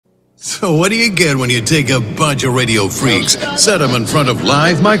So what do you get when you take a bunch of radio freaks, set them in front of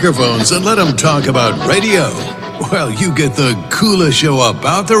live microphones, and let them talk about radio? Well, you get the coolest show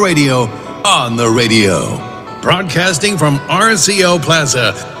about the radio on the radio. Broadcasting from RCO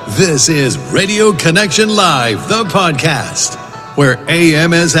Plaza, this is Radio Connection Live, the podcast, where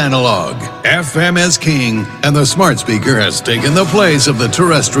AM is analog, FM is king, and the smart speaker has taken the place of the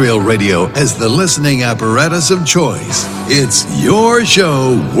terrestrial radio as the listening apparatus of choice. It's your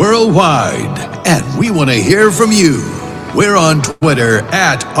show worldwide, and we want to hear from you. We're on Twitter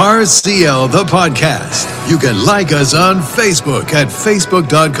at RCL The Podcast. You can like us on Facebook at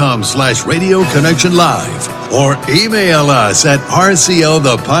facebook.com/Radio Connection Live, or email us at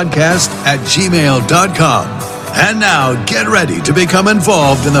rclthepodcast@gmail.com. And now, get ready to become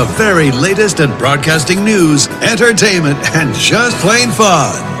involved in the very latest in broadcasting news, entertainment, and just plain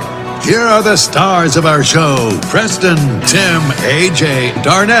fun. Here are the stars of our show, Preston, Tim, AJ,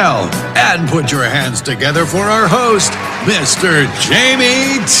 Darnell, and put your hands together for our host, Mr.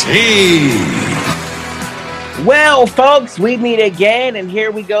 Jamie T. Well, folks, we meet again, and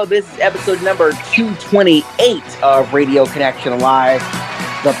here we go. This is episode number 228 of Radio Connection Live,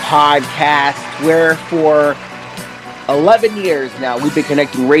 the podcast, where for 11 years now we've been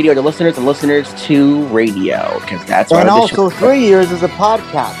connecting radio to listeners and listeners to radio, because that's and also 3 years as a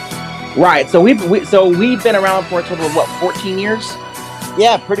podcast. Right. So we've been around for a total of 14 years.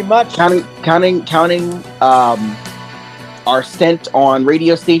 Yeah, pretty much. Counting our stint on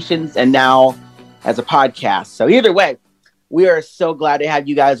radio stations and now as a podcast. So either way, we are so glad to have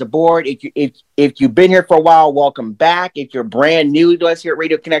you guys aboard. If you've been here for a while, welcome back. If you're brand new to us here at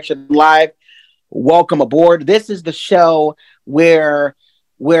Radio Connection Live, welcome aboard. This is the show where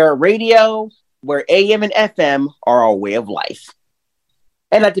radio, where AM and FM are our way of life.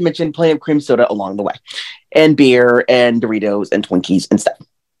 And not to mention plenty of cream soda along the way. And beer and Doritos and Twinkies and stuff.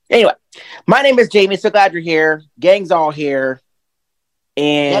 Anyway, my name is Jamie. So glad you're here. Gang's all here.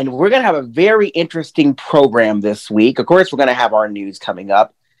 And We're going to have a very interesting program this week. Of course, we're going to have our news coming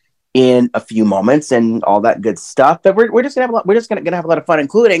up in a few moments and all that good stuff. But we're just going to have a lot of fun,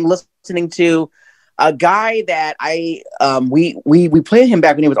 including listening to a guy that we played him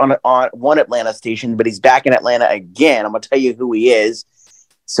back when he was on one Atlanta station, but he's back in Atlanta again. I'm gonna tell you who he is,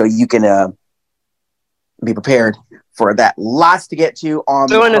 so you can be prepared for that. Lots to get to on.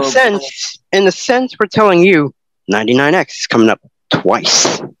 So in a sense, we're telling you 99X is coming up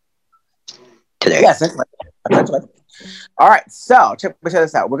twice today. Yes. All right, so check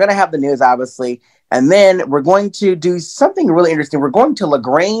this out. We're gonna have the news, obviously. And then we're going to do something really interesting. We're going to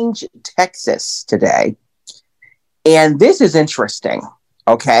Grange, Texas today. And this is interesting,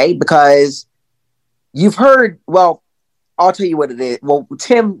 okay? Because you've heard, well, I'll tell you what it is. Well,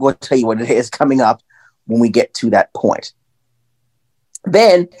 Tim will tell you what it is coming up when we get to that point.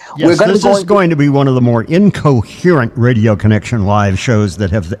 Then this is going to be one of the more incoherent Radio Connection Live shows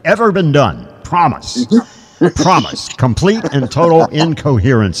that have ever been done. Promise. Promise. Complete and total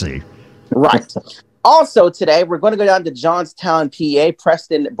incoherency. Right. Also today, we're going to go down to Johnstown, PA.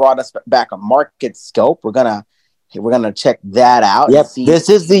 Preston brought us back a market scope. We're gonna check that out. Yep. This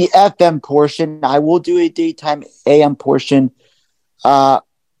is the FM portion. I will do a daytime AM portion. Soon.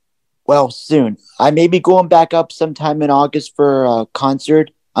 I may be going back up sometime in August for a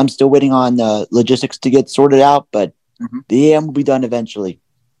concert. I'm still waiting on the logistics to get sorted out, but the AM will be done eventually.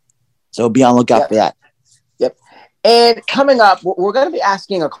 So be on the lookout for that. Yep. And coming up, we're going to be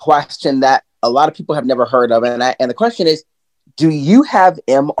asking a question that a lot of people have never heard of. And the question is, do you have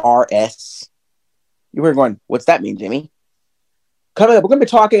MRS? You were going, what's that mean, Jimmy? Coming up, we're going to be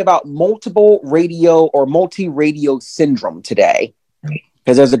talking about multi-radio syndrome today.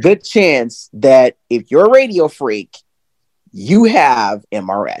 Because there's a good chance that if you're a radio freak, you have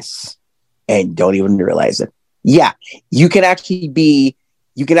MRS and don't even realize it. Yeah, you can actually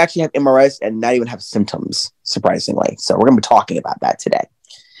have MRS and not even have symptoms, surprisingly. So we're going to be talking about that today.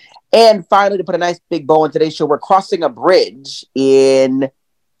 And finally, to put a nice big bow on today's show, we're crossing a bridge in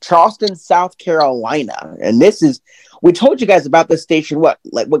Charleston, South Carolina. And we told you guys about this station, what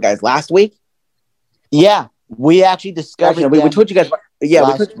guys, last week? Yeah, we actually discovered we told you guys,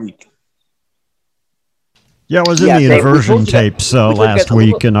 last week. Yeah, it was in the inversion tapes last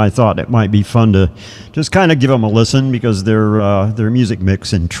week, and I thought it might be fun to just kind of give them a listen because their music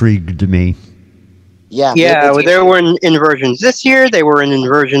mix intrigued me. Yeah, they were in inversions this year. They were in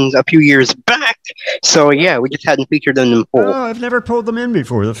inversions a few years back. So yeah, we just hadn't featured them in full. Oh, I've never pulled them in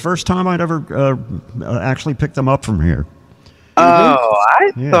before. The first time I'd ever actually picked them up from here. Oh,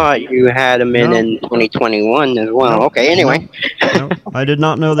 I thought you had them in 2021 as well. Okay, anyway. No, I did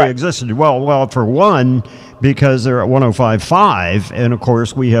not know they existed. Well, for one, because they're at 105.5, and of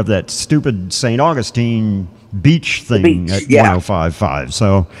course we have that stupid St. Augustine beach thing at 105.5.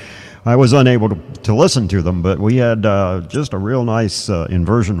 So I was unable to listen to them, but we had just a real nice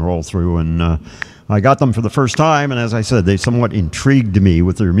inversion roll through, and I got them for the first time, and as I said, they somewhat intrigued me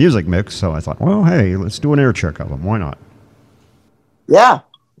with their music mix, so I thought, well, hey, let's do an air check of them. Why not? Yeah.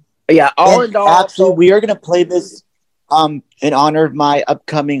 All in all, absolutely, we are going to play this in honor of my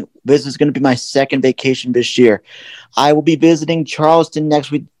upcoming. This is going to be my second vacation this year. I will be visiting Charleston next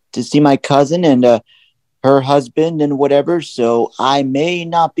week to see my cousin and her husband and whatever. So I may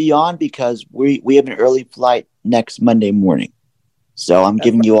not be on because we have an early flight next Monday morning. So I'm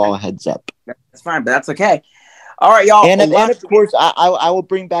giving you all a heads up. That's fine, but that's okay. All right, y'all. And of course, I will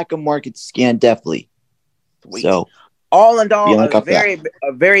bring back a market scan, definitely. Sweet. So all in all, a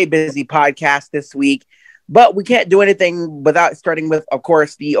very busy podcast this week. But we can't do anything without starting with, of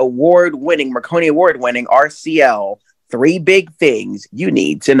course, the Marconi award-winning RCL, 3 Big Things You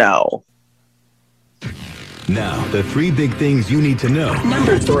Need to Know. Now, the 3 big things you need to know.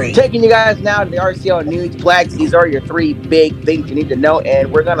 Number 3. Taking you guys now to the RCL News Flags. These are your 3 big things you need to know.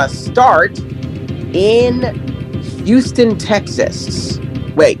 And we're going to start in Houston, Texas.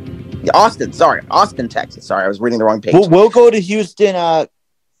 Wait, Austin, Texas. Sorry, I was reading the wrong page. We'll go to Houston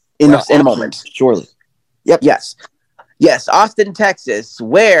in a moment. Surely. Yep. Yes. Austin, Texas,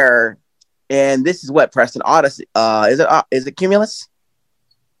 where, and this is what, Preston, Odyssey, is it Cumulus?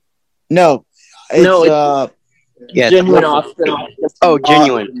 No. It's Genuine Austin. Oh,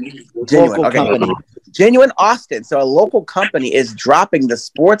 Genuine. Local okay. company. Genuine Austin. So a local company is dropping the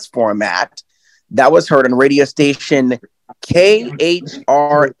sports format that was heard on radio station KHRN,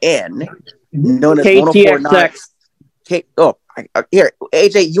 known as KTXX. Here,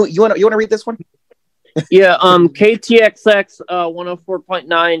 AJ, you want to read this one? Yeah, KTXX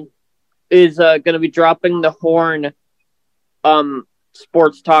 104.9 is going to be dropping the Horn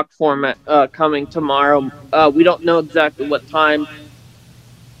sports talk format coming tomorrow. We don't know exactly what time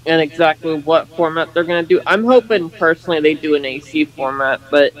and exactly what format they're going to do. I'm hoping personally they do an AC format,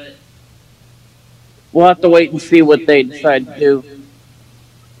 but we'll have to wait and see what they decide to do.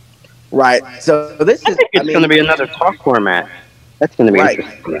 Right. So this I think it's going to be another talk format. That's going to be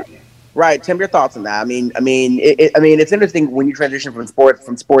interesting. Right, Tim, your thoughts on that? I mean, it's interesting when you transition from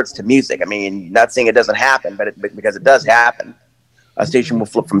sports to music. I mean, not saying it doesn't happen, but because it does happen, a station will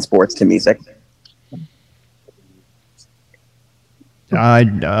flip from sports to music. I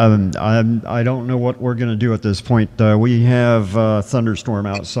don't know what we're going to do at this point. We have thunderstorm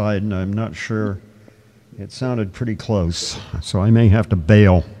outside, and I'm not sure. It sounded pretty close, so I may have to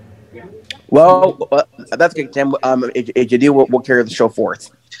bail. Well, that's good, Tim. If you do, we'll carry the show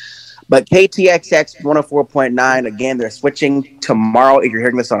forth. But KTXX 104.9, again, they're switching tomorrow if you're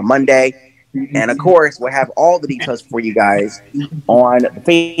hearing this on a Monday. And, of course, we'll have all the details for you guys on the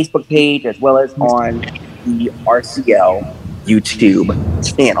Facebook page as well as on the RCL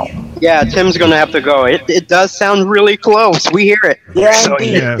YouTube channel. Yeah, Tim's going to have to go. It does sound really close. We hear it. Yeah, so,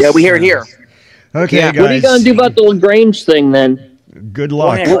 yeah, we hear it here. Okay, guys. What are you going to do about the Grange thing, then? Good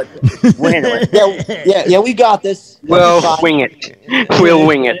luck. We'll handle it. Yeah, we got this. We'll wing it. We'll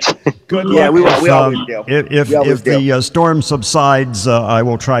wing it. Good luck. Yeah, we always do. If the storm subsides, I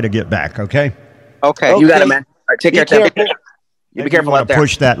will try to get back, okay? Okay. You got it, man. All right, take care, Tim. You be careful out there.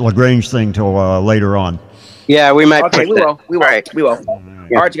 Push that Lagrange thing till later on. Yeah, we might. Okay, we will. We will. Right. We will.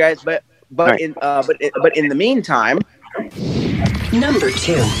 Yeah. All right, you guys. But right. in the meantime,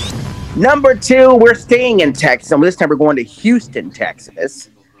 Number 2, we're staying in Texas. And this time we're going to Houston, Texas,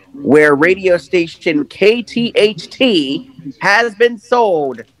 where radio station KTHT has been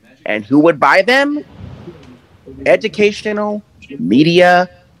sold. And who would buy them? Educational Media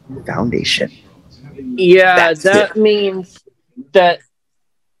Foundation. Yeah, that means that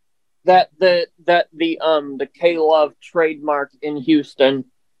the K-Love trademark in Houston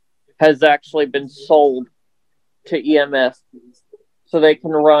has actually been sold to EMF. So they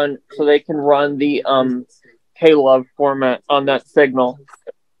can run the K-Love format on that signal.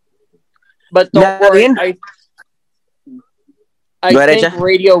 But don't worry, I think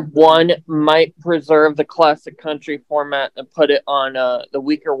Radio 1 might preserve the classic country format and put it on the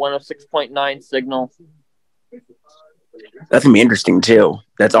weaker 106.9 signal. That's going to be interesting, too.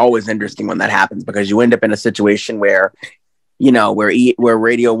 That's always interesting when that happens because you end up in a situation where, where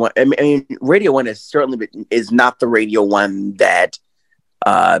Radio 1... I mean, Radio 1 is not the Radio 1 that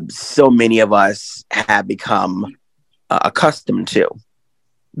so many of us have become accustomed to,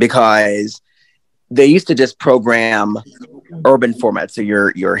 because they used to just program urban formats. So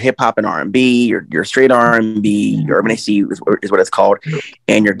your hip hop and R&B, your straight R&B, your urban AC is what it's called,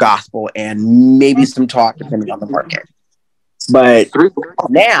 and your gospel, and maybe some talk depending on the market. But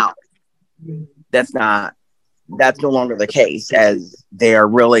now that's no longer the case, as they're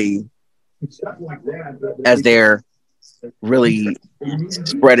really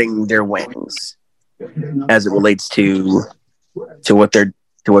spreading their wings as it relates to what they're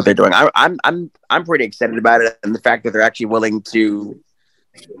doing. I'm pretty excited about it, and the fact that they're actually willing to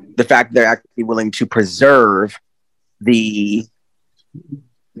preserve the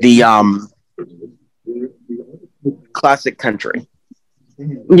classic country.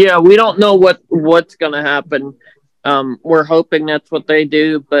 Yeah, we don't know what's gonna happen. We're hoping that's what they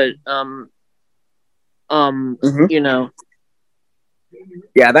do, but you know.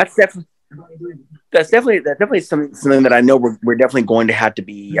 Yeah, that's definitely something that I know we're definitely going to have to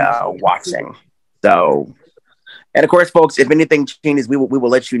be watching. So, and of course, folks, if anything changes, we will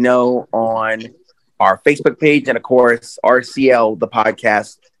let you know on our Facebook page, and of course, RCL the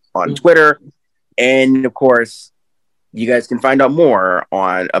podcast on Twitter, and of course, you guys can find out more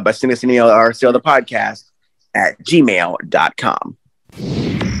on RCL the podcast at gmail.com.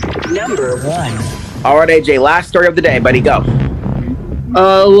 Number 1. All right, AJ, last story of the day, buddy, go.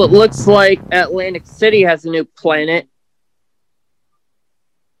 Looks like Atlantic City has a new planet.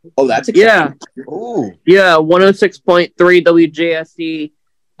 Oh, that's exciting. Yeah. Ooh. Yeah, 106.3 WJSE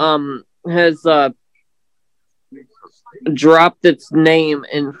has dropped its name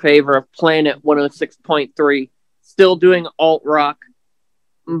in favor of Planet 106.3. Still doing alt rock,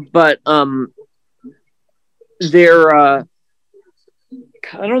 but they're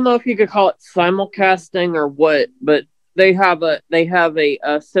I don't know if you could call it simulcasting or what, but they have a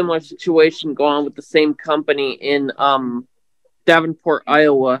similar situation going on with the same company in Davenport,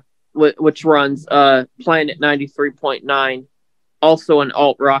 Iowa, which runs Planet 93.9, also an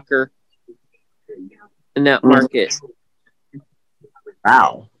alt rocker in that market.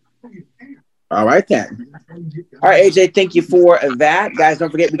 Wow. All right, then. All right, AJ, thank you for that. Guys,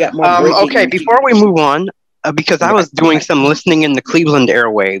 don't forget we got more breaking. Okay, before we move on, because I was doing some listening in the Cleveland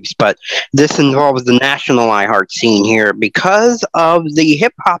airwaves, but this involves the national iHeart scene here because of the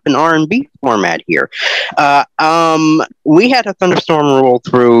hip hop and R&B format here. We had a thunderstorm roll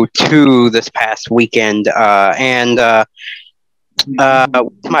through too this past weekend, and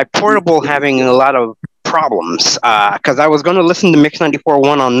my portable having a lot of problems because I was going to listen to Mix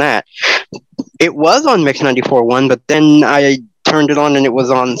 94.1 on that. It was on Mix 94.1, but then I turned it on and it was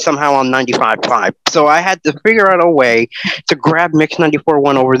somehow on 95.5. So I had to figure out a way to grab Mix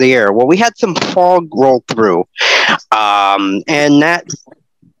 94.1 over the air. Well, we had some fog roll through, and that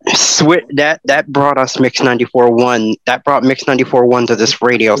brought us Mix 94.1. That brought Mix 94.1 to this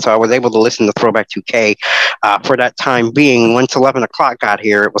radio, so I was able to listen to Throwback 2K for that time being. Once 11 o'clock got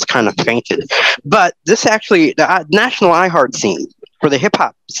here, it was kind of fainted. But this actually, the national iHeart scene for the hip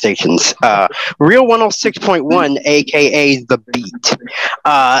hop stations, Real 106.1, aka The Beat,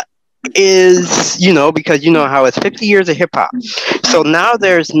 is, because how it's 50 years of hip hop. So now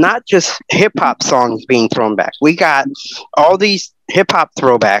there's not just hip hop songs being thrown back. We got all these hip hop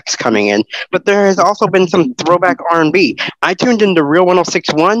throwbacks coming in, but there has also been some throwback R&B. I tuned into Real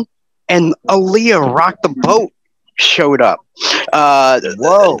 106.1 and Aaliyah Rock the Boat showed up.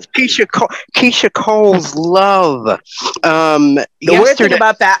 Whoa. Keisha Cole's Love. The weird thing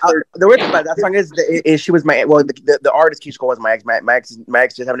about that song is she was the artist Keisha Cole was my ex. My ex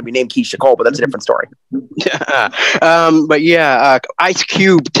just happened to be named Keisha Cole, but that's a different story. But yeah, Ice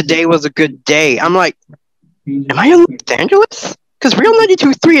Cube, Today Was a Good Day. I'm like, am I in Los Angeles? Because Real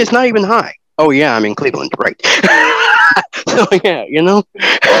 92.3 is not even high. Oh yeah, I'm in Cleveland, right? So yeah,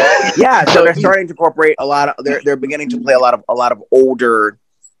 Yeah, so they're starting to incorporate a lot of. They're beginning to play a lot of older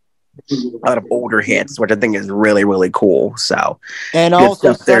hits, which I think is really, really cool. So, and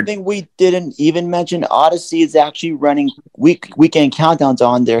also something we didn't even mention: Odyssey is actually running weekend countdowns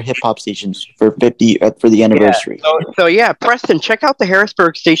on their hip hop stations for the anniversary. Yeah. So yeah, Preston, check out the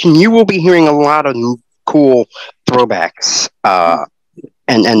Harrisburg station. You will be hearing a lot of cool throwbacks, and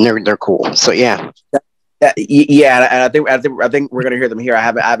they're cool. So yeah. Yeah, and I think we're gonna hear them here. I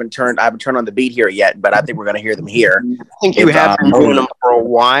haven't turned on the beat here yet, but I think we're gonna hear them here. I think you have been doing them for a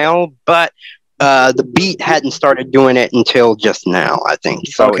while, but the beat hadn't started doing it until just now, I think.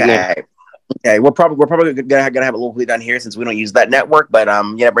 So okay. Yeah. Okay, we're probably gonna have it locally done here since we don't use that network, but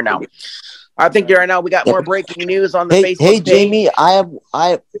you never know. I think right now we got more breaking news on the Facebook page. Jamie, I'll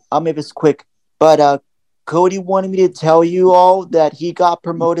make this quick, but Cody wanted me to tell you all that he got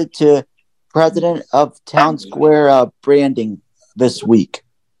promoted to president of Town Square branding this week.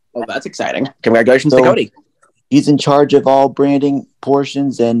 Oh, that's exciting. Congratulations to Cody. He's in charge of all branding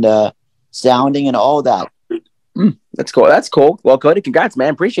portions and sounding and all that. That's cool. That's cool. Well, Cody, congrats,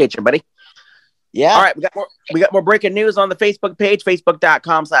 man. Appreciate you, buddy. Yeah. All right, we got more breaking news on the Facebook page,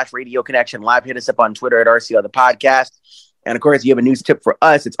 facebook.com/Radio Connection Live. Hit us up on Twitter at RCL the Podcast. And of course, if you have a news tip for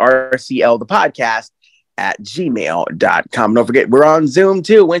us, it's RCL the Podcast at gmail.com. Don't forget, we're on Zoom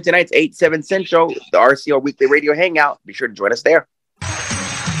too. Wednesday nights, 8, 7 Central, the RCL Weekly Radio Hangout. Be sure to join us there. The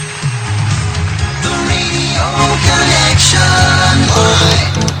Radio Connection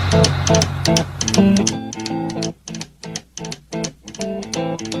Live.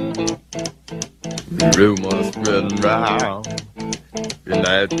 Rumors spreading round in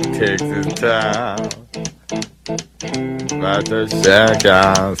that Texas town. About to shack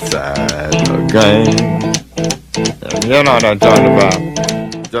outside the game. And you know what I'm talking about.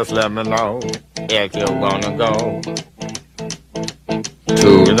 Just let me know if you wanna go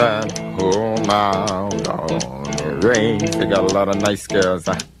to that home out on the range. They got a lot of nice girls.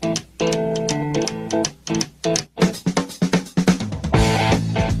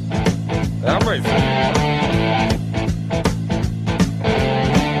 I'm racing.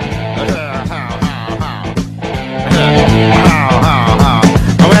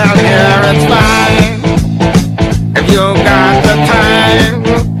 Well, here it's fine if you got the time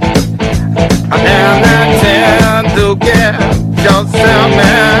and the chance to get yourself in.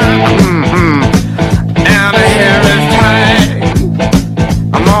 And here it's time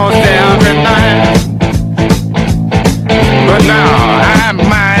almost every night. But now I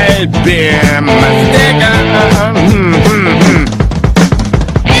might be mistaken.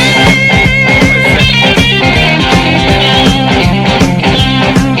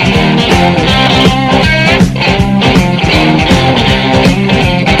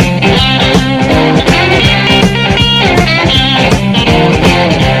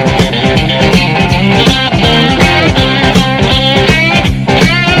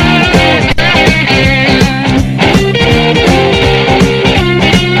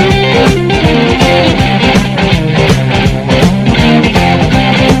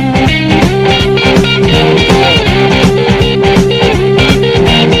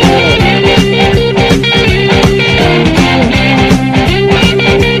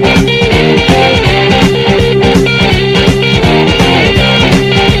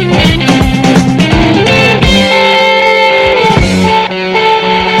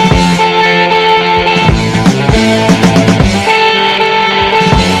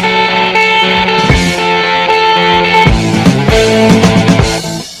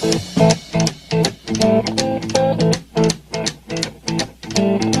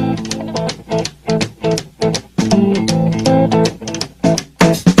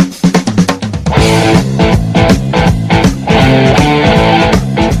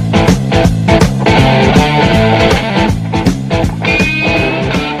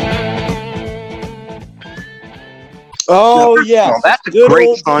 Oh, yeah. Well, that's a Good great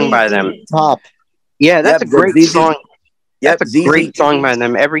old song by them. Top. Yeah, that's Yep, a great ZZ. song. Yep, That's a great song by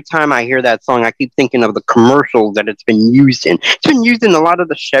them. Every time I hear that song, I keep thinking of the commercials that it's been used in. It's been used in a lot of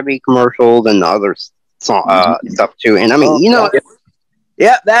the Chevy commercials and the other stuff too. And I mean,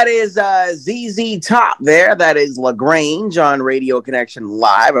 Yep, that is ZZ Top there. That is LaGrange on Radio Connection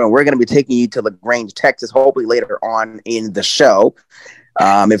Live. And we're going to be taking you to LaGrange, Texas, hopefully later on in the show.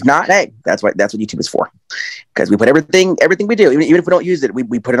 If not, hey, that's what YouTube is for. Because we put everything we do, even if we don't use it,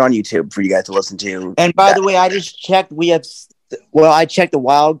 we put it on YouTube for you guys to listen to. And by the way, I just checked. I checked a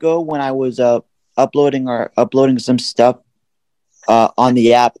while ago when I was uploading some stuff on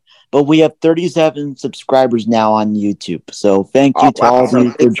the app. But we have 37 subscribers now on YouTube. So thank you to all of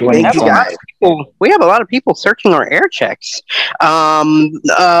you for joining us. We have a lot of people searching our air checks.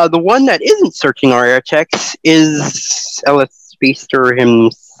 The one that isn't searching our air checks is Ellis Feaster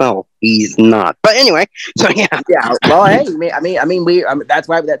himself. He's not. But anyway, so yeah. Well, hey, that's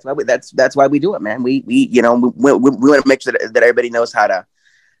why we do it, man. We want to make sure that everybody knows how to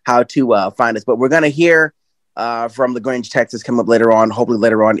find us. But we're gonna hear from LaGrange, Texas, come up later on, hopefully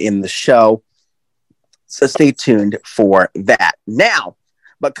later on in the show. So stay tuned for that. Now,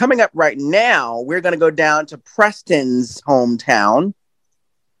 but coming up right now, we're going to go down to Preston's hometown.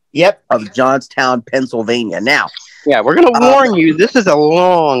 Yep, of Johnstown, Pennsylvania. Now, yeah, we're going to warn you, this is a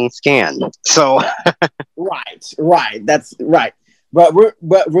long scan. So, right, that's right. But we're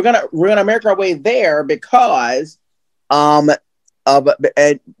gonna make our way there because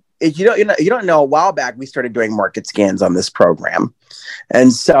if you don't know, a while back we started doing market scans on this program,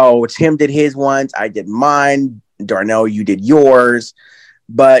 and so Tim did his ones, I did mine, Darnell, you did yours,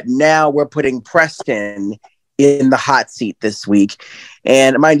 but now we're putting Preston in the hot seat this week.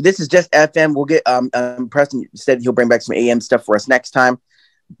 And mind, this is just FM. We'll get Preston said he'll bring back some AM stuff for us next time.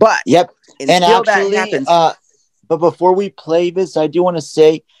 But yep, and actually, that happens, but before we play this, I do want to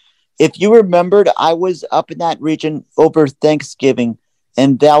say, if you remembered, I was up in that region over Thanksgiving,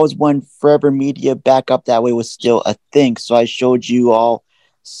 and that was when Forever Media back up that way was still a thing. So I showed you all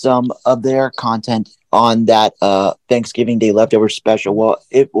some of their content on that Thanksgiving Day leftover special.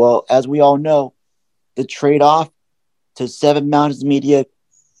 Well, as we all know, the trade-off to Seven Mountains Media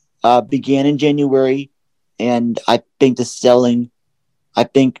began in January, and I think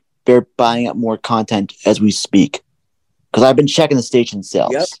they're buying up more content as we speak, because I've been checking the station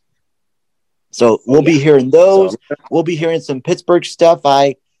sales. Yep. So we'll be hearing those. We'll be hearing some Pittsburgh stuff.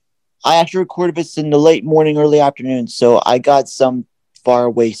 I actually recorded this in the late morning, early afternoon, so I got some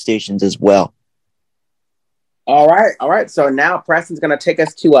faraway stations as well. All right. So now Preston's going to take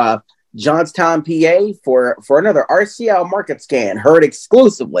us to Johnstown, PA for another RCL market scan, heard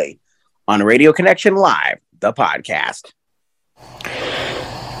exclusively on Radio Connection Live, the podcast.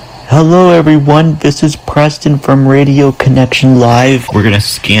 Hello, everyone. This is Preston from Radio Connection Live. We're going to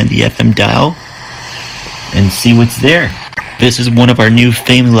scan the FM dial and see what's there. This is one of our new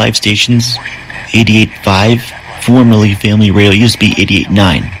Family Live stations, 88.5, formerly Family Radio. It used to be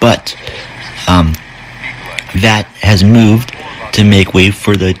 88.9, but that has moved to make way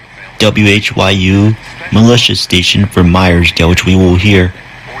for the WHYU militia station from Myersdale, which we will hear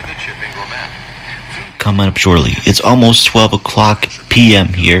coming up shortly. It's almost 12 o'clock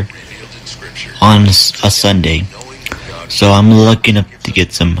p.m. here on a Sunday, so I'm looking up to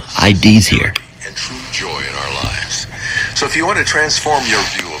get some IDs here. And true joy in our lives. So if you want to transform your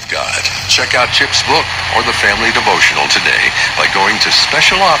view of God, check out Chip's book or the Family Devotional today by going to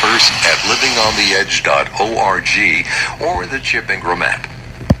special offers at livingontheedge.org or the Chip Ingram app.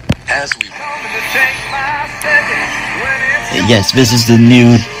 As we yes, this is the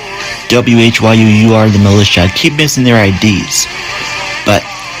new WHYU. You are the militia. I keep missing their IDs, but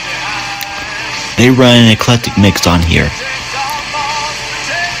they run an eclectic mix on here.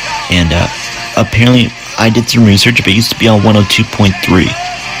 And apparently, I did some research, but it used to be on 102.3.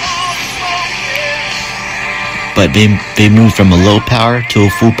 But they moved from a low power to a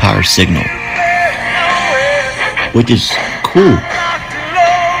full power signal, which is cool.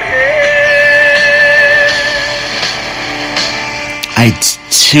 I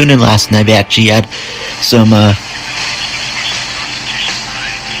tuned in last night. They actually had some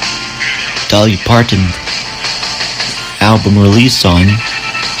Dolly Parton album release on,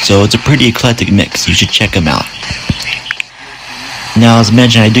 so it's a pretty eclectic mix. You should check them out. Now, as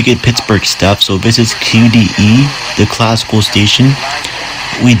mentioned, I do get Pittsburgh stuff, so this is QDE, the classical station.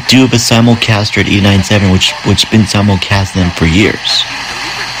 We do have a simulcaster at 89.7, which been simulcasting them for years,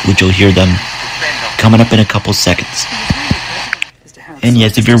 which you'll hear them coming up in a couple seconds. And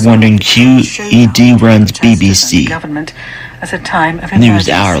yes, if you're wondering, QED runs BBC. As a time of news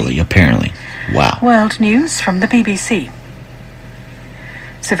hourly, apparently. Wow. World news from the BBC.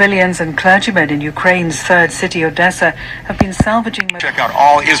 Civilians and clergymen in Ukraine's third city, Odessa, have been salvaging... Check out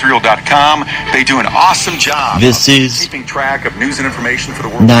allisrael.com. They do an awesome job. This is keeping track of news and information for the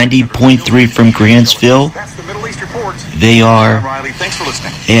world. 90.3 from Grantsville. That's the Middle East Report. They are Riley. Thanks for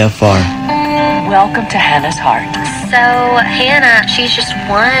listening. AFR. Welcome to Hannah's Heart. So Hannah, she's just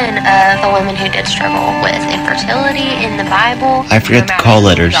one of the women who did struggle with infertility in the Bible. I forget the call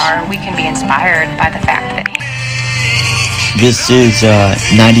letters. We can be inspired by the fact that this is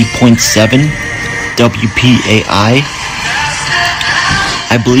 90.7 WPAI.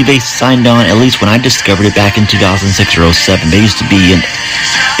 I believe they signed on, at least when I discovered it back in 2006 or 07. They used to be an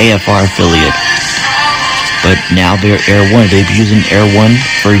AFR affiliate. But now they're Air One. They've been using Air One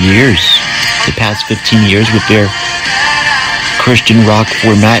for years. The past 15 years with their Christian rock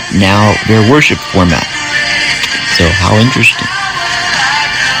format, now their worship format. So how interesting.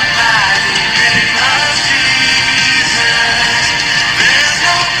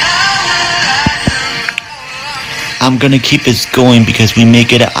 I'm going to keep this going because we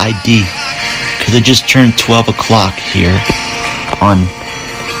make it an ID. Because it just turned 12 o'clock here on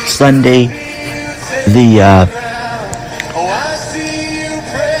Sunday, the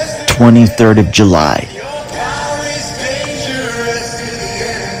 23rd of July.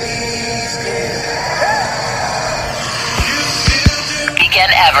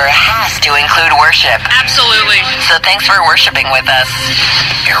 Weekend ever has to include worship. Absolutely. So thanks for worshiping with us.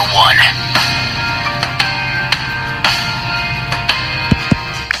 Air One.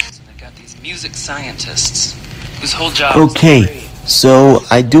 Music scientists whose whole job Okay, so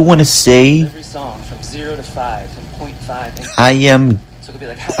I do want to say every song from 0 to 5 and 0.5. I am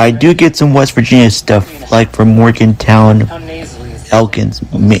I do get some West Virginia stuff, like from Morgantown, Elkins,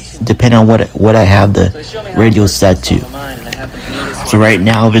 depending on what I have the radio set to. So right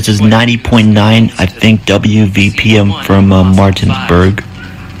now, this is 90.9, I think, WVPM from Martinsburg.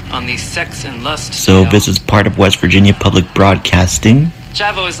 So this is part of West Virginia Public Broadcasting. Which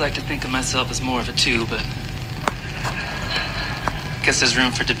I've always liked to think of myself as more of a two, but I guess there's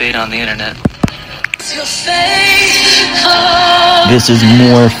room for debate on the internet. This is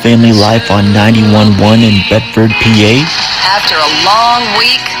more Family Life on 91.1 in Bedford, PA. After a long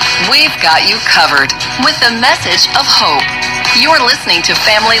week, we've got you covered with the message of hope. You're listening to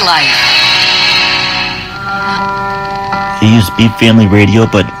Family Life. It used to be Family Radio,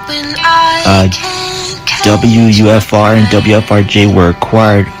 but WUFR and WFRJ were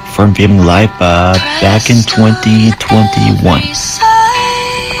acquired from Family Life back in 2021.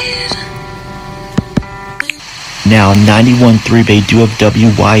 Now, 91.3, they do have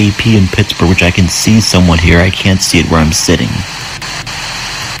WYEP in Pittsburgh, which I can see somewhat here. I can't see it where I'm sitting.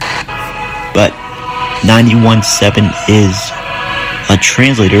 But 91.7 is a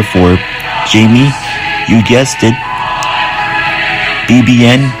translator for Jamie, you guessed it,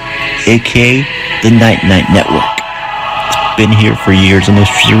 BBN, aka the Night Night Network. It's been here for years on this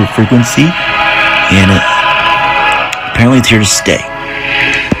frequency, and apparently it's here to stay.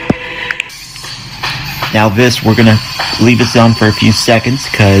 Now this, we're gonna leave this on for a few seconds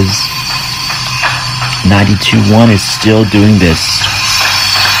because 92.1 is still doing this.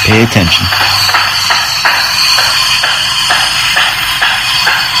 Pay attention.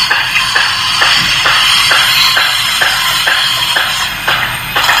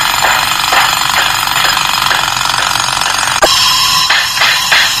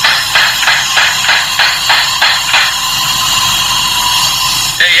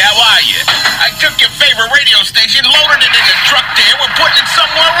 Station, loaded it in the truck there, we're putting it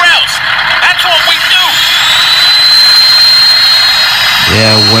somewhere else. That's what we do.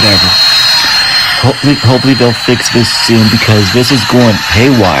 Yeah, whatever. Hopefully they'll fix this soon because this is going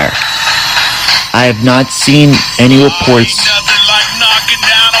haywire. I have not seen any reports. Nothing like knocking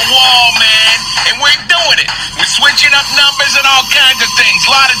down a wall, man. And we're doing it. We're switching up numbers and all kinds of things.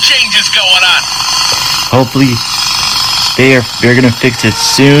 A lot of changes going on. Hopefully they're gonna fix it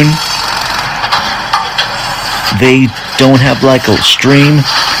soon. They don't have like a stream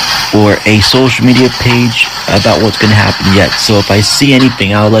or a social media page about what's going to happen yet. So if I see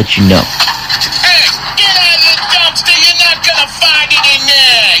anything, I'll let you know. Hey, get out of the dumpster. You're not going to find it in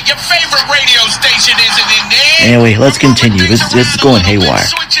there. Your favorite radio station isn't in there. Anyway, let's continue. This is going haywire.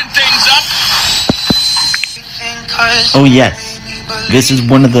 Oh yes, this is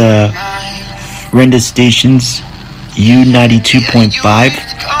one of the Renda stations,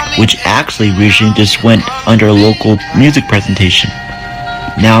 U92.5. which actually recently just went under a local music presentation,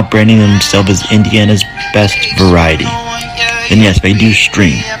 now branding themselves as Indiana's best variety. And yes, they do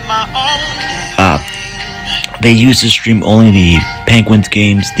stream. They used to stream only the Penguins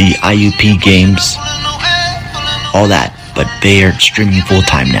games, the IUP games, all that, but they are streaming full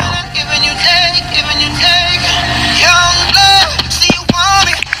time now.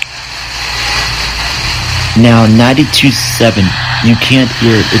 Now 92.7, you can't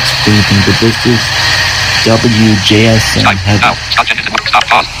hear it, it's freezing, but this is WJSN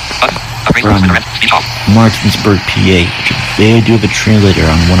from Martinsburg, PA. They do have a translator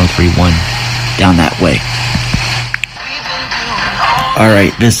on 103.1 down that way.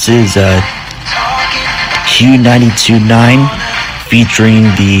 Alright, this is Q92.9 featuring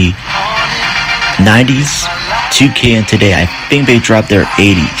the 90s, 2K, and today. I think they dropped their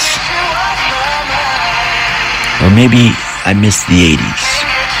 80s. Or maybe I missed the 80s.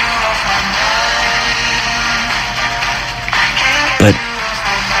 But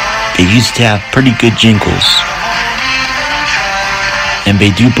they used to have pretty good jingles. And they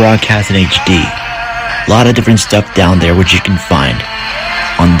do broadcast in HD. A lot of different stuff down there which you can find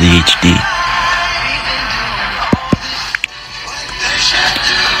on the HD.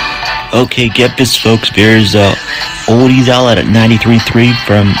 Okay, get this folks. There's oldies outlet at 93.3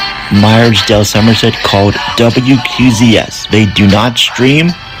 from Myersdale, Somerset, called WQZS. They do not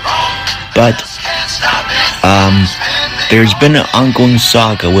stream, but there's been an ongoing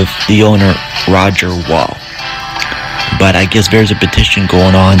saga with the owner, Roger Wall. But I guess there's a petition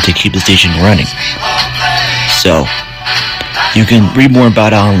going on to keep the station running. So, you can read more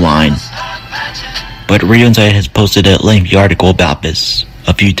about it online. But Radio Insight has posted a lengthy article about this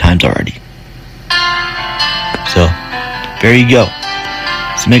a few times already. So, there you go.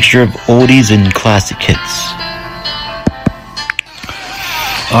 It's a mixture of oldies and classic hits.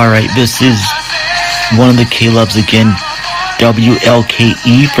 Alright, this is one of the K-Loves again,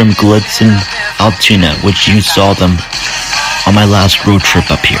 WLKE from Glitz and Altoona, which you saw them on my last road trip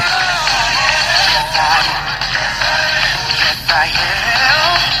up here.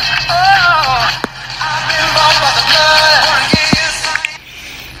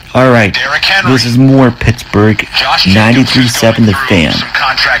 Alright, this is more Pittsburgh 93.7 The Fan,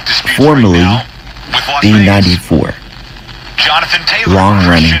 formerly B94.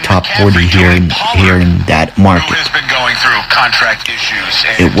 Long-running top 40 here in that market.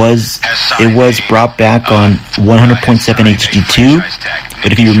 It was brought back on 100.7 HD2,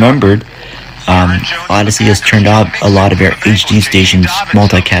 but if you remembered, Odyssey has turned out a lot of their HD stations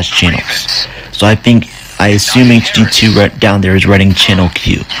multicast channels. So I assume HD2 right down there is running channel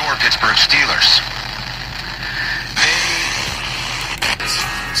Q. Your Pittsburgh Steelers.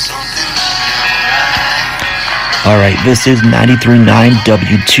 Alright, this is 93.9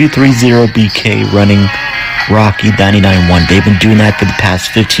 W230BK running Rocky 99.1. They've been doing that for the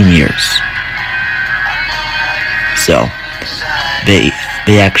past 15 years. So, they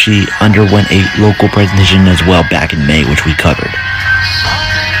actually underwent a local presentation as well back in May, which we covered.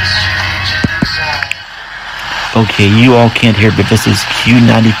 Okay, you all can't hear, but this is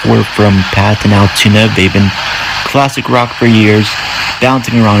Q94 from Path and Altoona. They've been classic rock for years,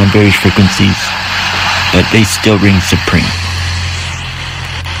 bouncing around on various frequencies, but they still reign supreme.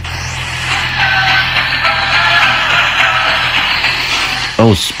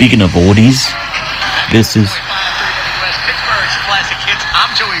 Oh, speaking of oldies, this is... Pittsburgh's classic hits.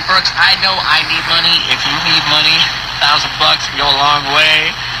 I'm Joey Brooks. I know I need money. If you need money, $1,000 can go a long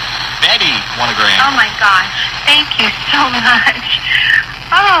way. Betty won a grand. Oh my gosh. Thank you so much.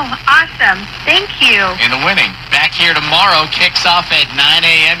 Oh, awesome. Thank you. In the winning. Back here tomorrow kicks off at 9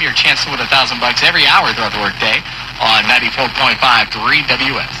 a.m. Your chance to win $1,000 every hour throughout the workday on 94.5 3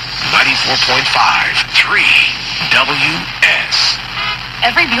 WS. 94.5 3 WS.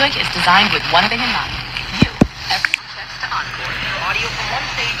 Every Buick is designed with one thing in mind. You. Every checks to Encore. Audio from one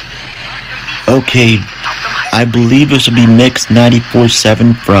stage. Okay, I believe this will be mixed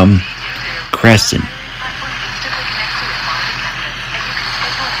 94.7 from Preston.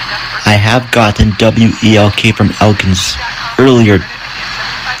 I have gotten WELK from Elkins earlier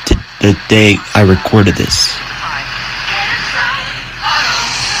the day I recorded this.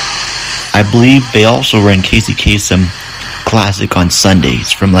 I believe they also run Casey Kasem Classic on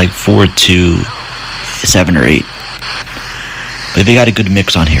Sundays from like 4 to 7 or 8. But they got a good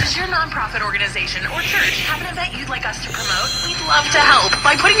mix on here. Does your nonprofit organization or church have an event you'd like us to promote? We'd love to help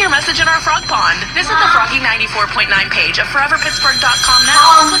by putting your message in our Frog Pond. Visit the Froggy 94.9 page of foreverpittsburgh.com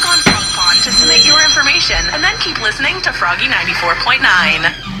now. Click on Frog Pond to submit your information, and then keep listening to Froggy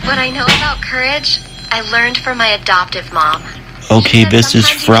 94.9. What I know about courage, I learned from my adoptive mom. Okay, this is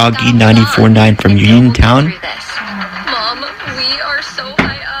Froggy 94.9 from Uniontown. Mom, we are so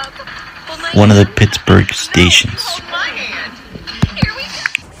high up. One of the Pittsburgh stations.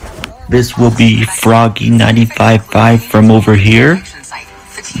 This will be Froggy 95.5 from over here.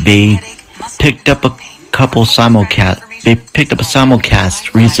 They picked up a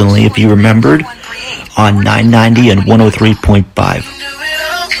simulcast recently, if you remembered, on 990 and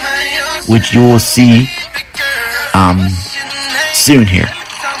 103.5, which you will see soon here.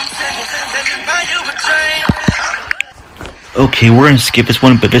 Okay, we're gonna skip this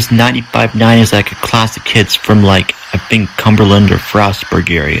one, but this 95.9 is like a classic hits from like, I think, Cumberland or Frostburg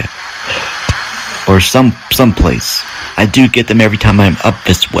area. Or someplace. I do get them every time I'm up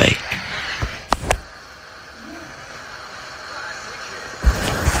this way.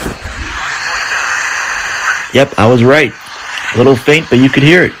 Yep, I was right. A little faint, but you could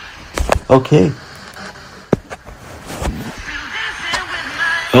hear it. Okay.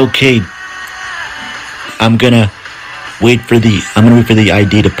 Okay. I'm gonna wait for the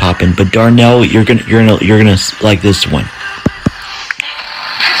ID to pop in, but Darnell, you're gonna like this one.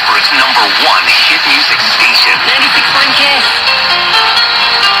 Pittsburgh's #1 hit music station. 96.9.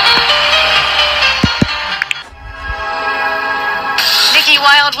 Nikki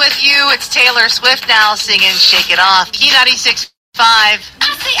Wild with you. It's Taylor Swift now singing Shake It Off. Key 96.5.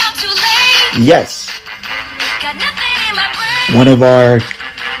 Yes. One of our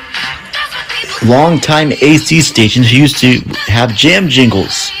longtime AC stations used to have jam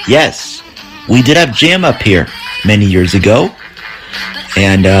jingles. Yes. We did have jam up here many years ago.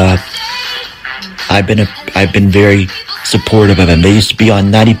 And I've been very supportive of them. They used to be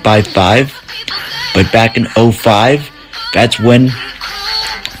on 95.5, but back in 05, that's when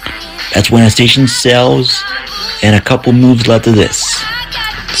a station sells and a couple moves left of this.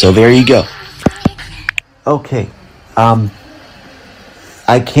 So there you go. Okay,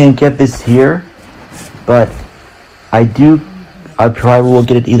 I can't get this here, but I do I probably will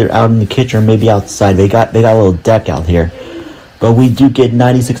get it either out in the kitchen or maybe outside. They got a little deck out here. But we do get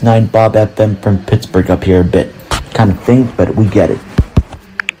 96.9 Bob FM from Pittsburgh up here a bit. Kind of faint, but we get it.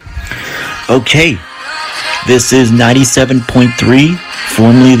 Okay, this is 97.3,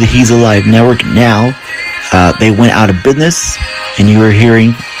 formerly the He's Alive Network. Now, they went out of business, and you are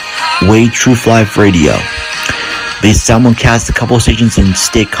hearing Way Truth Live Radio. They simulcast a couple of stations in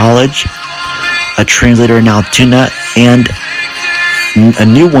State College, a translator in Altoona, and a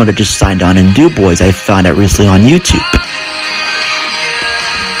new one that just signed on in Du Bois. I found out recently on YouTube.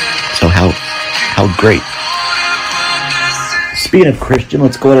 So how great. Speaking of Christian,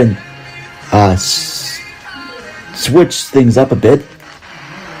 let's go ahead and switch things up a bit.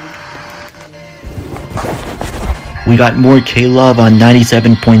 We got more K-Love on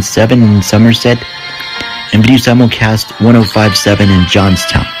 97.7 in Somerset, and video simulcast 105.7 in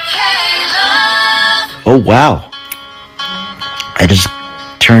Johnstown. Oh wow. I just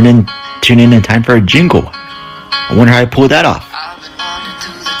tuned in time for a jingle. I wonder how I pulled that off.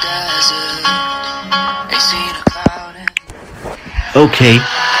 Okay,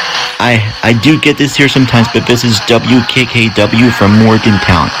 I do get this here sometimes, but this is WKKW from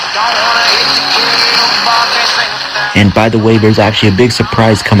Morgantown. And by the way, there's actually a big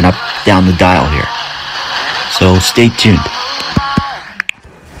surprise coming up down the dial here. So stay tuned.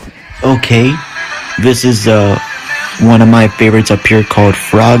 Okay, this is one of my favorites up here called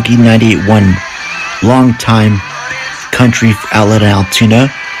Froggy 98.1, long-time country outlet in Altoona,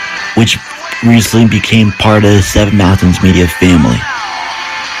 which recently became part of the Seven Mountains Media family.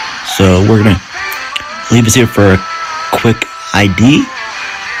 So we're gonna leave us here for a quick ID,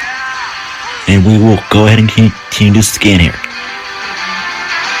 and we will go ahead and continue to scan here.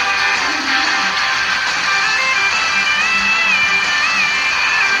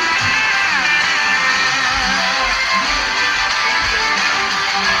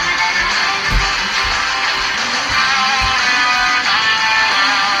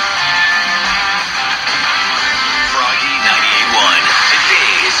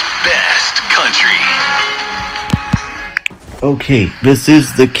 Okay, this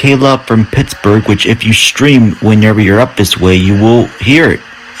is the K-Love from Pittsburgh, which if you stream whenever you're up this way, you will hear it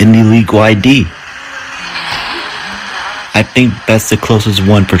in the legal ID. I think that's the closest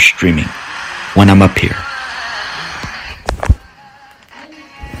one for streaming when I'm up here.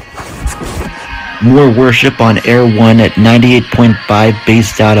 More worship on Air 1 at 98.5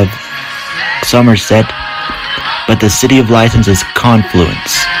 based out of Somerset, but the city of license is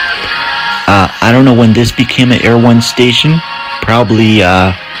Confluence. I don't know when this became an Air 1 station. Probably,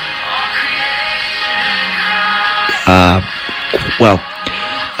 well,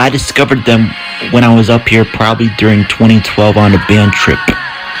 I discovered them when I was up here probably during 2012 on a band trip,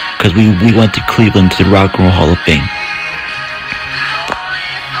 because we went to Cleveland to the Rock and Roll Hall of Fame.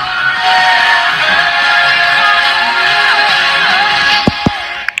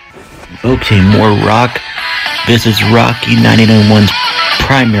 Okay, more rock. This is Rocky 99.1's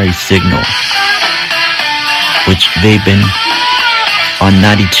primary signal, which they've been on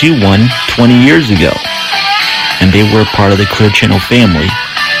 92.1 20 years ago, and they were part of the Clear Channel family.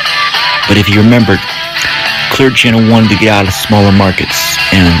 But if you remember, Clear Channel wanted to get out of smaller markets,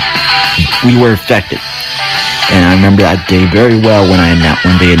 and we were affected. And I remember that day very well when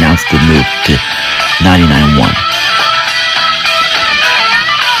they announced the move to 99.1.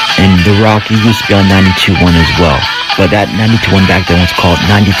 And the Rocky used to be on 92.1 as well, but that 92.1 back then was called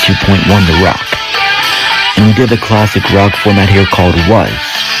 92.1 The Rock. And we did a classic rock format here called Was,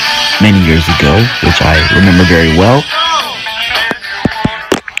 many years ago, which I remember very well.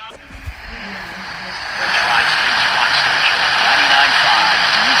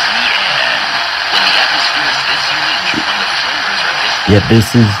 Yeah,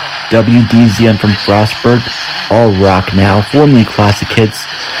 this is WDZM from Frostburg, all rock now, formerly classic hits,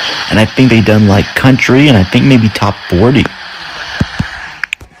 and I think they done like country, and I think maybe top 40.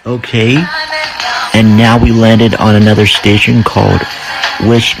 Okay. And now we landed on another station called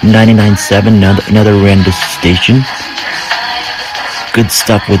Wish 99.7, another random station. Good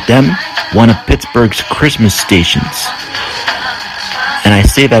stuff with them. One of Pittsburgh's Christmas stations. And I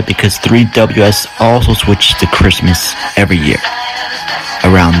say that because 3WS also switches to Christmas every year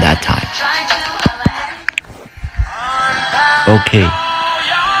around that time. Okay.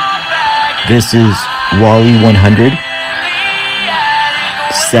 This is Wally 100.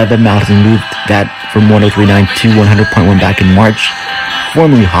 Seven Mountains moved that from 103.9 to 100.1 back in March,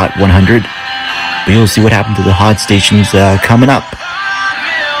 formerly Hot 100. But you'll see what happened to the hot stations coming up.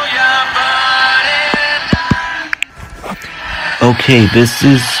 Okay, this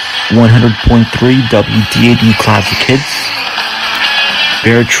is 100.3 WDAD Classic Hits.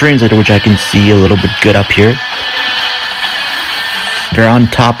 They're a translator, which I can see a little bit good up here. They're on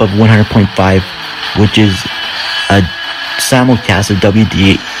top of 100.5, which is a simulcast of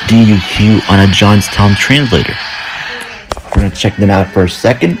WDUQ on a Johnstown translator. We're going to check them out for a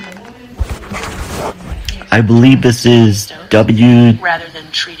second. I believe this is W2. Rather than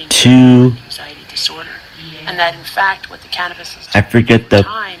treating anxiety disorder, and that in fact what the cannabis is I forget the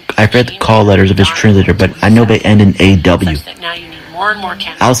call letters of his translator, but I know they end in AW. now you need more and more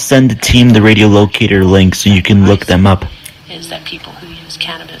cannabis. I'll send the team the radio locator link so you can look them up. Is that people who use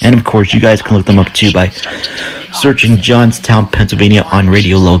cannabis, and of course, you guys can look them up too by searching Johnstown, Pennsylvania on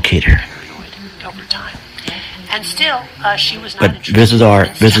radio locator. And still, she was not. But this is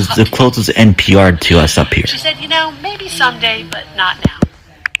the closest NPR to us up here. She said, maybe someday, but not now. At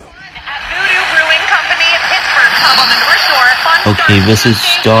Voodoo Brewing Company at Pittsburgh Pub on the North Shore. Okay, this is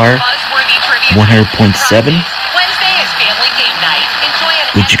Star 100.7, Wednesday is family game night. Enjoy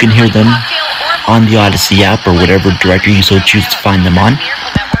an which you can hear them on the Odyssey app or whatever directory you so choose to find them on.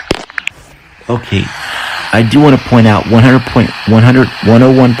 Okay, I do want to point out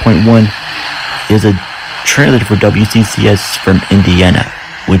 101.1 is a translator for WCCS from Indiana,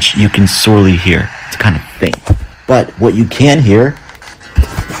 which you can sorely hear. It's kind of faint. But what you can hear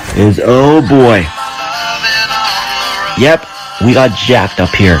is, oh boy. Yep, we got jacked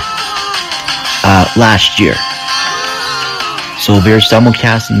up here last year. So they're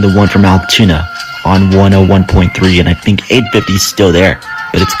simulcasting the one from Altoona on 101.3, and I think 850 is still there,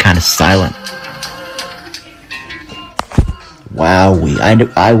 but it's kind of silent. Wowee,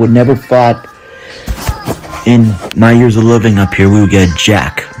 I would never thought in my years of living up here we would get a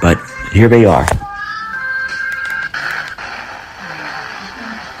jack, but here they are.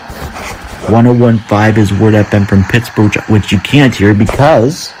 101.5 is Word FM from Pittsburgh, which you can't hear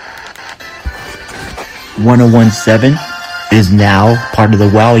because 101.7 is now part of the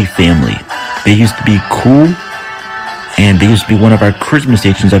Wowie family. They used to be cool, and they used to be one of our Christmas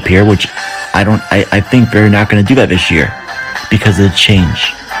stations up here, which I think they're not going to do that this year because of the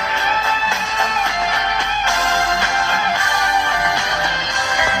change.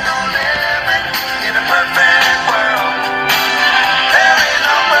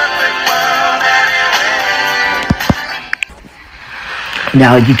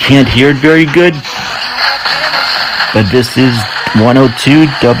 Now you can't hear it very good, but this is 102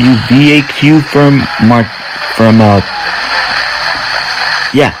 WVAQ from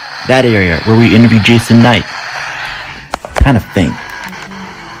that area where we interviewed Jason Knight. Kind of thing.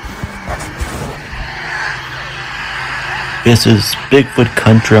 This is Bigfoot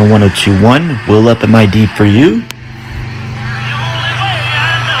Country on 102.1. Will up MID for you.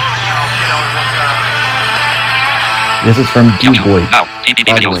 This is from D-Boy. This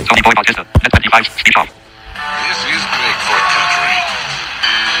is Bigfoot Country.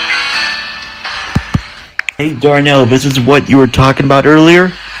 Hey Darnell, this is what you were talking about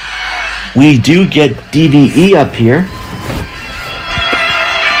earlier. We do get DVE up here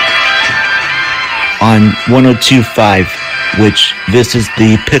on 102.5, which this is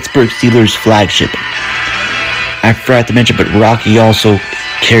the Pittsburgh Steelers flagship. I forgot to mention, but Rocky also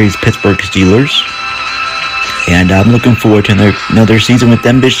carries Pittsburgh Steelers. And I'm looking forward to another season with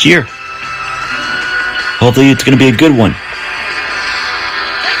them this year. Hopefully it's going to be a good one.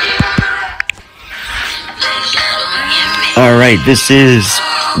 Alright, this is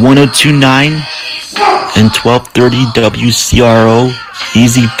 102.9 and 1230 WCRO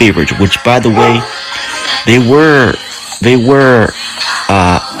Easy Favorite, which by the way, they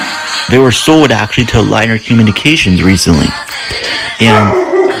were sold actually to Liner Communications recently. And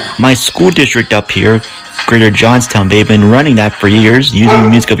my school district up here, Greater Johnstown, they've been running that for years, using the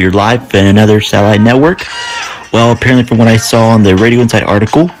music of your life and another satellite network. Well, apparently from what I saw on the Radio Inside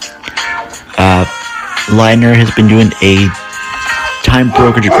article, Liner has been doing a time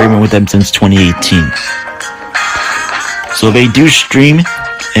brokerage agreement with them since 2018. So they do stream,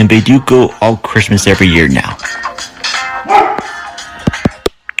 and they do go all Christmas every year now.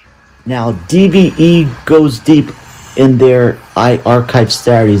 Now, DVE goes deep in their archive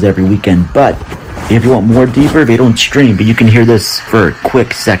Saturdays every weekend, but if you want more deeper, they don't stream, but you can hear this for a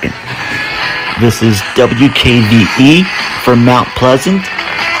quick second. This is WKVE from Mount Pleasant,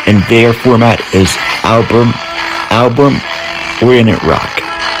 and their format is album-oriented rock.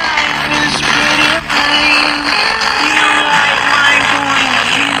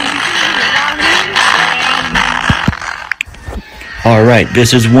 Alright,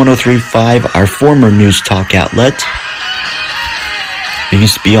 this is 103.5, our former news talk outlet. It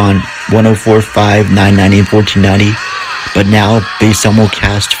used to be on 104.5, 990, and 1490, but now they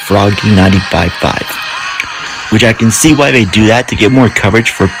simulcast Froggy 95.5. which I can see why they do that, to get more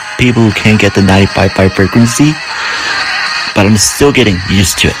coverage for people who can't get the 95.5 frequency, but I'm still getting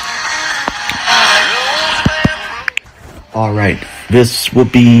used to it. Alright, this will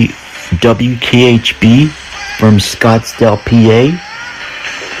be WKHB from Scottsdale, PA.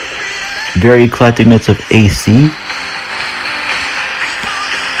 Very eclectic mix of AC.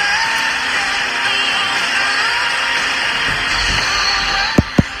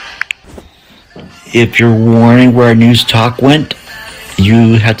 If you're wondering where our news talk went,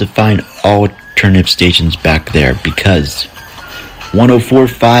 you have to find alternative stations back there, because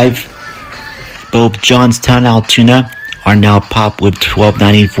 104.5, both Johnstown and Altoona, are now pop with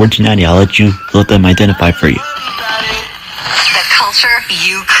 1290 and 1490. I'll let them identify for you. The culture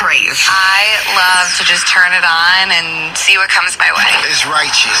you crave. I love to just turn it on and see what comes my way. It's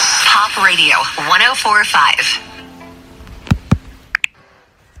righteous. Pop Radio 104.5.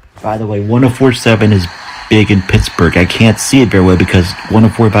 By the way, 104.7 is big in Pittsburgh. I can't see it very well because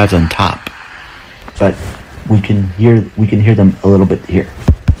 104.5 is on top, but we can hear them a little bit here.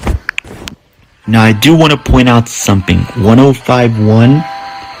 Now, I do want to point out something. 105.1,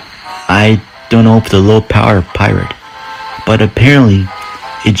 I don't know if it's a low power pirate, but apparently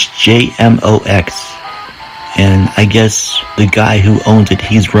it's JMOX, and I guess the guy who owns it,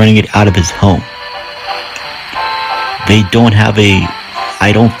 he's running it out of his home. They don't have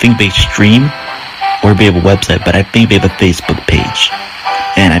I don't think they stream or they have a website, but I think they have a Facebook page,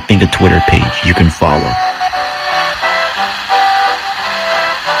 and I think a Twitter page you can follow.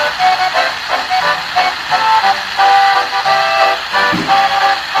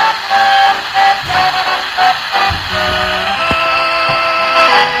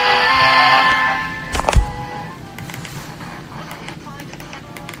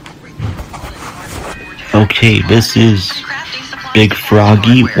 Okay, this is Big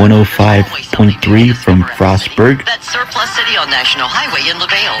Froggy 105.3 from Frostburg. That surplus city on National Highway in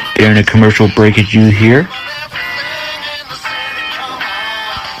LaVale. During a commercial break at you here.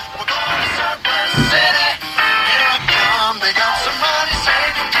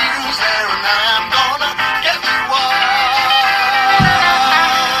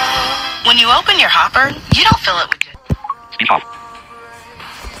 When you open your hopper, you don't fill it with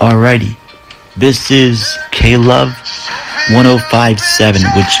Alrighty, this is K-Love 105.7,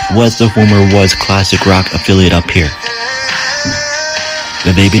 which was the former Was Classic Rock affiliate up here.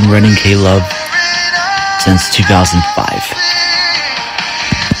 But they've been running K-Love since 2005.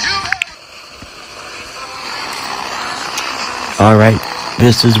 Alright,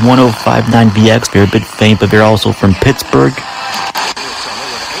 this is 105.9 VX, they're a bit faint, but they're also from Pittsburgh.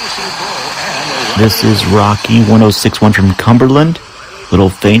 This is Rocky 106.1 from Cumberland. Little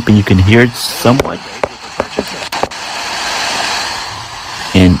faint, but you can hear it somewhat.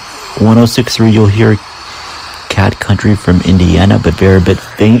 And 106.3, you'll hear Cat Country from Indiana, but they're a bit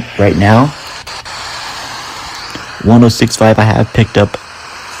faint right now. 106.5, I have picked up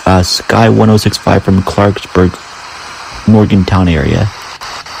Sky 106.5 from Clarksburg, Morgantown area.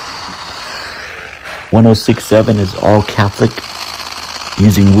 106.7 is all Catholic,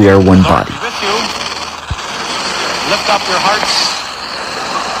 using We Are One Body. Lift up your hearts.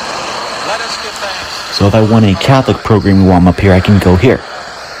 Let us give thanks. So if I want a Catholic programming while I'm up here, I can go here.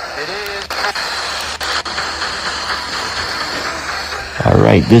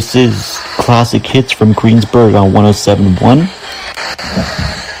 Alright, this is Classic Hits from Greensburg on 107.1.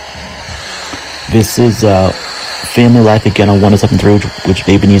 This is Family Life Again on 107.3, which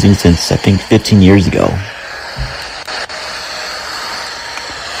they've been using since, I think, 15 years ago.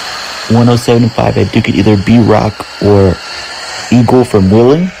 107.5, I do could either be Rock or Eagle from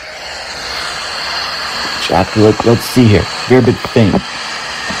Willing. Let's see here. Very big thing.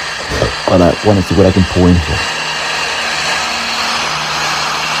 But I want to see what I can pull in here.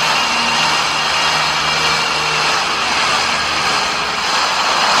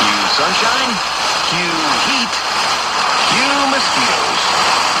 Cue sunshine, cue heat, cue mosquitoes.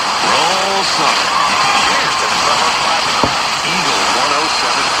 Roll summer. Here's the summer classic. Eagle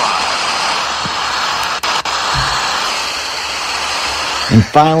 107.5. And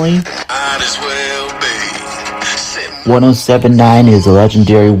finally, Might as well be. 107.9 is the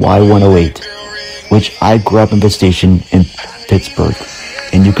legendary Y108, which I grew up in the station in Pittsburgh,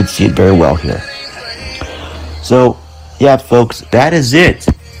 and you could see it very well here. So, yeah, folks, that is it.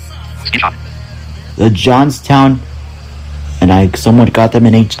 The Johnstown, and I somewhat got them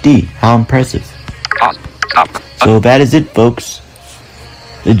in HD. How impressive. So that is it, folks.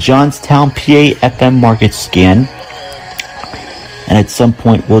 The Johnstown, PA FM market scan. And at some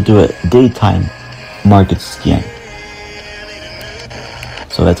point, we'll do a daytime market scan.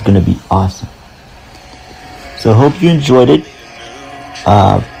 So that's going to be awesome. So hope you enjoyed it.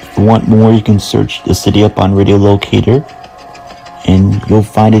 If you want more, you can search the city up on Radio Locator, and you'll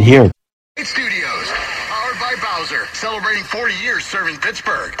find it here. Studios, powered by Bowser, celebrating 40 years serving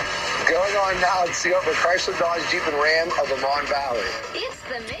Pittsburgh. Going on now at see over Chrysler, Dodge, Jeep, and Ram of the Mon Valley.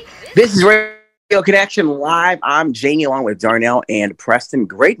 This is Radio Connection Live. I'm Janie along with Darnell and Preston.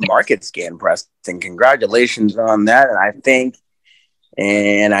 Great market scan, Preston. Congratulations on that.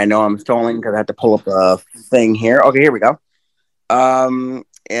 And I know I'm stalling because I have to pull up a thing here. Okay, here we go. And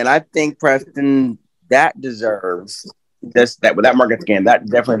I think, Preston, that deserves with that market scan, that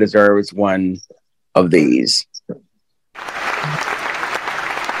definitely deserves one of these.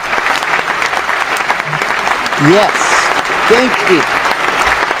 Yes, thank you.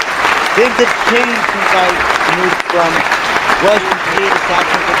 Things have changed since I moved from Western PA to South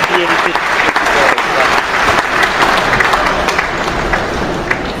Central PA to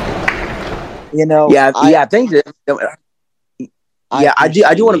you know, I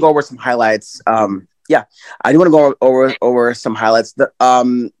do want to go over some highlights. I do want to go over some highlights. The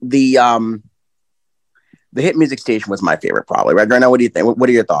hit music station was my favorite, probably. Right, Darnell, what do you think? What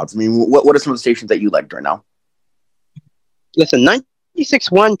are your thoughts? I mean, what are some of the stations that you like, Darnell? Listen,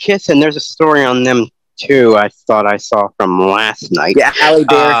 96.1 Kiss, and there's a story on them too. I thought I saw from last night. Yeah, Allie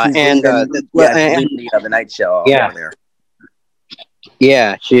Bear, the night show. Yeah. There.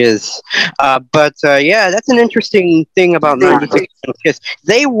 Yeah, she is. But that's an interesting thing about 96.1 Kiss.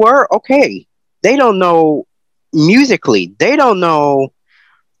 They were okay. They don't know musically. They don't know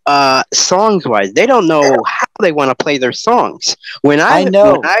songs wise. They don't know how they want to play their songs. When I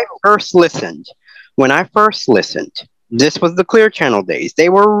first listened, this was the Clear Channel days. They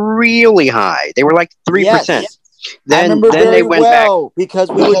were really high. They were like 3%. Yes. I remember very well because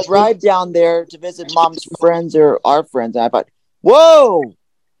we would drive down there to visit Mom's friends or our friends, and I thought, "Whoa,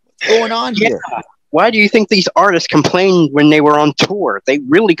 what's going on here?" Why do you think these artists complained when they were on tour? They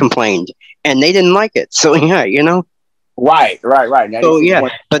really complained, and they didn't like it. So yeah, you know. Right. So yeah,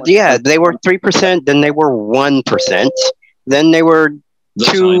 but yeah, they were 3%. Then they were 1%. Then they were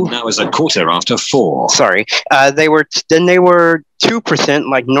time now is 4:15. Sorry, they were 2%,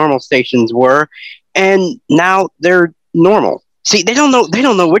 like normal stations were, and now they're normal. See, they don't know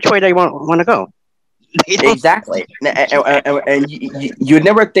which way they want to go. Exactly, and you'd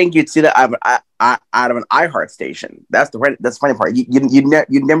never think you'd see that out of an iHeart station. That's the funny part.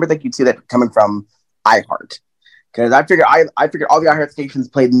 You'd never think you'd see that coming from iHeart, because I figured all the iHeart stations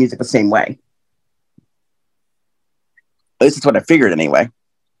played music the same way. At least that's what I figured anyway.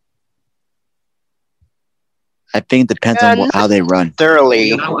 I think it depends on how they run.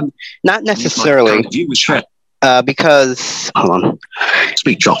 Not necessarily. Because hold on,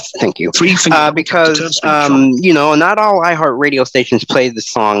 speech off. Thank you. Because not all iHeart radio stations play the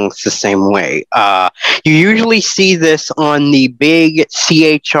songs the same way. You usually see this on the big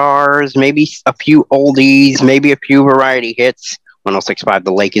CHRs, maybe a few oldies, maybe a few variety hits. 106.5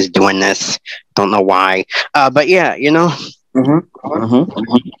 The Lake is doing this. Don't know why, but yeah, you know.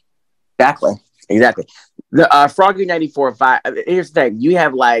 Exactly. The Froggy 94.5. Here's the thing: you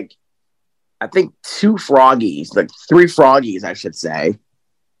have I think 2 Froggies, 3 Froggies, I should say,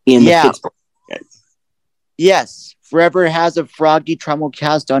 in the Pittsburgh. Yes, Forever has a Froggy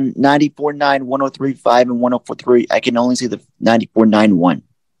Tremolcast on 94.9, 103.5, and 104.3. I can only see the 94.9 one.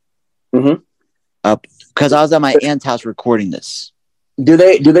 Because I was at my aunt's house recording this. Do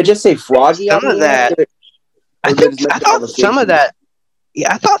they just say Froggy? Some of that. I thought some of that.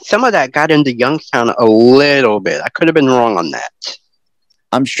 Yeah, I thought some of that got into Youngstown a little bit. I could have been wrong on that.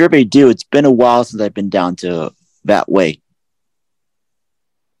 I'm sure they do. It's been a while since I've been down to that way.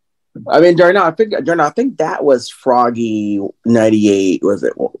 I mean, Darnell, I think that was Froggy 98. Was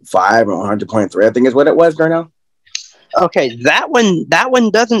it 5 or 100.3? I think is what it was, Darnell. Okay, that one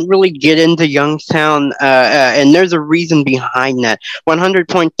doesn't really get into Youngstown, and there's a reason behind that.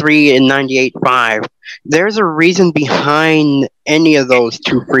 100.3 and 98.5. There's a reason behind any of those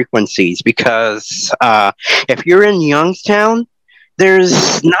 2 frequencies because if you're in Youngstown,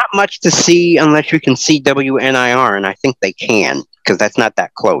 there's not much to see unless you can see WNIR, and I think they can because that's not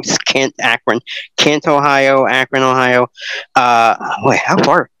that close. Kent, Ohio, Akron, Ohio. Wait, how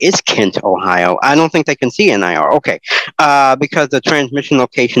far is Kent, Ohio? I don't think they can see NIR. Okay, because the transmission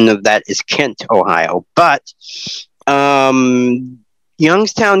location of that is Kent, Ohio. But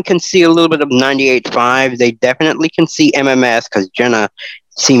Youngstown can see a little bit of 98.5. They definitely can see MMS because Jenna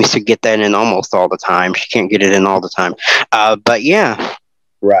seems to get that in almost all the time. She can't get it in all the time. But yeah.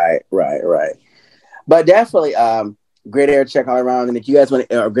 Right. But definitely great air check all around. And if you guys want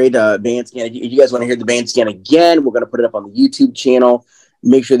great band scan, if you guys want to hear the band scan again, we're going to put it up on the YouTube channel.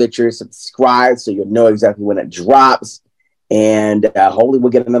 Make sure that you're subscribed so you'll know exactly when it drops. And hopefully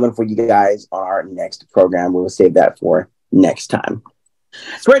we'll get another one for you guys on our next program. We'll save that for next time.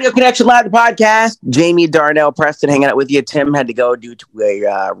 It's Radio Connection Live, the podcast. Jamie, Darnell, Preston hanging out with you. Tim had to go due to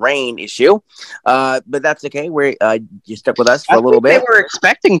a rain issue. But that's okay. You stuck with us for a little bit. They were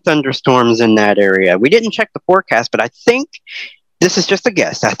expecting thunderstorms in that area. We didn't check the forecast, but I think, this is just a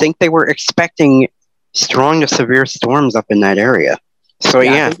guess, I think they were expecting strong to severe storms up in that area. So,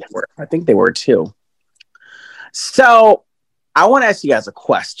 yeah. I think they were too. So, I want to ask you guys a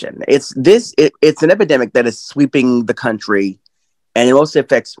question. It's an epidemic that is sweeping the country, and it also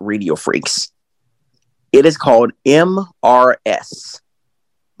affects radio freaks. It is called MRS,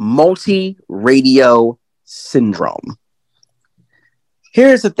 multi-radio syndrome.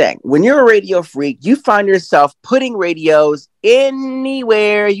 Here's the thing. When you're a radio freak, you find yourself putting radios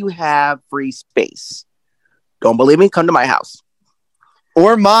anywhere you have free space. Don't believe me? Come to my house.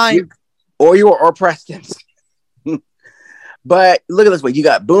 Or mine. Or Preston's. But look at this way. You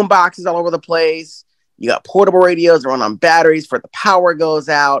got boom boxes all over the place. You got portable radios that run on batteries for the power goes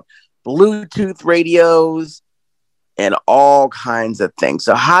out, Bluetooth radios, and all kinds of things.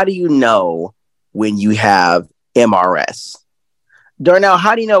 So how do you know when you have MRS? Darnell,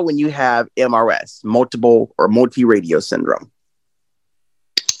 how do you know when you have MRS, multiple or multi-radio syndrome?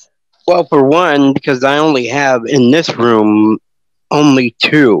 Well, for one, because I only have in this room only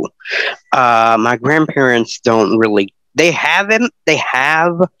two. My grandparents don't really. They have them. They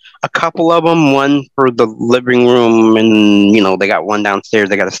have a couple of them. One for the living room, and they got one downstairs.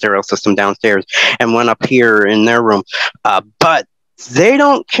 They got a stereo system downstairs, and one up here in their room. But they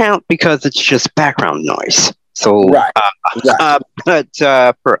don't count because it's just background noise. So, right.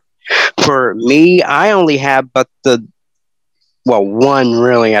 For me, I only have one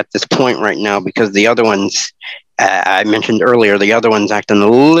really at this point right now, because the other ones I mentioned earlier, the other one's acting a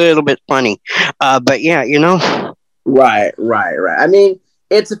little bit funny. But yeah, Right. I mean,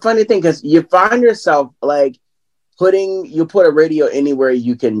 it's a funny thing because you find yourself like you put a radio anywhere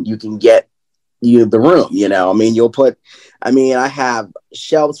you can get the room. I mean, I have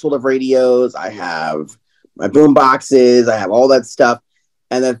shelves full of radios. I have my boom boxes. I have all that stuff.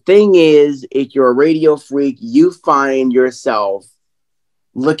 And the thing is, if you're a radio freak, you find yourself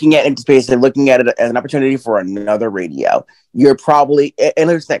looking at empty space and looking at it as an opportunity for another radio. You're probably, and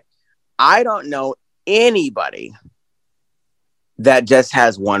here's the thing, I don't know anybody that just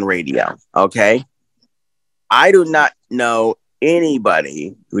has one radio, okay? I do not know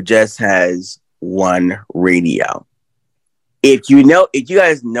anybody who just has one radio. If you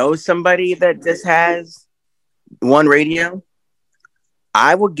guys know somebody that just has one radio,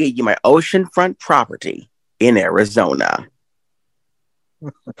 I will give you my oceanfront property in Arizona.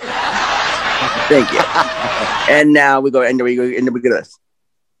 Thank you. And now we go this.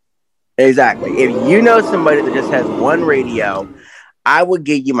 Exactly. If you know somebody that just has one radio, I will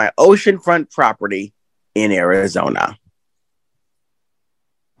give you my oceanfront property in Arizona.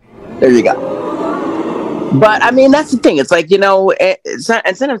 There you go. But I mean, that's the thing. It's like,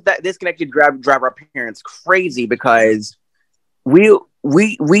 sometimes this can actually drive our parents crazy because we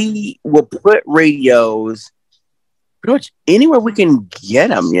will put radios pretty much anywhere we can get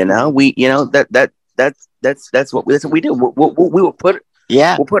them. That's what we do. We will put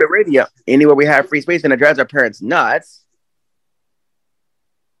we'll put a radio anywhere we have free space, and it drives our parents nuts.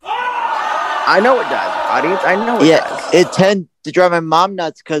 I know it does, audience. I know it does. It tends to drive my mom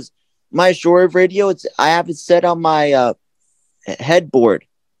nuts because my shortwave radio, I have it set on my headboard,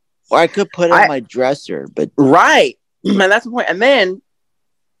 or I could put it on my dresser. But right, and that's the point. And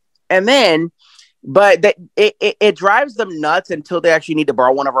then, but it drives them nuts until they actually need to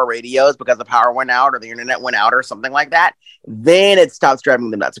borrow one of our radios because the power went out or the internet went out or something like that. Then it stops driving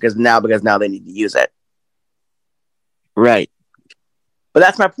them nuts because now they need to use it. Right. But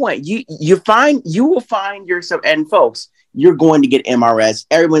that's my point. You will find yourself, and folks, you're going to get MRS.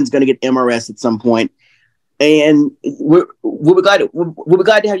 Everyone's going to get MRS at some point, and we'll be glad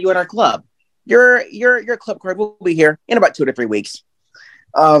to have you in our club. Your club card will be here in about 2 to 3 weeks.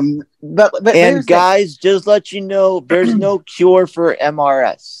 But guys, just let you know, there's no cure for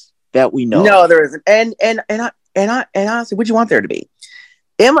MRS that we know. No, there isn't. And honestly, what do you want there to be?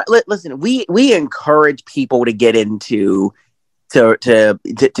 Listen, we encourage people to get into to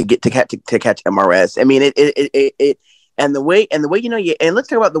catch MRS. I mean, it and the way and let's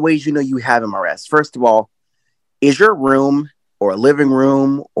talk about the ways you have MRS. First of all, is your room or living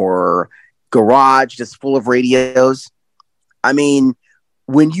room or garage just full of radios? I mean,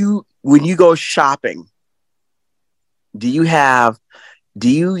 when you go shopping, do you have do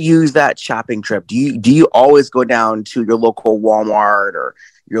you use that shopping trip? Do you always go down to your local Walmart or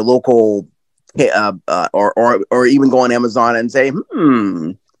your local or even go on Amazon and say,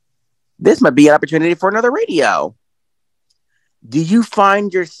 this might be an opportunity for another radio? Do you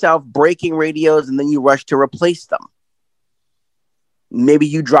find yourself breaking radios and then you rush to replace them? Maybe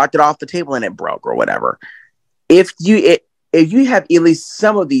you dropped it off the table and it broke or whatever. If you have at least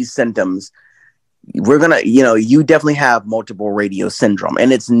some of these symptoms, we're gonna, you definitely have multiple radio syndrome,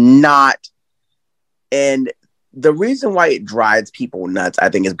 and it's not. And the reason why it drives people nuts, I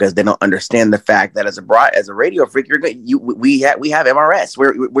think, is because they don't understand the fact that as a radio freak, we have MRS.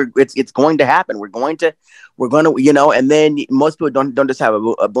 It's going to happen. We're going to, and then most people don't just have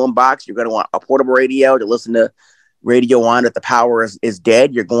a boom box. You're going to want a portable radio to listen to radio on if the power is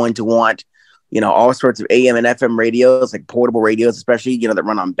dead. You're going to want, all sorts of AM and FM radios, like portable radios, especially, that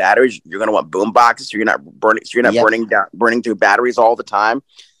run on batteries. You're going to want boom boxes, so you're not burning through batteries all the time.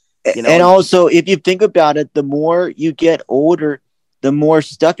 And also, if you think about it, the more you get older, the more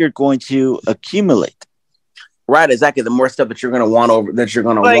stuff you're going to accumulate. Right, exactly. The more stuff that you're going to want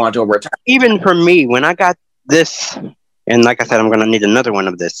over time. Even for me, when I got this, and like I said, I'm going to need another one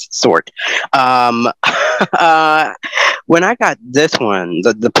of this sort. When I got this one,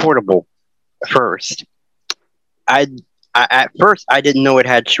 the portable first, at first I didn't know it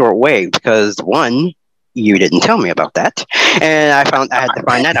had shortwave because one, you didn't tell me about that, and I had to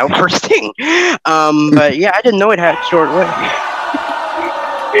find that out first thing. But yeah, I didn't know it had shortwave.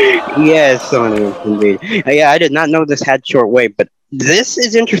 Yes, Sony, indeed. Yeah, I did not know this had shortwave, but this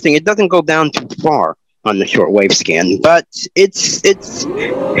is interesting. It doesn't go down too far on the shortwave scan, but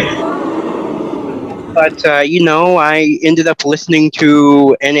But I ended up listening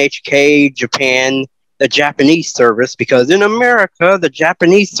to NHK Japan, the Japanese service, because in America, the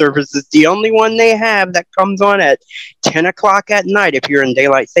Japanese service is the only one they have that comes on at 10 o'clock at night if you're in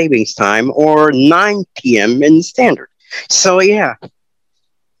daylight savings time, or 9 p.m. in standard. So, yeah.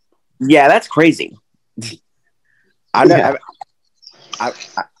 Yeah, that's crazy. I've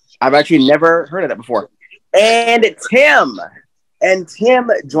actually never heard of that before. And Tim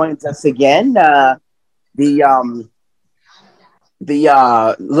joins us again. It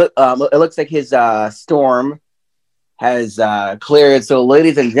looks like his storm has cleared. So,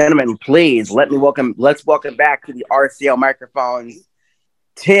 ladies and gentlemen, please let's welcome back to the RCL microphones,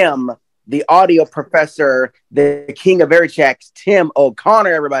 Tim, the audio professor, the king of air checks, Tim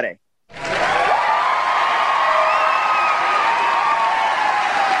O'Connor, everybody.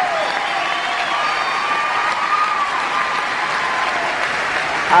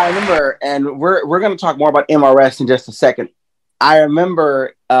 I remember, and we're going to talk more about MRS in just a second. I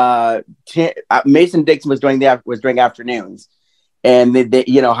remember Mason Dixon was doing afternoons, and they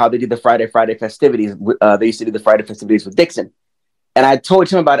how they did the Friday festivities. They used to do the Friday festivities with Dixon, and I told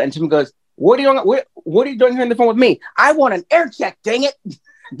Tim about it, and Tim goes, "What are you doing here on the phone with me? I want an air check, dang it!"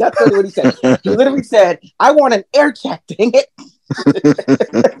 That's what he said. He literally said, "I want an air check, dang it."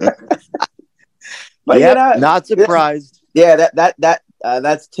 But not surprised. Yeah,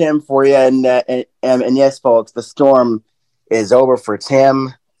 that's Tim for you, and yes, folks, the storm is over for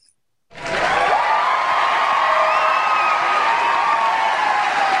Tim.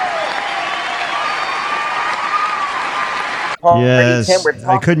 Yes,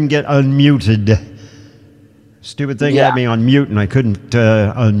 I couldn't get unmuted. Stupid thing had me on mute, and I couldn't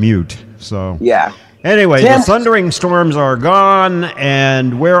unmute. So yeah. Anyway, the thundering storms are gone,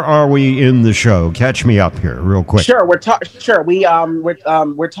 and where are we in the show? Catch me up here, real quick. Sure, we're talking. We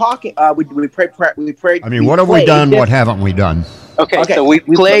prayed. I mean, what have we done? What haven't we done? Okay, so we've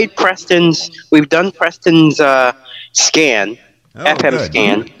played Preston's. We've done Preston's scan, FM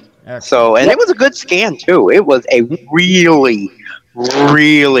scan. Excellent. So, and it was a good scan too. It was a really,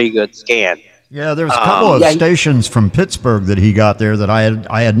 really good scan. Yeah, there's a couple of stations from Pittsburgh that he got there that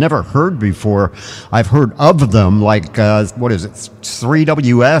I had never heard before. I've heard of them, like what is it,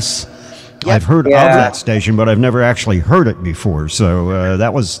 3WS? Yep. I've heard of that station, but I've never actually heard it before. So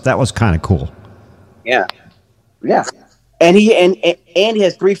that was kind of cool. Yeah, yeah, and he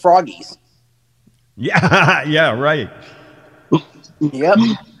has 3 froggies. Yeah, right. Yep.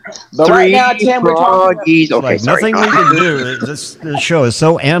 But right now, Tim, we're talking about nothing we can do. This show is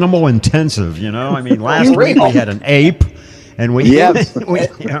so animal intensive, I mean, last week we had an ape, and we had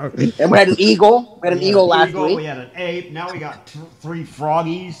an eagle. We had an eagle last week. We had an ape. Now we got 3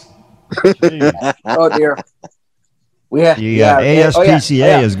 froggies. Oh dear. The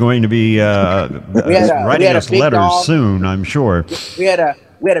ASPCA is going to be writing us letters soon, I'm sure. We had a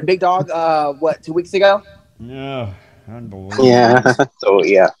big dog. 2 weeks ago? Yeah. Unbelievable. Yeah. So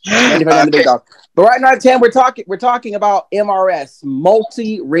yeah. 95 the big dog. But right now, Tim, we're talking about MRS,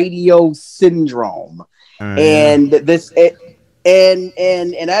 multi radio syndrome, and and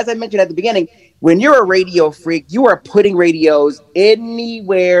as I mentioned at the beginning, when you're a radio freak, you are putting radios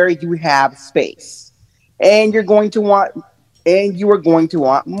anywhere you have space, and you are going to want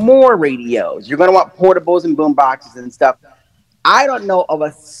more radios. You're going to want portables and boom boxes and stuff. I don't know of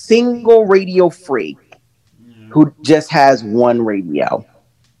a single radio freak who just has one radio.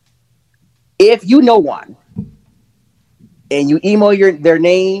 If you know one, and you email their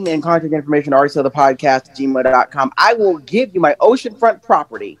name and contact information to rclthepodcast@gmail.com, I will give you my oceanfront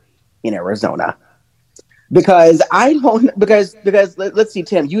property in Arizona. Because let's see,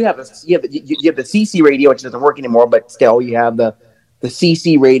 Tim, you have the CC radio, which doesn't work anymore, but still you have the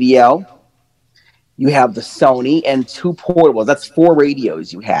CC radio, you have the Sony, and 2 portables. That's 4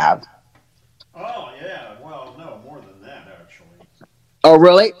 radios you have. Oh yeah, well no, more than that actually. Oh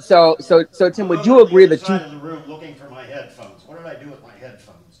really? So Tim, would you agree that you? In the room looking for my headphones. What did I do with my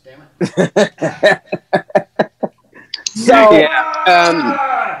headphones? Damn it! So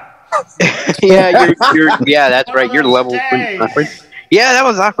yeah, that's right. Your level was awkward. Yeah, that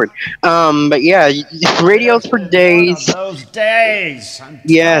was awkward. But yeah, radios for days. Those days. I'm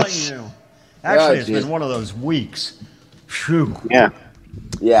telling you. Actually, it's been one of those weeks. Phew. Yeah.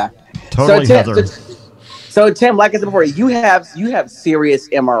 Totally, Heather. So Tim, like I said before, you have serious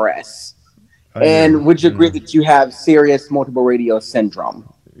MRS, and would you agree that you have serious multiple radio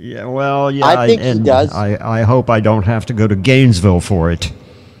syndrome? Yeah. Well, yeah. I think he does. I hope I don't have to go to Gainesville for it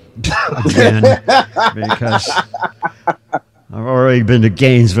again, because I've already been to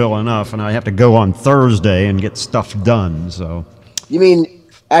Gainesville enough, and I have to go on Thursday and get stuff done. So. You mean?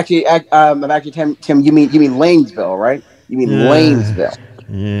 Actually, Tim, you mean Lanesville, right? You mean Lanesville?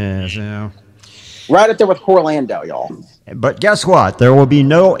 Yes, yeah. Right up there with Orlando, y'all. But guess what? There will be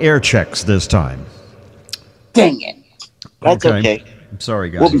no air checks this time. Dang it! That's okay. I'm sorry,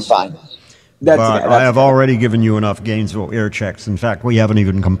 guys. We'll be fine. I have already given you enough Gainesville air checks. In fact, we haven't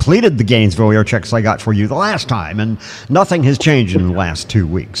even completed the Gainesville air checks I got for you the last time, and nothing has changed in the last 2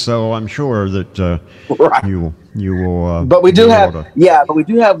 weeks. So I'm sure that you will. But we do have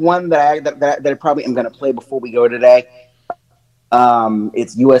one that I probably am going to play before we go today.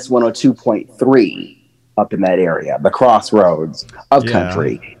 It's US 102.3 up in that area, the crossroads of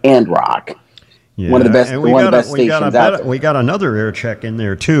country and rock. Yeah. One of the best stations out there. We got another air check in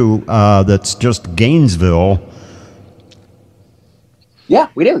there too. That's just Gainesville. Yeah,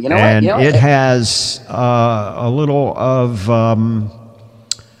 we do. You know and what? It has a little of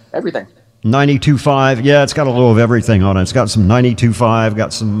everything. 92.5. Yeah, it's got a little of everything on it. It's got some 92.5.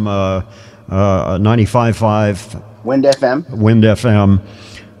 Got some 95.5. Wind FM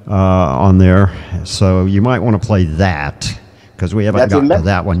on there. So you might want to play that, because we haven't gotten to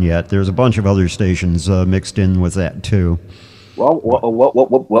that one yet. There's a bunch of other stations mixed in with that too. Well,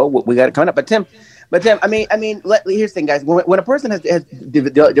 we got it coming up. But Tim, I mean, here's the thing, guys. When a person has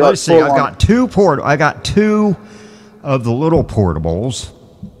let's see, I got two of the little portables.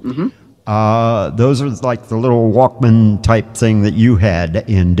 Mm-hmm. Those are like the little Walkman type thing that you had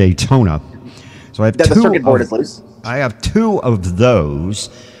in Daytona. So I have the circuit board is loose. I have 2 of those.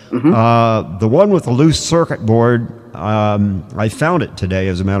 Mm-hmm. The one with the loose circuit board, I found it today,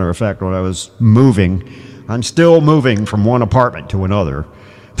 as a matter of fact, when I was moving. I'm still moving from one apartment to another,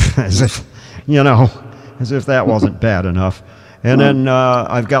 as if that wasn't bad enough. And then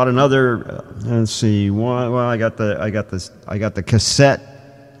I've got another. Let's see. Well, I got the cassette,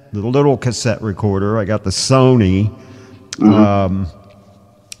 the little cassette recorder. I got the Sony. Mm-hmm.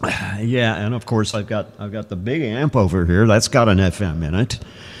 And of course I've got the big amp over here. That's got an FM in it.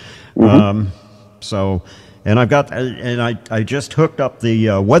 Mm-hmm. I just hooked up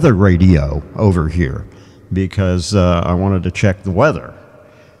the weather radio over here because I wanted to check the weather,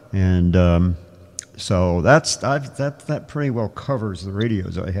 and so that pretty well covers the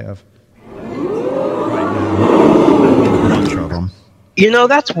radios I have right now. A bunch of them.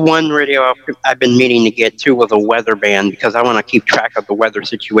 That's one radio I've been meaning to get to, with a weather band, because I want to keep track of the weather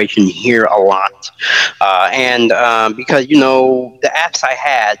situation here a lot. Because, the apps I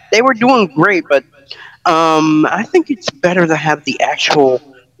had, they were doing great, but I think it's better to have the actual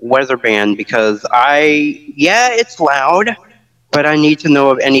weather band, because it's loud, but I need to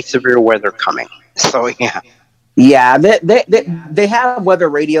know of any severe weather coming. So, yeah. Yeah, they have weather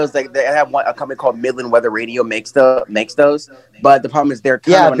radios. Like they have a company called Midland Weather Radio makes those. But the problem is they're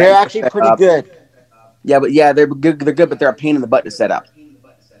actually pretty good. Yeah, but they're good. They're good, but they're a pain in the butt to set up.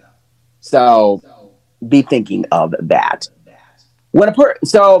 So be thinking of that.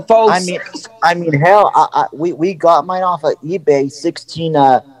 So, folks, I mean, hell, we got mine off of eBay 16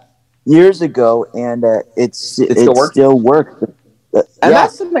 years ago, and it still works. And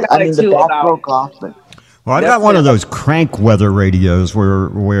that's something I like the too back about. broke off, but well, I've got one of those crank weather radios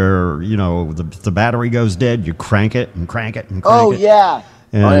where you know the battery goes dead, you crank it and crank it and crank it. Yeah.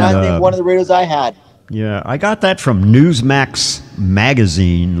 And, I think one of the radios I had. Yeah, I got that from Newsmax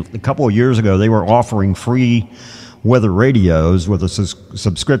magazine a couple of years ago. They were offering free weather radios with a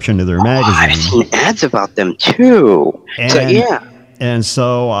subscription to their magazine. I've seen ads about them too. And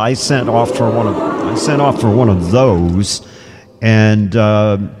so I sent off for one of those, and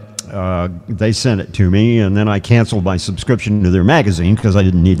they sent it to me, and then I canceled my subscription to their magazine because I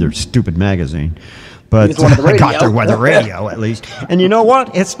didn't need their stupid magazine. But I got their weather radio at least. And you know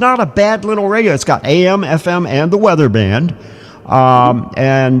what? It's not a bad little radio. It's got AM, FM, and the weather band. The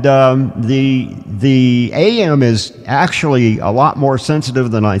AM is actually a lot more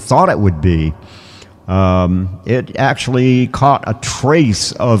sensitive than I thought it would be. It actually caught a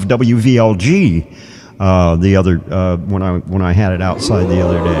trace of WVLG the other when I had it outside the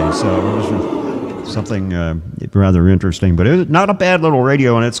other day. So it was something rather interesting, but it's not a bad little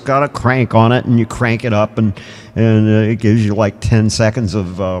radio, and it's got a crank on it, and you crank it up, and it gives you like 10 seconds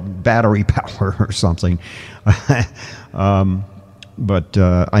of battery power or something. But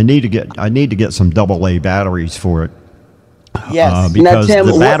I need to get some AA batteries for it. Yes, because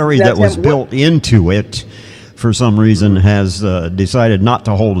the battery that was built into it, for some reason, has decided not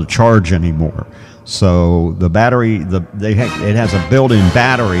to hold a charge anymore. So the battery, it has a built-in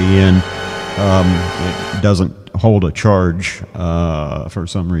battery, and it doesn't hold a charge for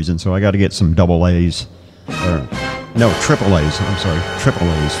some reason. So I got to get some AA's, AAA's. I'm sorry,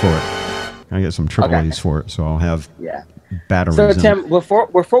 AAA's for it. I get some AAA's for it, so I'll have batteries. So Tim, before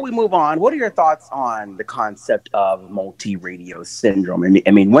we move on, what are your thoughts on the concept of multi-radio syndrome?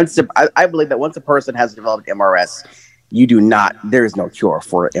 I mean, I believe that once a person has developed MRS, there is no cure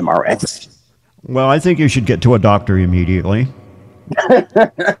for MRS. Well, I think you should get to a doctor immediately.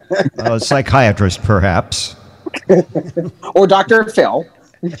 A psychiatrist, perhaps. Or Dr. Phil.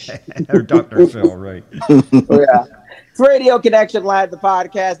 Or Dr. Phil, right. Yeah. It's Radio Connection Live, the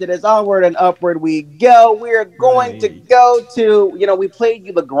podcast. It is onward and upward we go. We're going to go to, we played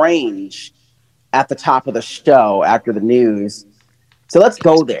you Grange at the top of the show after the news. So let's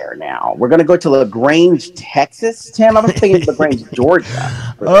go there now. We're going to go to Grange, Texas. Tim, I was thinking Grange,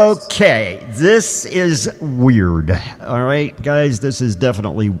 Georgia. Okay, this is weird. All right, guys, this is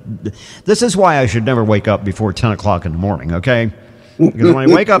why I should never wake up before 10 o'clock in the morning, okay? Because when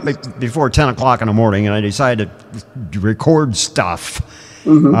I wake up before 10 o'clock in the morning and I decide to record stuff,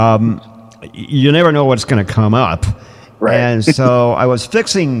 you never know what's going to come up. Right. And so I was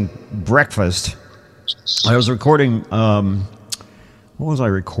fixing breakfast. I was recording... what was I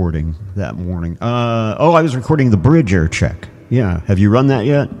recording that morning? I was recording the bridge air check. Yeah. Have you run that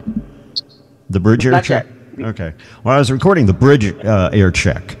yet? The bridge air check? Okay. Well, I was recording the bridge air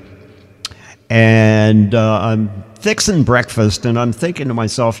check. And I'm fixing breakfast, and I'm thinking to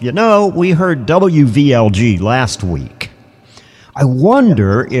myself, we heard WVLG last week. I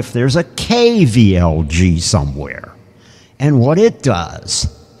wonder if there's a KVLG somewhere and what it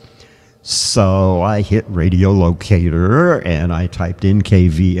does. So I hit Radio Locator and I typed in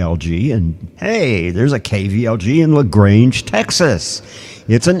KVLG, and hey, there's a KVLG in LaGrange, Texas.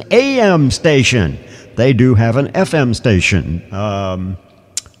 It's an AM station. They do have an FM station.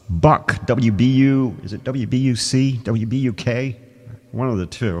 Buck, WBU, is it WBUC, WBUK? One of the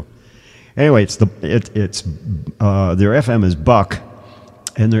two. Anyway, it's their FM is Buck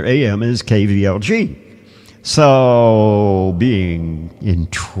and their AM is KVLG. So, being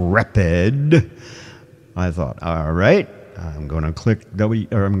intrepid, I thought, all right, I'm going to click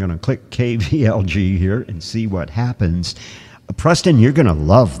KVLG here and see what happens. Preston, you're going to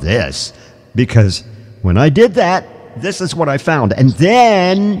love this, because when I did that, this is what I found. And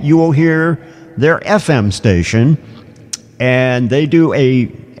then you will hear their FM station, and they do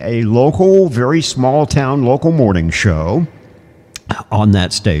a local, very small town local morning show on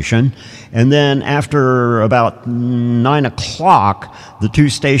that station. And then after about 9 o'clock, the two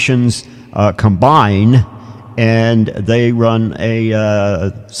stations combine, and they run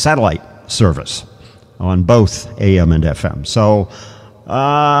a satellite service on both AM and FM. So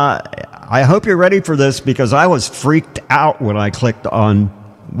I hope you're ready for this, because I was freaked out when I clicked on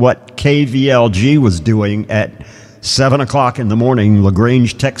what KVLG was doing at 7 o'clock in the morning,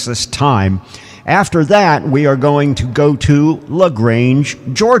 LaGrange, Texas time. After that, we are going to go to LaGrange,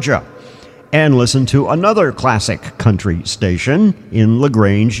 Georgia. and listen to another classic country station in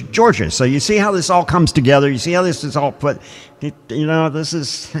LaGrange, Georgia. So you see how this all comes together. You see how this is all put. This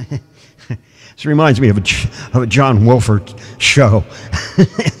is. This reminds me of a John Wolford show.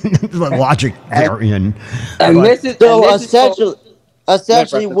 The logic therein.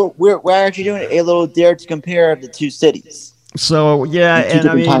 Essentially, we're actually doing a little dare to compare the two cities. So yeah, two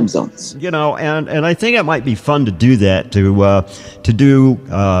different time zones. And I think it might be fun to do that, to do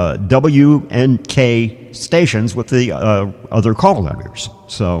W and K stations with the other call letters.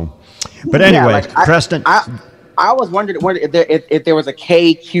 So, but anyway, Preston. I was wondering if there was a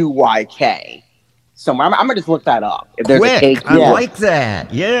KQYK somewhere. I'm gonna just look that up. If there's a KQYK, I like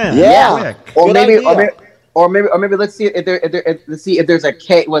that. Yeah. Quick. Or maybe let's see if there's a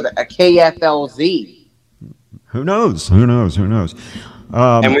KFLZ. Who knows? And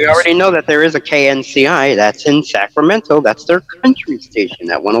we already know that there is a KNCI. That's in Sacramento. That's their country station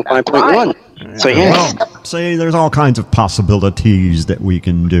at 105.1. So yeah. Well, see, there's all kinds of possibilities that we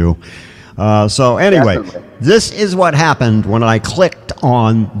can do. So anyway, This is what happened when I clicked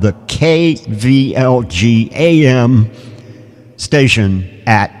on the KVLG AM station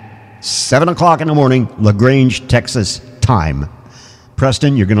at 7 o'clock in the morning, LaGrange, Texas time.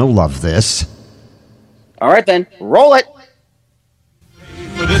 Preston, you're going to love this. All right, then. Roll it.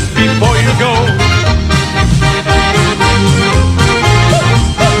 For this before you go.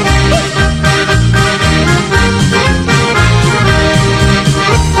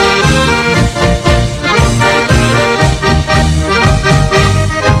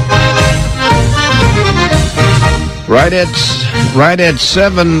 Right at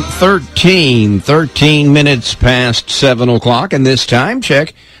 7:13, 13 minutes past 7 o'clock, and this time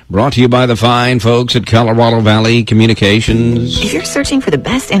check brought to you by the fine folks at Colorado Valley Communications. If you're searching for the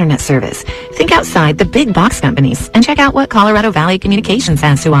best internet service, think outside the big box companies and check out what Colorado Valley Communications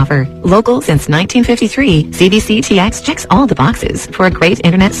has to offer. Local since 1953, CVC-TX checks all the boxes for a great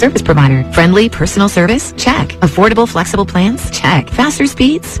internet service provider. Friendly personal service? Check. Affordable flexible plans? Check. Faster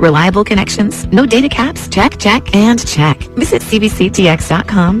speeds? Reliable connections? No data caps? Check, check, and check. Visit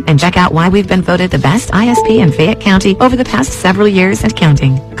CVCTX.com and check out why we've been voted the best ISP in Fayette County over the past several years and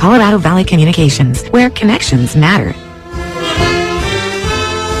counting. Colorado Valley Communications, where connections matter.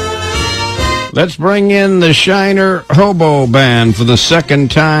 Let's bring in the Shiner Hobo Band for the second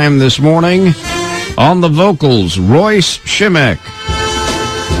time this morning. On the vocals, Royce Shimek.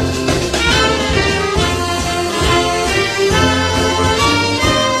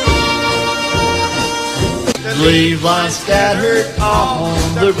 Leaves lie scattered on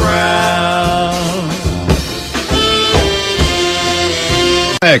the ground.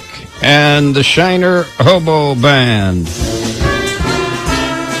 And the Shiner Hobo Band.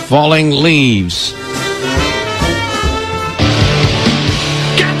 Falling Leaves.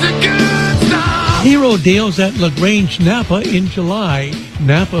 Hero deals at LaGrange, Napa in July.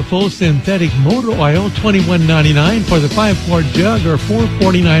 Napa full synthetic motor oil, $21.99 for the 5-quart jug or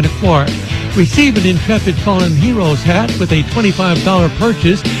 $4.49 a quart. Receive an Intrepid Fallen Heroes hat with a $25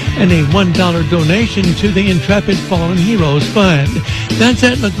 purchase and a $1 donation to the Intrepid Fallen Heroes Fund. That's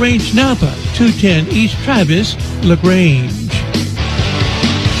at LaGrange, Napa, 210 East Travis, LaGrange.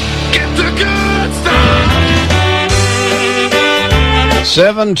 Get the good stuff.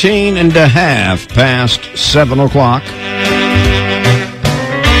 17 and a half past 7 o'clock.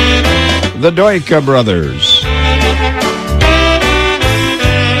 The Doika Brothers.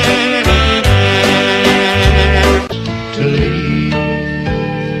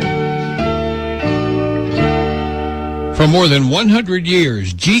 For more than 100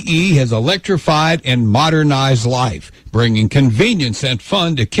 years, GE has electrified and modernized life, bringing convenience and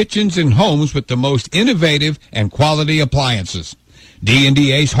fun to kitchens and homes with the most innovative and quality appliances.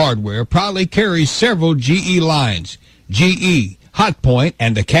 D&D Ace Hardware proudly carries several GE lines, GE, Hotpoint,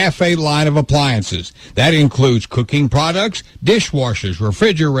 and the Cafe line of appliances. That includes cooking products, dishwashers,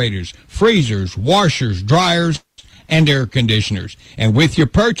 refrigerators, freezers, washers, dryers, and air conditioners. And with your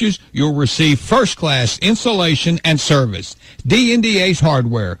purchase, you'll receive first-class installation and service. D&D Ace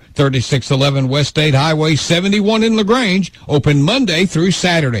Hardware, 3611 West State Highway 71 in LaGrange, open Monday through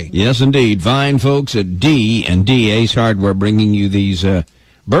Saturday. Yes, indeed. Fine folks at D&D Ace Hardware bringing you these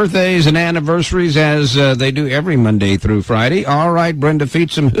birthdays and anniversaries as they do every Monday through Friday. All right, Brenda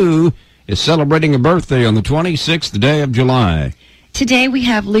Feetsum, who is celebrating a birthday on the 26th day of July. Today we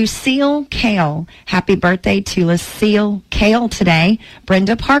have Lucille Kale. Happy birthday to Lucille Kale today.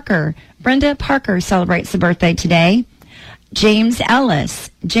 Brenda Parker. Brenda Parker celebrates the birthday today. James Ellis.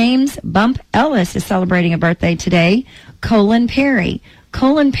 James Bump Ellis is celebrating a birthday today. Colin Perry.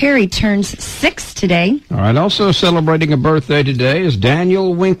 Colin Perry turns 6 today. All right, also celebrating a birthday today is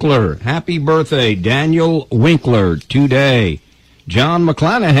Daniel Winkler. Happy birthday, Daniel Winkler, today. John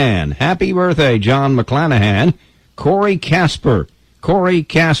McClanahan. Happy birthday, John McClanahan. Corey Casper.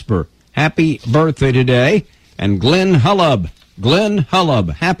 Happy birthday today. And Glenn Hullub.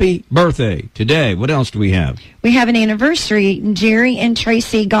 Happy birthday today. What else do we have? We have an anniversary. Jerry and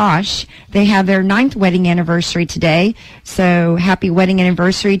Tracy Gosh. They have their 9th wedding anniversary today. So happy wedding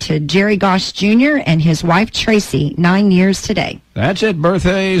anniversary to Jerry Gosh Jr. and his wife Tracy. 9 years today. That's it.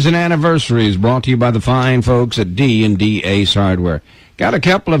 Birthdays and anniversaries brought to you by the fine folks at D&D Ace Hardware. Got a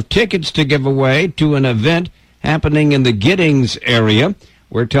couple of tickets to give away to an event happening in the Giddings area.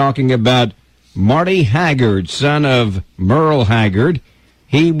 We're talking about Marty Haggard, son of Merle Haggard.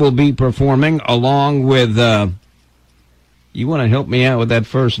 He will be performing along with, you want to help me out with that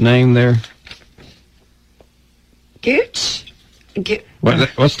first name there? Gooch?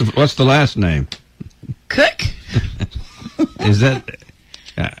 What's the last name? Cook? Is that...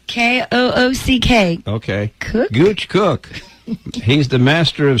 K-O-O-C-K. Okay. Cook? Gooch Cook. He's the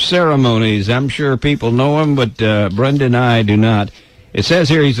master of ceremonies. I'm sure people know him, but Brenda and I do not. It says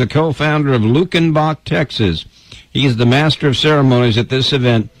here he's the co-founder of Lukenbach, Texas. He's the master of ceremonies at this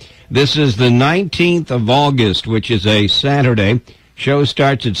event. This is the 19th of August, which is a Saturday. Show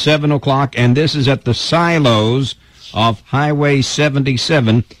starts at 7 o'clock, and this is at the Silos off Highway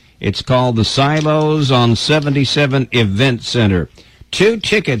 77. It's called the Silos on 77 Event Center. 2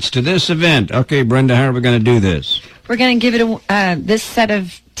 tickets to this event. Okay, Brenda, how are we going to do this? We're going to give it this set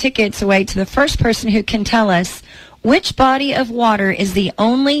of tickets away to the first person who can tell us which body of water is the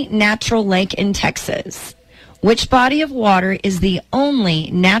only natural lake in Texas. Which body of water is the only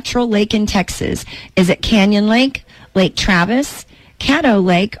natural lake in Texas? Is it Canyon Lake, Lake Travis, Caddo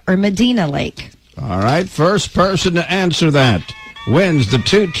Lake, or Medina Lake? All right, first person to answer that wins the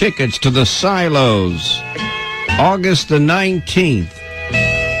 2 tickets to the Silos, August the 19th.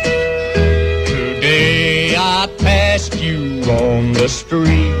 Today I passed you on the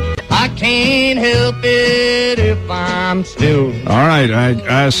street. I can't help it if I'm still... All right,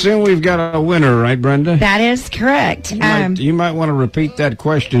 I assume we've got a winner, right, Brenda? That is correct. You might want to repeat that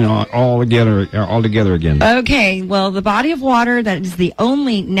question all together again. Okay, well, the body of water that is the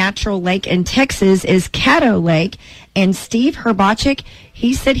only natural lake in Texas is Caddo Lake, and Steve Herbachik,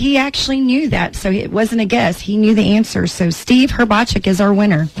 he said he actually knew that, so it wasn't a guess. He knew the answer, so Steve Herbachik is our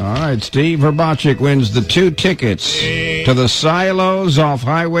winner. All right, Steve Herbachik wins the 2 tickets to the Silos off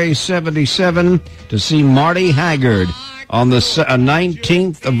Highway 77 to see Marty Haggard on the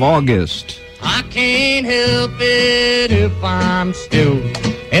 19th of August. I can't help it if I'm still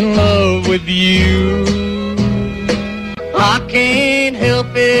in love with you. I can't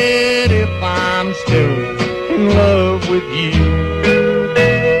help it if I'm still in love with you.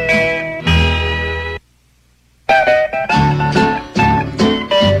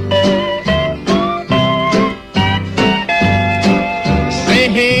 Say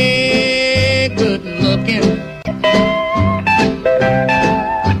hey, good looking.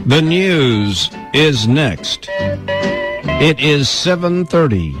 The news is next. It is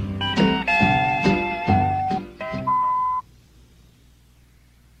 7:30.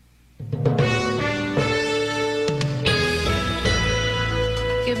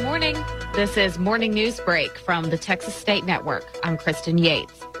 Good morning. This is Morning News Break from the Texas State Network. I'm Kristen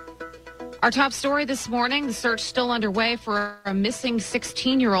Yates. Our top story this morning, the search still underway for a missing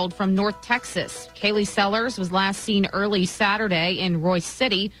 16-year-old from North Texas. Kaylee Sellers was last seen early Saturday in Royce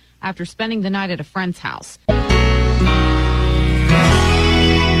City after spending the night at a friend's house.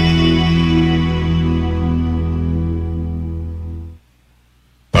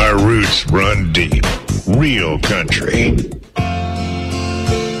 Our roots run deep. Real country.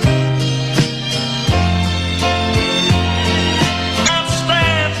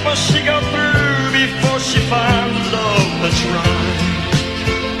 She go through before she finds love that's right.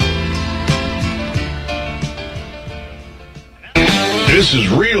 This is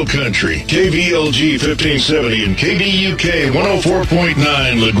Real Country, KVLG 1570 and KDUK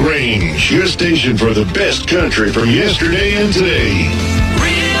 104.9 LaGrange, your station for the best country from yesterday and today.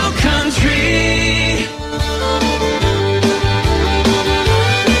 Real country.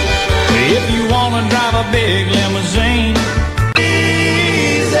 If you want to drive a big limousine,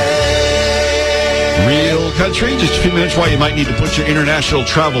 Real Country, just a few minutes while you might need to put your international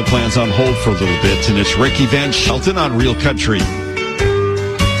travel plans on hold for a little bit. And it's Ricky Van Shelton on Real Country.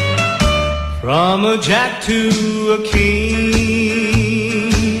 from a jack to a king,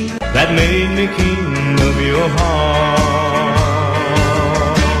 that made me king of your heart.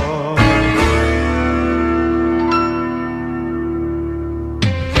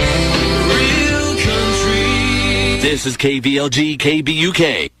 This is KVLG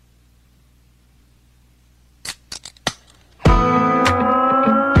KBUK.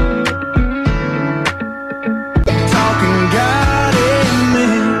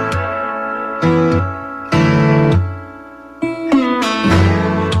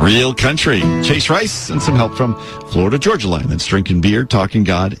 Real Country. Chase Rice and some help from Florida Georgia Line. That's drinking beer, talking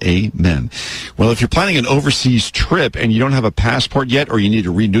God, amen. Well, if you're planning an overseas trip and you don't have a passport yet or you need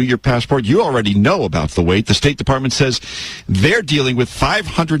to renew your passport, you already know about the wait. The State Department says they're dealing with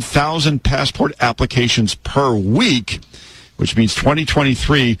 500,000 passport applications per week, which means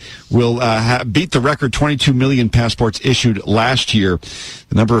 2023 will beat the record 22 million passports issued last year.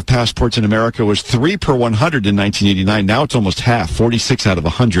 The number of passports in America was 3 per 100 in 1989. Now it's almost half, 46 out of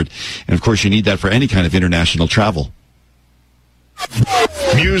 100. And, of course, you need that for any kind of international travel.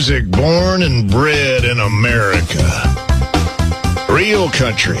 Music born and bred in America. Real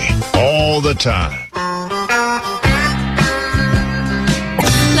country, all the time.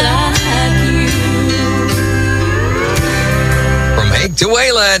 To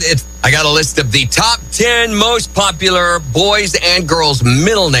Wayland, I got a list of the top 10 most popular boys and girls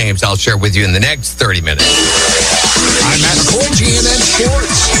middle names I'll share with you in the next 30 minutes. I'm Matt McCoy, GNN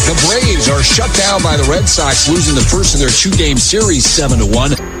Sports. The Braves are shut down by the Red Sox, losing the first of their two-game series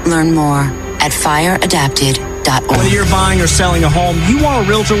 7-1. Learn more at fireadapted.org. Whether you're buying or selling a home, you want a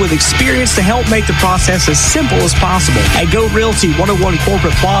realtor with experience to help make the process as simple as possible. At Go Realty 101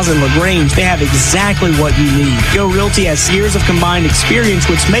 Corporate Plaza in LaGrange, they have exactly what you need. Go Realty has years of combined experience,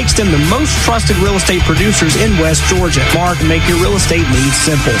 which makes them the most trusted real estate producers in West Georgia. Mark and make your real estate needs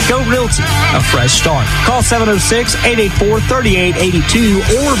simple. Go Realty, a fresh start. Call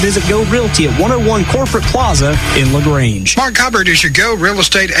 706-884-3882 or visit Go Realty at 101 Corporate Plaza in LaGrange. Mark Hubbard is your Go Real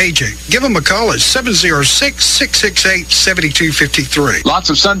Estate agent. Give him a call at 706-668-7253. Lots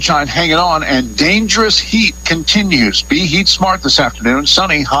of sunshine hanging on, and dangerous heat continues. Be heat smart this afternoon.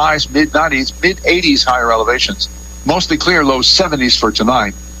 Sunny, highs mid-90s, mid-80s higher elevations. Mostly clear, low 70s for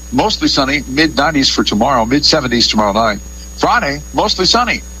tonight. Mostly sunny, mid-90s for tomorrow, mid-70s tomorrow night. Friday, mostly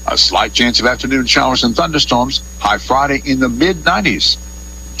sunny. A slight chance of afternoon showers and thunderstorms. High Friday in the mid-90s.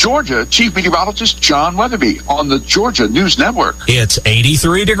 Georgia Chief Meteorologist John Weatherby on the Georgia News Network. It's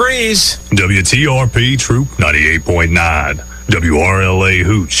 83 degrees. WTRP Troop 98.9. WRLA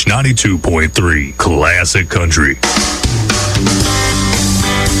Hooch 92.3. Classic Country.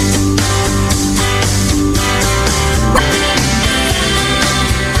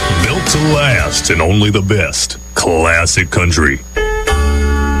 Built to last and only the best. Classic Country.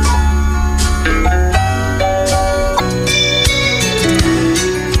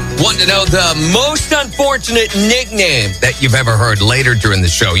 Want to know the most unfortunate nickname that you've ever heard later during the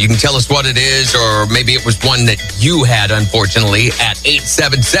show? You can tell us what it is, or maybe it was one that you had, unfortunately, at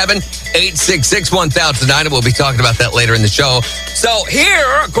 877-866-1009, and we'll be talking about that later in the show. So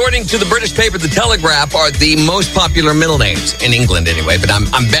here, according to the British paper The Telegraph, are the most popular middle names in England anyway, but I'm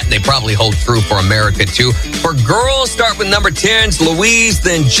betting they probably hold true for America too. For girls, start with number 10's Louise,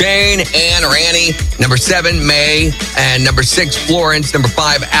 then Jane, Anne or Annie, number 7, May, and number 6, Florence, number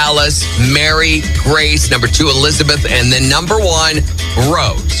 5, Alice, Mary, Grace, number 2, Elizabeth, and then number 1,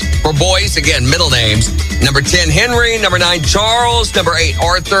 Rose. For boys, again, middle names, number 10, Henry, number 9, Charles, number 8,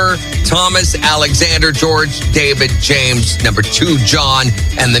 Arthur, Thomas, Alexander, George, David, James, number 2, John,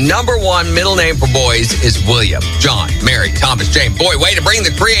 and the number 1 middle name for boys is William, John, Mary, Thomas, James. Boy, way to bring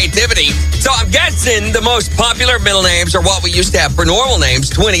the creativity. So I'm guessing the most popular middle names are what we used to have for normal names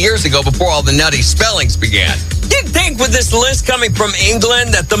 20 years ago before all the nutty spellings began. You'd think with this list coming from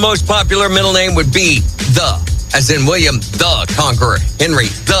England that the most popular middle name would be the, as in William the Conqueror, Henry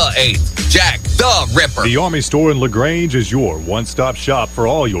the Eighth, Jack the Ripper. The Army Store in LaGrange is your one-stop shop for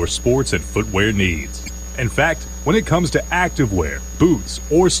all your sports and footwear needs. In fact, when it comes to activewear, boots,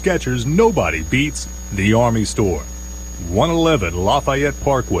 or Skechers, nobody beats the Army Store. 111 Lafayette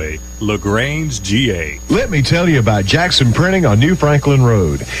Parkway, LaGrange, GA. Let me tell you about Jackson Printing on New Franklin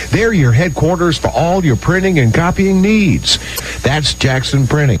Road. They're your headquarters for all your printing and copying needs. That's Jackson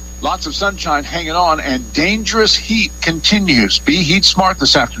Printing. Lots of sunshine hanging on, and dangerous heat continues. Be heat smart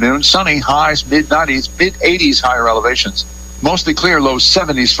this afternoon. Sunny, highs mid-90s, mid-80s higher elevations. Mostly clear, low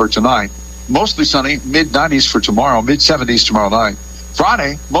 70s for tonight. Mostly sunny, mid-90s for tomorrow, mid-70s tomorrow night.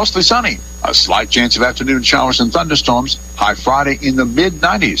 Friday, mostly sunny. A slight chance of afternoon showers and thunderstorms. High Friday in the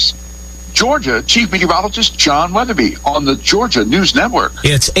mid-90s. Georgia Chief Meteorologist John Weatherby on the Georgia News Network.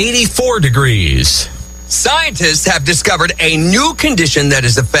 It's 84 degrees. Scientists have discovered a new condition that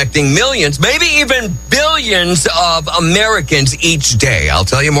is affecting millions, maybe even billions of Americans each day. I'll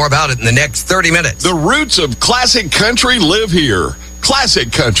tell you more about it in the next 30 minutes. The roots of classic country live here.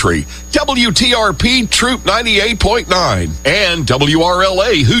 Classic Country, WTRP Troop 98.9, and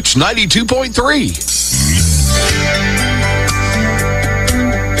WRLA Hooch 92.3.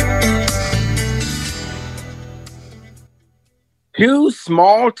 Two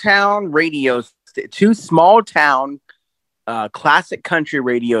small town classic country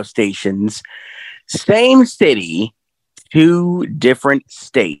radio stations, same city, two different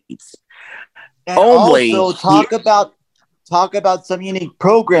states. And also talk about some unique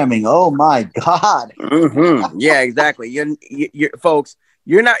programming. Oh my God! Mm-hmm. Yeah, exactly. You folks,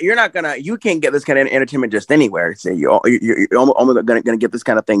 you can't get this kind of entertainment just anywhere. So you're only gonna get this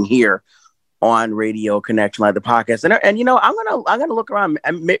kind of thing here on Radio Connection, like the podcast. And I'm gonna look around.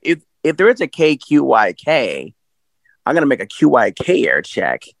 If there is a KQYK, I'm gonna make a QYK air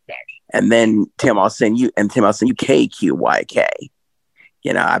check, and then Tim, I'll send you KQYK.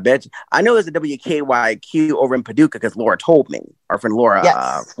 I bet I know there's a WKYQ over in Paducah because Laura told me. Our friend Laura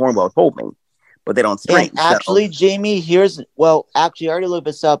Cornwell told me, but they don't stream. And actually, Jamie, I already looked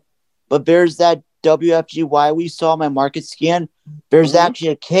this up, but there's that WFGY we saw in my market scan. There's actually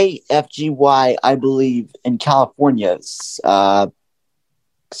a KFGY, I believe, in California, Santa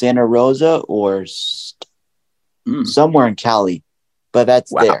Rosa or somewhere in Cali, but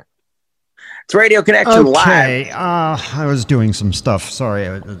that's there. It's Radio Connection Live. I was doing some stuff. Sorry,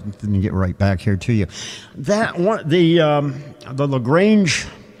 I didn't get right back here to you. That one, the Grange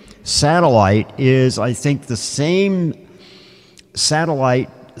satellite is, I think, the same satellite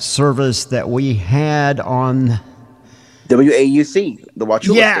service that we had on WAUC, the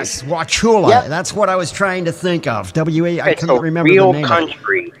Wauchula. Yes, station. Wauchula. Yep. That's what I was trying to think of. I couldn't remember Real the name.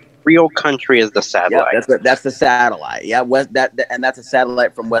 Country. Real Country is the satellite. Yeah, that's the satellite. Yeah, and that's a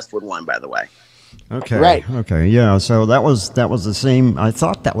satellite from Westwood One, by the way. Okay. Right. Okay. Yeah. So that was the same. I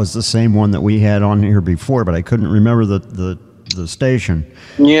thought that was the same one that we had on here before, but I couldn't remember the station.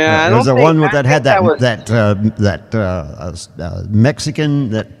 Yeah, there was the one that had that Mexican,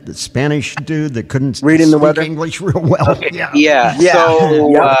 that Spanish dude that couldn't read in the speak weather English real well. Okay. Yeah.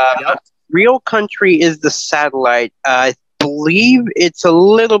 So Real Country is the satellite. I believe it's a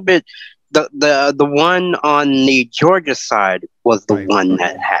little bit. The one on the Georgia side was the one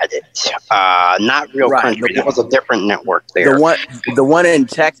that had it. Not Real Country. That was a different network there. The one in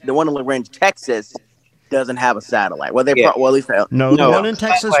Grange, Texas, doesn't have a satellite. Well, at least the one in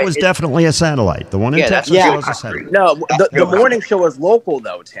Texas was definitely a satellite. The one in Texas was a satellite. No, the morning show was local,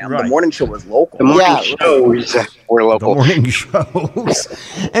 though, Tim. Right. The morning show was local. The morning shows were local. The morning shows.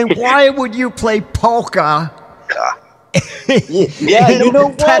 And why would you play polka? You know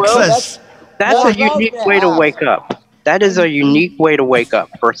what? Texas. That's a unique way to wake up. That is a unique way to wake up,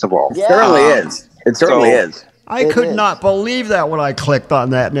 first of all. It certainly is. It certainly is. I could not believe that when I clicked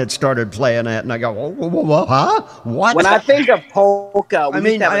on that and it started playing that, and I go, huh? What? When I think of polka,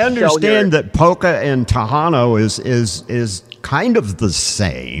 I understand that polka and Tejano is kind of the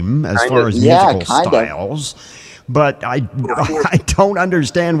same as far as musical styles. But I don't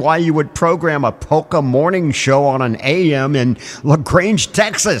understand why you would program a polka morning show on an AM in LaGrange,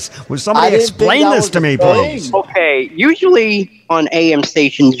 Texas. Would somebody explain this to me, please? Okay, usually on AM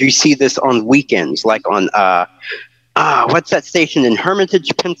stations, you see this on weekends, like on, what's that station in Hermitage,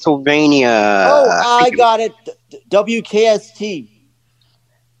 Pennsylvania? Oh, I got it. WKST.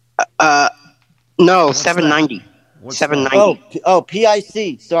 No, 790. 790. Oh,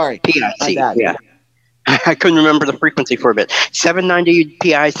 PIC. Sorry. PIC, yeah. I couldn't remember the frequency for a bit. 790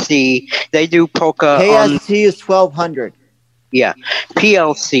 PIC. They do polka. KST is 1200. Yeah.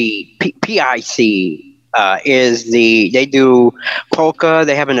 PIC is they do polka.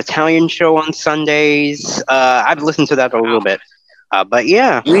 They have an Italian show on Sundays. I've listened to that a little bit. But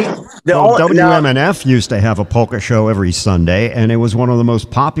yeah. WMNF used to have a polka show every Sunday, and it was one of the most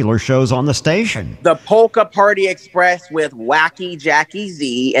popular shows on the station. The Polka Party Express with Wacky Jackie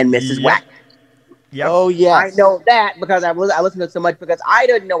Z and Mrs. Wacky. Yep. Oh, yeah. I know that because I listened to it so much because I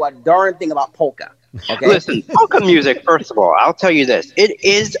didn't know a darn thing about polka. Okay? Listen, polka music, first of all, I'll tell you this. It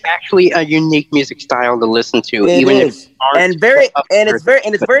is actually a unique music style to listen to. It's very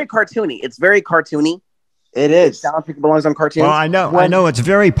cartoony. It's very cartoony. It is. It sounds like it belongs on cartoons. Well, I know it's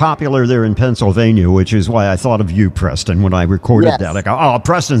very popular there in Pennsylvania, which is why I thought of you, Preston, when I recorded that. I go, oh,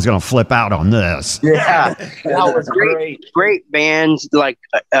 Preston's going to flip out on this. Yeah. That was great bands like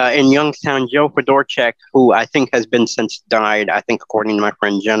in Youngstown, Joe Fedorchak, who I think has been since died, I think, according to my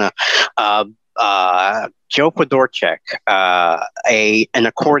friend Jenna. Joe Fedorchak, an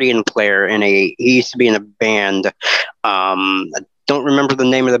accordion player he used to be in a band. Don't remember the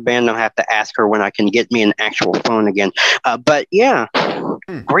name of the band. I'll have to ask her when I can get me an actual phone again. But yeah,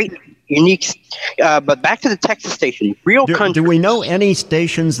 great unique. But back to the Texas station, Real Country. Do we know any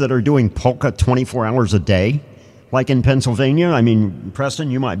stations that are doing polka 24 hours a day, like in Pennsylvania? I mean,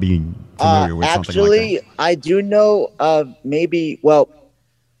 Preston, you might be familiar with something like that. Actually, I do know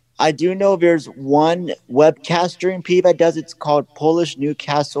I do know there's one webcaster in P that does it. It's called Polish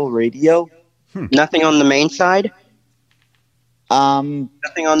Newcastle Radio. Nothing on the main side?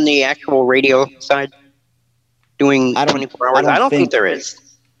 Nothing on the actual radio side? Doing 24 hours? I don't think there is.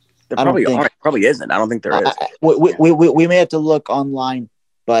 There probably probably isn't. I don't think there is. We may have to look online,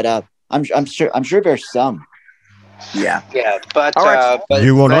 but I'm sure there's some. Yeah. But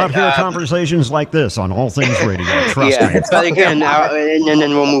you will not hear conversations like this on All Things Radio. Trust me. But again, and then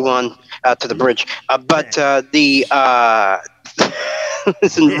we'll move on to the bridge.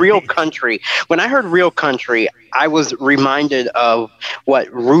 Listen, Real Country. When I heard Real Country, I was reminded of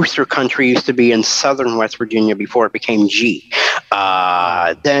what Rooster Country used to be in southern West Virginia before it became G.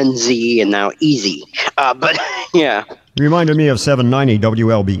 Then Z, and now Easy. But yeah. Reminded me of 790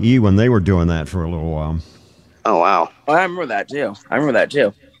 WLBE when they were doing that for a little while. Oh, wow. I remember that, too.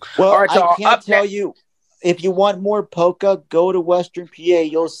 Well, all right, so I can't tell you. If you want more polka, go to Western PA.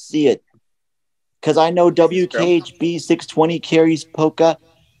 You'll see it. Because I know WKHB 620 carries polka.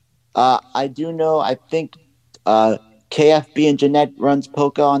 I do know, I think KFB and Jeanette runs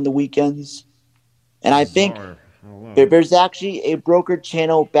polka on the weekends. And I think there's actually a broker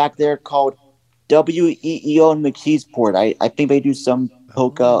channel back there called WEEO in McKeesport. I think they do some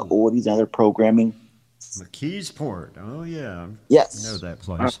polka or these other programming. McKeesport. Oh, yeah. Yes. I know that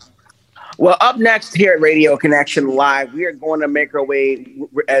place. Well, up next here at Radio Connection Live, we are going to make our way,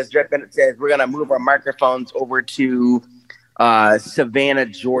 as Jeff Bennett says, we're going to move our microphones over to Savannah,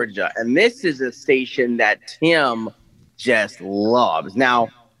 Georgia. And this is a station that Tim just loves. Now,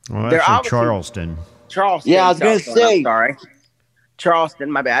 they're from Charleston. Yeah, I was going to say. I'm sorry.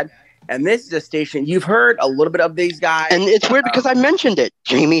 Charleston, my bad. And this is a station, you've heard a little bit of these guys. And it's weird because I mentioned it,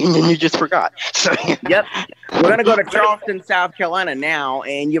 Jamie, and then you just forgot. So Yep. We're going to go to Charleston, South Carolina now.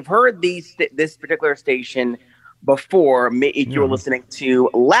 And you've heard this particular station before. If you were listening to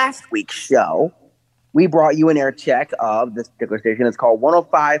last week's show, we brought you an air check of this particular station. It's called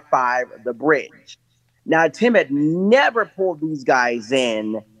 105.5 The Bridge. Now, Tim had never pulled these guys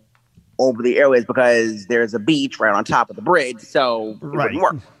in over the airways because there's a beach right on top of the bridge. So it wouldn't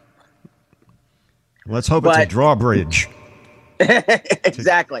work. Let's hope it's a drawbridge.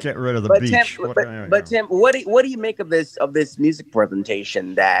 Exactly. Get rid of the beach. Tim, what do you make of this music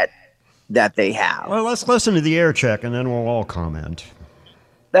presentation that they have? Well, let's listen to the air check and then we'll all comment.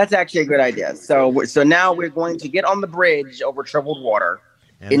 That's actually a good idea. So now we're going to get on the bridge over troubled water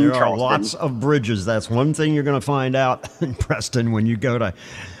and in there Charleston. are lots of bridges. That's one thing you're going to find out in Preston when you go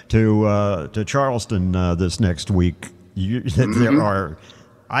to Charleston this next week. There are.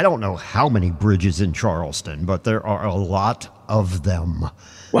 I don't know how many bridges in Charleston, but there are a lot of them.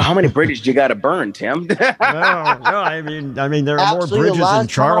 Well, how many bridges you got to burn, Tim? I mean, there are more bridges in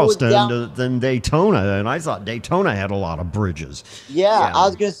Charleston than Daytona, and I thought Daytona had a lot of bridges. Yeah. I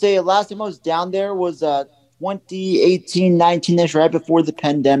was going to say, last time I was down there was 2018, 19-ish, right before the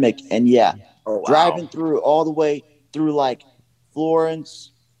pandemic. And driving through all the way through like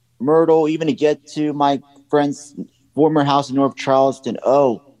Florence, Myrtle, even to get to my friend's former house in North Charleston.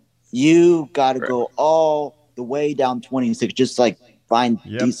 Oh, you got to go all the way down 26, just like find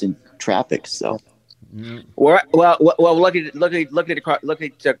decent traffic. So, well, lucky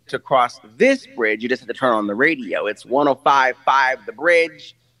to cross this bridge, you just have to turn on the radio. It's 105.5 The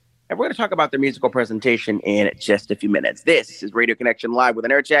Bridge, and we're going to talk about their musical presentation in just a few minutes. This is Radio Connection Live with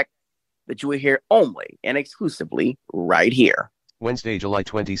an air check that you will hear only and exclusively right here. Wednesday, July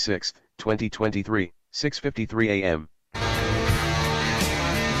 26th, 2023. 6:53 a.m.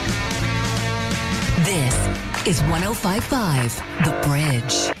 This is 105.5 The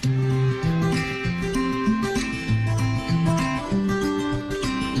Bridge.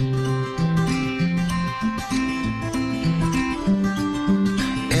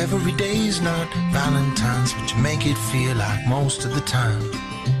 Every day's not Valentine's, but you make it feel like most of the time.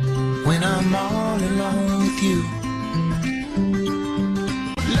 When I'm all alone with you.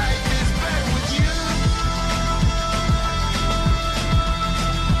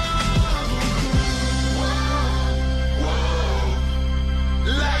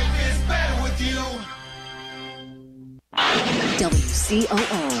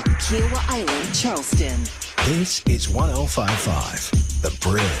 WCOO, Kiowa Island, Charleston. This is 105.5 The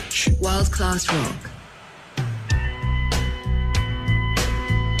Bridge. World class rock.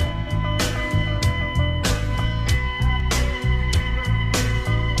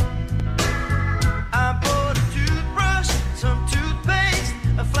 I bought a toothbrush, some toothpaste,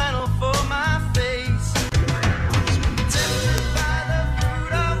 a flannel for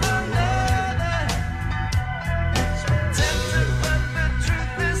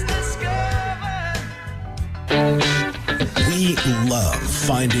love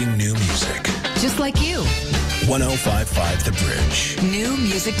finding new music. Just like you. 105.5 The Bridge. New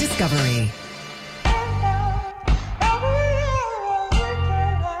music discovery.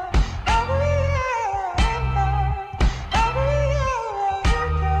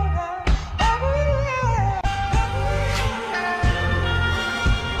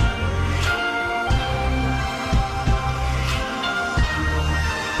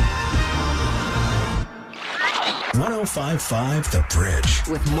 .5 The Bridge.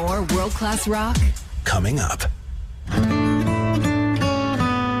 With more world-class rock coming up.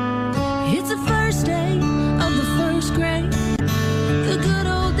 It's the first day of the first grade. The good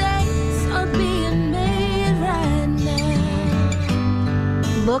old days are being made right now.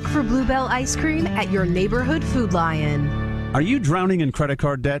 Look for Bluebell ice cream at your neighborhood Food Lion. Are you drowning in credit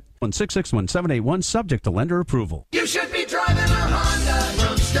card debt? 1661781, subject to lender approval. You should be driving a Honda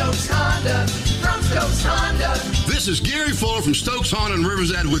from Stokes Honda. From Stokes Honda. This is Gary Fuller from Stokes Honda in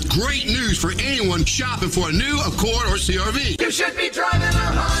Rivers Edge with great news for anyone shopping for a new Accord or CRV. You should be driving a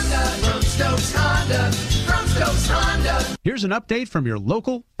Honda from Stokes Honda. From Stokes Honda. Here's an update from your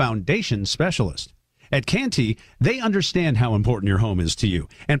local foundation specialist. At Canty, they understand how important your home is to you,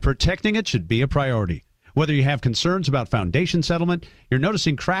 and protecting it should be a priority. Whether you have concerns about foundation settlement, you're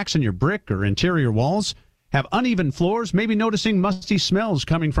noticing cracks in your brick or interior walls, have uneven floors, maybe noticing musty smells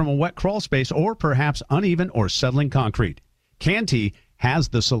coming from a wet crawl space, or perhaps uneven or settling concrete, Canty has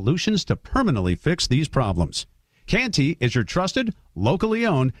the solutions to permanently fix these problems. Canty is your trusted, locally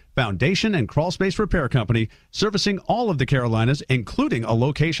owned foundation and crawl space repair company servicing all of the Carolinas, including a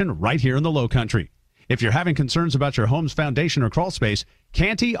location right here in the Lowcountry. If you're having concerns about your home's foundation or crawl space,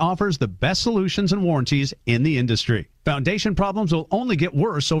 Canty offers the best solutions and warranties in the industry. Foundation problems will only get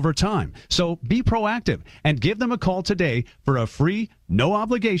worse over time, so be proactive and give them a call today for a free,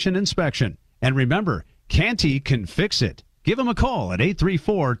 no-obligation inspection. And remember, Canty can fix it. Give them a call at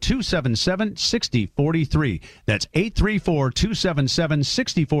 834-277-6043. That's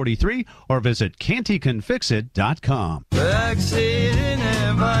 834-277-6043, or visit cantycanfixit.com. Accident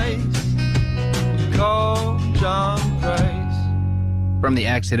advice. Call John Price. From the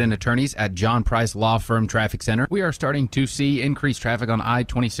accident attorneys at John Price Law Firm Traffic Center, we are starting to see increased traffic on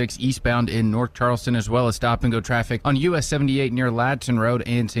I-26 eastbound in North Charleston, as well as stop-and-go traffic on US 78 near Ladson Road,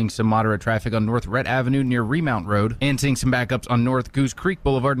 and seeing some moderate traffic on North Rhett Avenue near Remount Road, and seeing some backups on North Goose Creek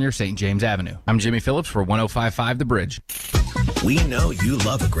Boulevard near St. James Avenue. I'm Jimmy Phillips for 105.5 The Bridge. We know you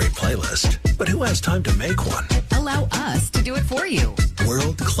love a great playlist, but who has time to make one? Allow us to do it for you.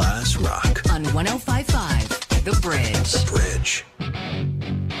 World-class rock. On 105.5 The Bridge. The Bridge.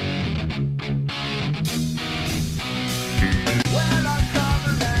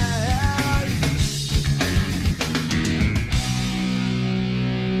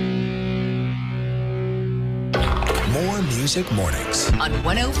 More Music Mornings. On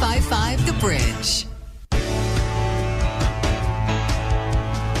 105.5 The Bridge.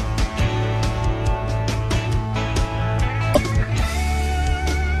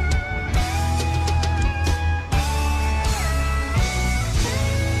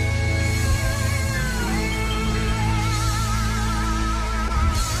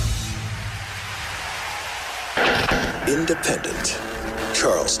 Independent.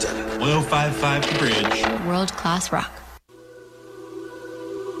 Charleston. 105.5 The Bridge. World-class rock.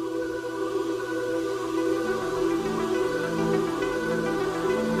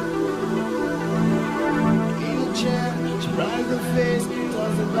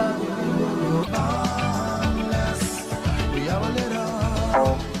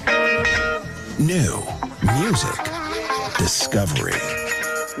 New music discovery.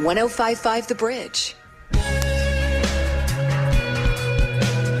 105.5 The Bridge.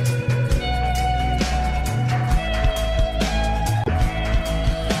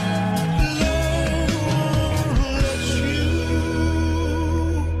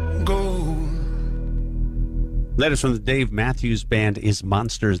 Latest from the Dave Matthews Band is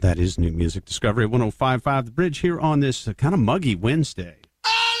Monsters. That is new music discovery at 105.5 The Bridge here on this kind of muggy Wednesday.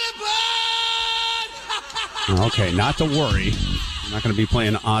 Okay, not to worry. I'm not going to be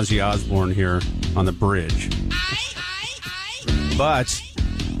playing Ozzy Osbourne here on the bridge. But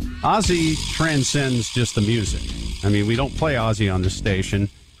Ozzy transcends just the music. I mean, we don't play Ozzy on this station,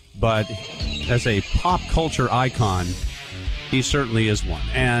 but as a pop culture icon, he certainly is one.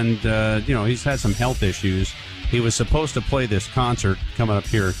 And, he's had some health issues. He was supposed to play this concert coming up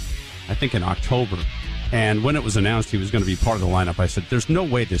here, I think in October. And when it was announced he was going to be part of the lineup, I said, there's no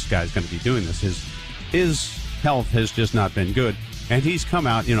way this guy's going to be doing this. His health has just not been good. And he's come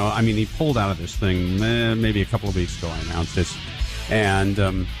out, he pulled out of this thing maybe a couple of weeks ago, I announced this.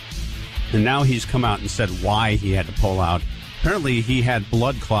 And now he's come out and said why he had to pull out. Apparently, he had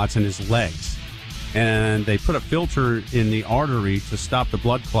blood clots in his legs, and they put a filter in the artery to stop the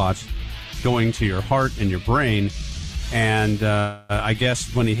blood clots going to your heart and your brain. And I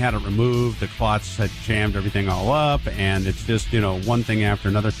guess when he had it removed, the clots had jammed everything all up, and it's just, one thing after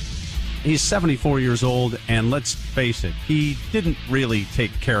another. He's 74 years old, and let's face it, he didn't really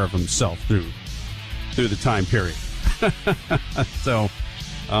take care of himself through the time period. So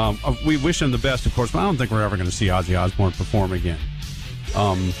we wish him the best, of course, but I don't think we're ever going to see Ozzy Osbourne perform again.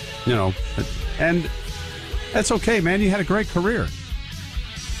 And that's okay, man. You had a great career.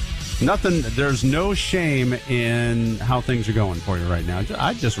 There's no shame in how things are going for you right now.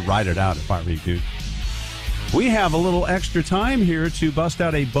 I'd just ride it out if I were you, dude. We have a little extra time here to bust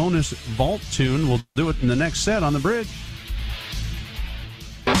out a bonus vault tune. We'll do it in the next set on the bridge.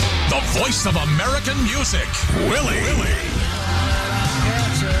 The voice of American music,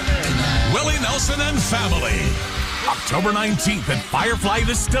 Willie Nelson and Family. October 19th at Firefly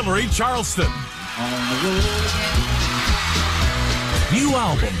Distillery, Charleston. New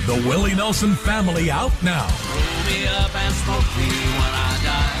album, The Willie Nelson Family, out now.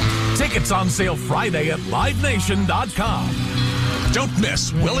 Tickets on sale Friday at LiveNation.com. Don't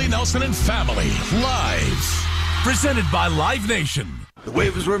miss Willie Nelson and Family live. Presented by Live Nation. The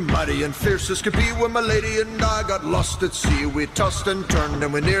waves were mighty and fierce as could be when my lady and I got lost at sea. We tossed and turned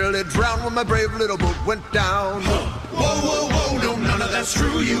and we nearly drowned when my brave little boat went down. Whoa, whoa, whoa, no, none of that's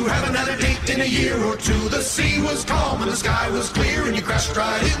true. You haven't had a date in a year or two. The sea was calm and the sky was clear and you crashed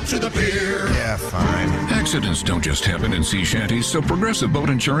right into the pier. Yeah, fine. Accidents don't just happen in sea shanties, so Progressive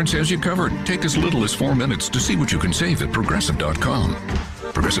Boat Insurance has you covered. Take as little as 4 minutes to see what you can save at Progressive.com.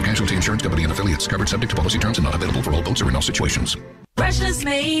 Progressive Casualty Insurance Company and affiliates, covered subject to policy terms and not available for all boats or in all situations. Freshness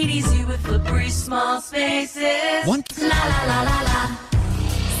made easy with Febreze small spaces. La la la la la.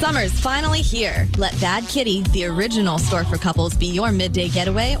 Summer's finally here. Let Bad Kitty, the original store for couples, be your midday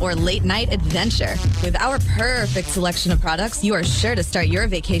getaway or late night adventure. With our perfect selection of products, you are sure to start your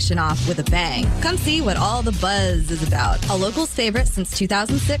vacation off with a bang. Come see what all the buzz is about. A local's favorite since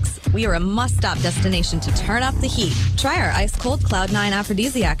 2006, we are a must-stop destination to turn up the heat. Try our ice-cold Cloud9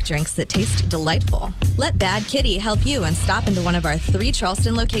 aphrodisiac drinks that taste delightful. Let Bad Kitty help you and stop into one of our 3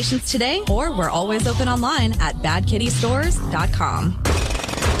 Charleston locations today, or we're always open online at badkittystores.com.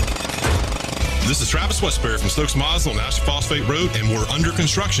 This is Travis Westbury from Stokes Mazda on National Phosphate Road, and we're under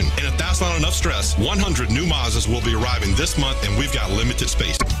construction. And if that's not enough stress, 100 new Mazdas will be arriving this month, and we've got limited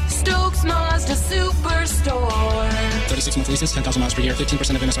space. Stokes Mazda Superstore. 36-month leases, 10,000 miles per year,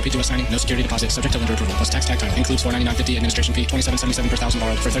 15% of MSRP due at signing, no security deposit, subject to lender approval, plus tax tag title. Includes $499.50 administration fee, $27.77 per thousand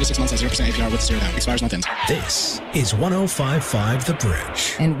borrowed for 36 months at 0% APR with 0 down. Expires month ends. This is 105.5 The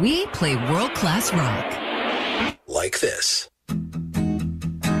Bridge. And we play world-class rock. Like this.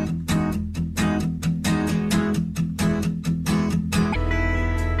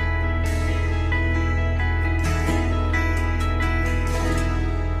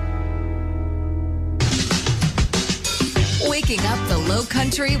 Waking up the Low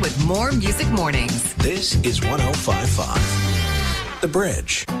Country with more music mornings. This is 105.5 The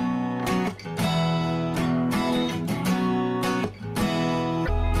Bridge.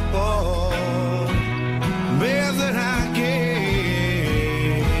 Bears that I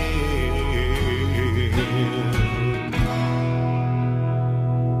gave.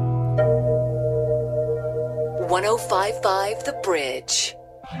 105.5 The Bridge.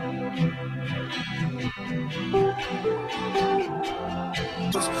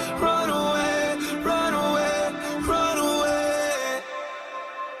 Run away, run away, run away.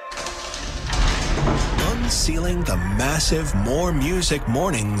 Unsealing the massive More Music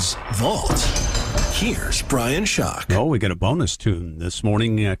Mornings vault. Here's Brian Schock. Oh, we got a bonus tune this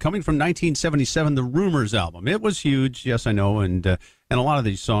morning coming from 1977, the Rumors album. It was huge, yes, I know, and a lot of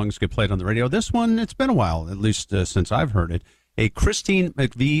these songs get played on the radio. This one, it's been a while, at least since I've heard it. A Christine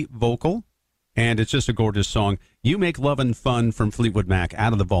McVie vocal, and it's just a gorgeous song. You Make Lovin' Fun from Fleetwood Mac,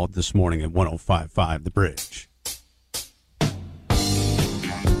 out of the vault this morning at 105.5 The Bridge.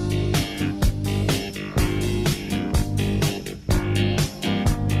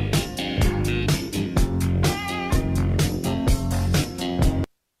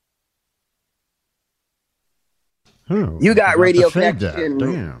 You got Radio Connection.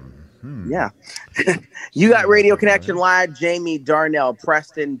 Damn. Yeah. You got Radio Connection live. Jamie, Darnell,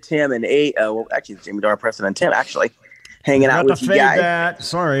 Preston, Tim, and actually, it's Jamie, Darnell, Preston, and Tim actually hanging out with you guys. That.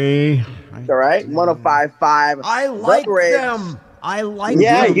 Sorry. It's all right. 105.5. I like them. I like them.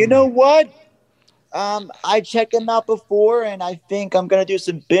 Yeah, you know what? I checked them out before, and I think I'm gonna do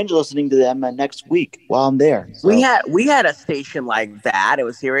some binge listening to them next week while I'm there. So. We had a station like that. It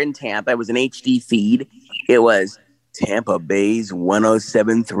was here in Tampa. It was an HD feed. It was Tampa Bay's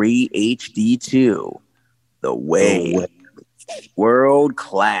 107.3 HD2. The Way. World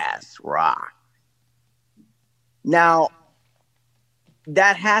class rock. Now,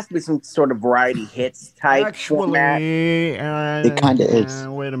 that has to be some sort of variety hits type format. It kind of is.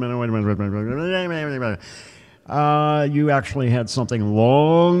 Wait a minute. You actually had something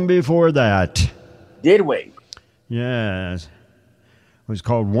long before that. Did we? Yes. It was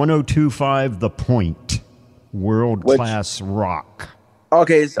called 102.5 The Point. World class rock.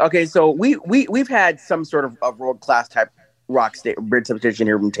 Okay, so we've had some sort of world class type rock bridge substation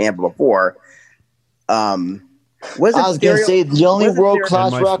here from Tampa before. I was going to say the only world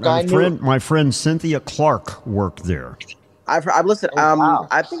class rock I knew. My friend Cynthia Clark worked there. I've listened. Wow.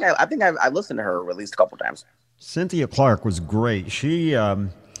 I think I've listened to her at least a couple times. Cynthia Clark was great. She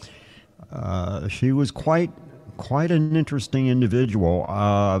was quite an interesting individual.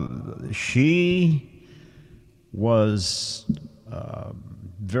 She was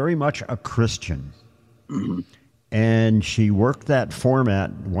very much a Christian. Mm-hmm. And she worked that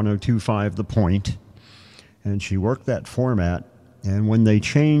format, 102.5 The Point, and she worked that format. And when they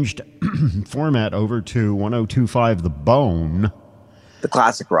changed format over to 102.5 The Bone, to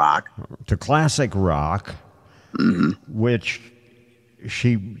classic rock, mm-hmm. which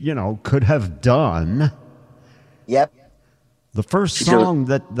she, could have done. Yep. The first song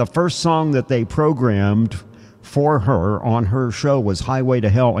that they programmed for her on her show was Highway to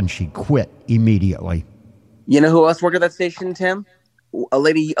Hell, and she quit immediately. You know who else worked at that station, Tim? A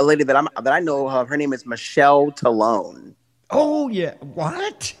lady that I know of. Her name is Michelle Talone. Oh yeah,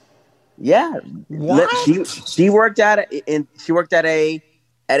 what? Yeah, what? She worked at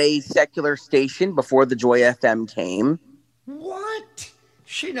a secular station before the Joy FM came. What?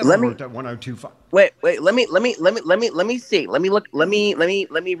 She never worked at 102.5. Wait. Let me see. Let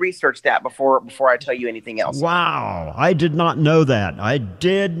me research that before I tell you anything else. Wow, I did not know that.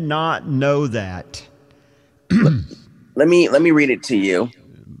 Let me read it to you.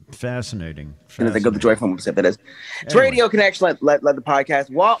 Fascinating. And I think of the Joy Phone website that is. It's anyway. Radio Connection. Let the podcast.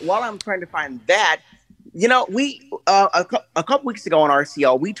 While I'm trying to find that, we a couple weeks ago on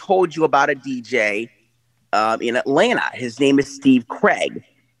RCL we told you about a DJ in Atlanta. His name is Steve Craig,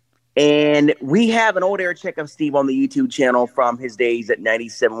 and we have an old air check of Steve on the YouTube channel from his days at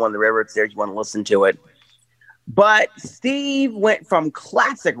 97.1 The River. It's there if you want to listen to it. But Steve went from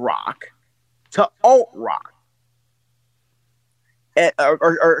classic rock to alt rock.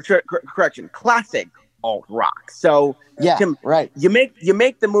 Correction, classic alt rock. So yeah, Tim, right. You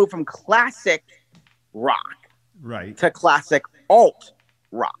make the move from classic rock right to classic alt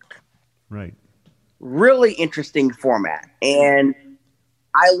rock. Right. Really interesting format, and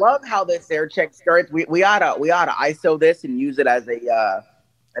I love how this air check starts. We ought to ISO this and use it as as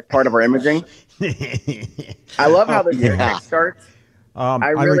part of our imaging. I love how this air check starts. I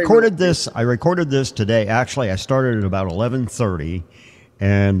recorded this today. Actually, I started at about 11:30,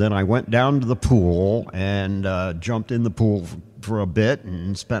 and then I went down to the pool and jumped in the pool for a bit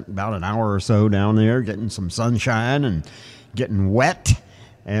and spent about an hour or so down there getting some sunshine and getting wet.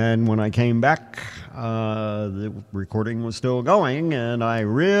 And when I came back, the recording was still going, and I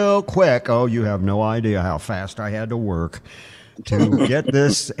real quick, you have no idea how fast I had to work to get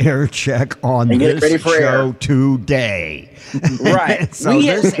this air check on this show today. Right. So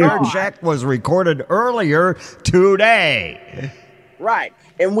this air check was recorded earlier today. Right.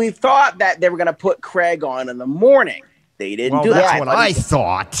 And we thought that they were going to put Craig on in the morning. They didn't do that. That's what I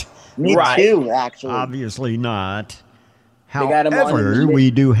thought. Me too, actually. Obviously not. However,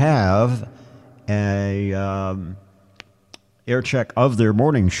 we do have a air check of their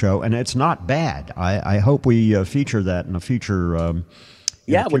morning show, and it's not bad. I hope we feature that in a future. We'll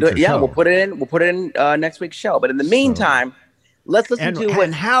do it. Yeah, we'll put it in. We'll put it in next week's show. But in the meantime, let's listen to what.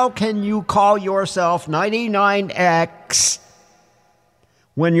 And how can you call yourself 99X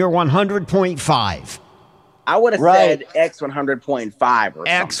when you're 100.5? I would have said X 100.5 or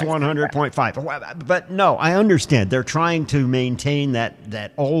X something. 100.5. But no, I understand. They're trying to maintain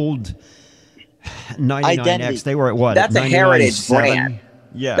that old 99X. Identity. They were at what? That's a heritage brand.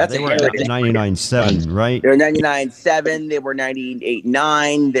 Yeah, they were at 99.7, right? They were 99.7. They were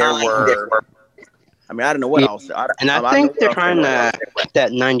 98.9. There were. I mean, I don't know what else. I think they're trying to keep that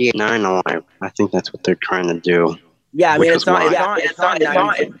 98.9 alive. I think that's what they're trying to do. Yeah, I mean, it's on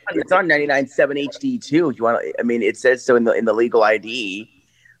 99.7 HD2. If you want, I mean, it says so in the legal ID.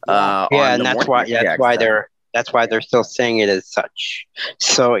 And that's why they're still saying it as such.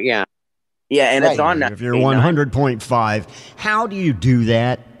 So yeah. Yeah, and it's on. If you're 100.5, how do you do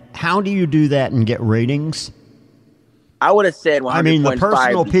that? How do you do that and get ratings? I would have said 100.5. I mean, the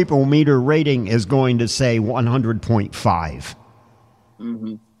personal people meter rating is going to say 100.5.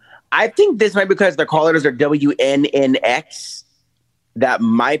 Mm-hmm. I think this might be because their call letters are WNNX. That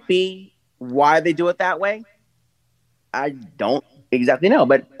might be why they do it that way. I don't exactly know,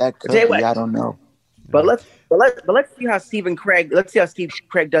 but that could be, I don't know. But let's see how Steve Craig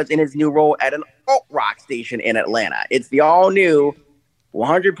does in his new role at an alt rock station in Atlanta. It's the all new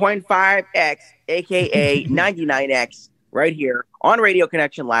 100.5X, aka 99X, right here on Radio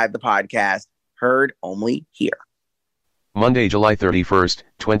Connection Live, the podcast, heard only here. Monday, July 31st,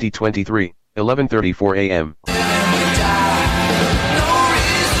 2023, 11:34 a.m.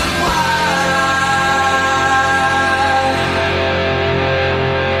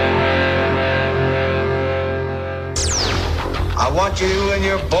 I want you and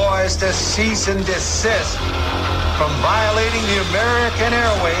your boys to cease and desist from violating the American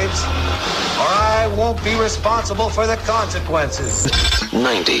airwaves, or I won't be responsible for the consequences.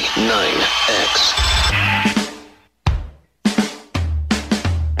 99X.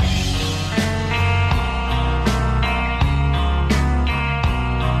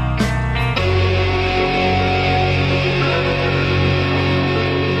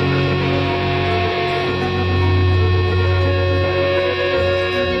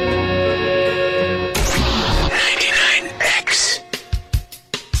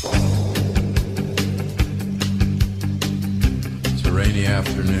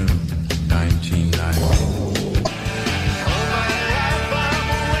 Afternoon, 1990.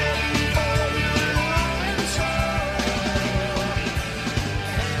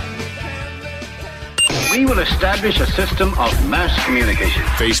 We will establish a system of mass communication.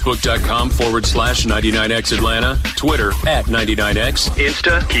 Facebook.com/99X Atlanta. Twitter @99X.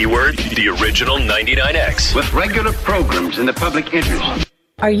 Insta, keyword, the original 99X. With regular programs in the public interest.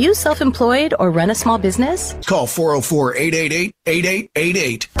 Are you self-employed or run a small business? Call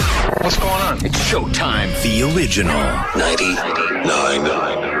 404-888-8888. What's going on? It's showtime. The original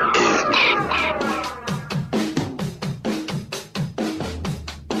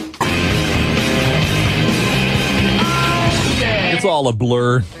It's all a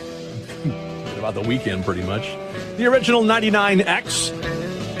blur. About the weekend, pretty much. The original 99X.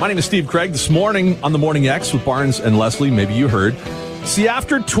 My name is Steve Craig. This morning on the Morning X with Barnes and Leslie, maybe you heard. See,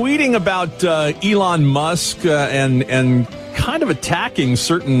 after tweeting about Elon Musk and kind of attacking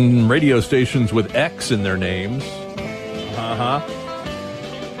certain radio stations with X in their names,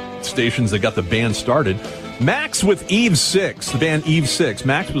 stations that got the band started, Max with Eve 6, the band Eve 6.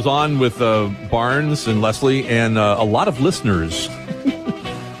 Max was on with Barnes and Leslie and a lot of listeners.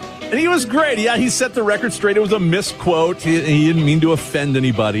 And he was great. Yeah, he set the record straight. It was a misquote. He didn't mean to offend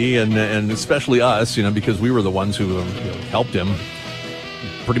anybody, and especially us, because we were the ones who helped him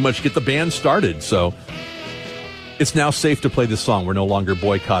pretty much get the band started. So it's now safe to play this song. We're no longer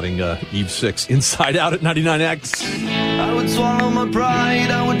boycotting Eve 6 Inside Out at 99X. I would swallow my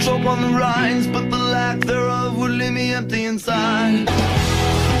pride, I would choke on the rinds, but the lack thereof would leave me empty inside.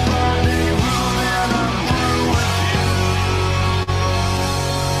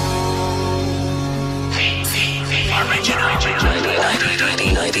 Original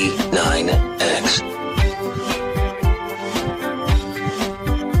 99X.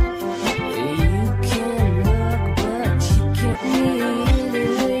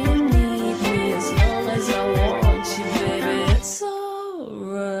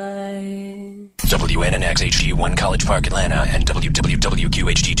 WNNX HD1 College Park, Atlanta, and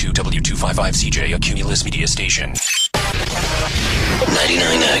WWWQHD2 W255CJ, a Cumulus media station.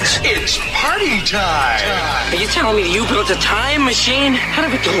 99X. It's party time! Are you telling me you built a time machine out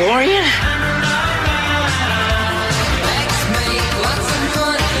of a DeLorean?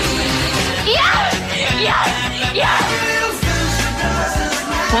 Yes! Yes! Yes!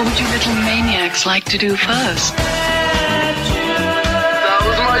 What would you little maniacs like to do first? That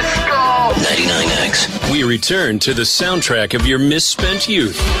was my skull! 99X. We return to the soundtrack of your misspent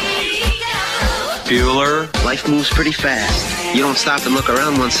youth. Bueller, life moves pretty fast. You don't stop and look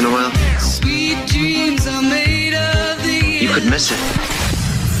around once in a while. Sweet dreams are made of these. You could miss it.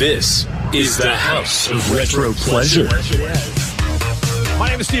 This is the House of Retro Pleasure. My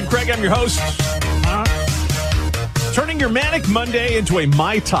name is Steve Craig. I'm your host. Turning your Manic Monday into a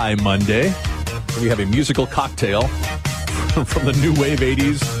Mai Tai Monday. We have a musical cocktail from the new wave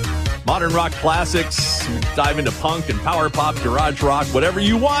 80s. Modern rock classics. Dive into punk and power pop, garage rock, whatever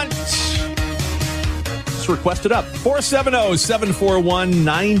you want. Just request it up.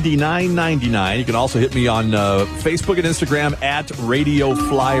 470-741-9999. You can also hit me on Facebook and Instagram at Radio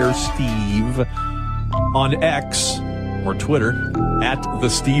Flyer Steve. On X or Twitter at The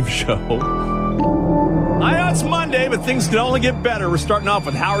Steve Show. I know it's Monday, but things can only get better. We're starting off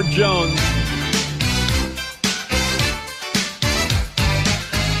with Howard Jones.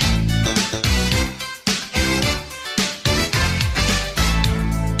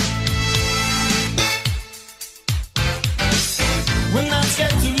 When I scared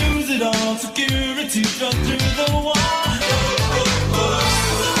to lose it all, security struck through the wall.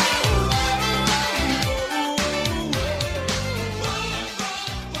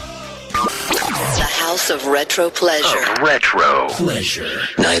 The House of Retro Pleasure. Retro Pleasure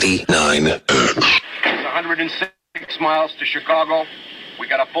 99. It's 106 miles to Chicago. We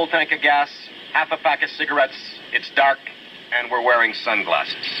got a full tank of gas, half a pack of cigarettes. It's dark, and we're wearing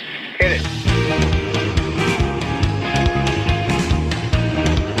sunglasses. Hit it.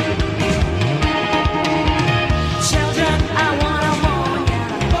 Children, I wanna warn ya,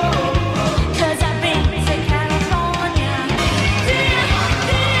 'cause I've been to California.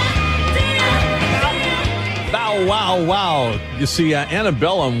 Bow, wow, wow. You see,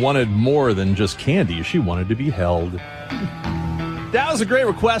 Annabella wanted more than just candy. She wanted to be held. That was a great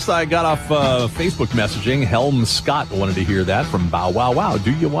request I got off Facebook messaging. Helm Scott wanted to hear that from Bow, wow, wow.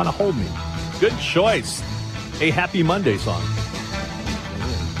 Do you want to hold me? Good choice. A Happy Monday song.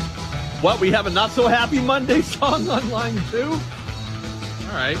 What, we have a not so happy Monday song on line 2? All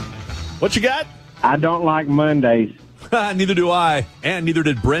right. What you got? I don't like Mondays. Neither do I. And neither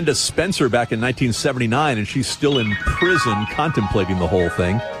did Brenda Spencer back in 1979, and she's still in prison contemplating the whole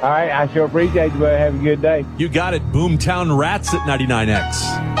thing. All right, I sure appreciate you, but have a good day. You got it. Boomtown Rats at 99X.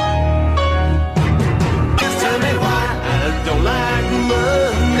 Just tell me why I don't like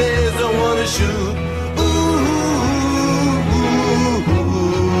Mondays. I wanna shoot. Ooh,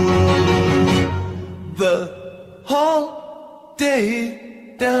 the whole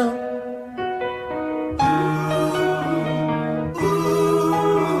day down.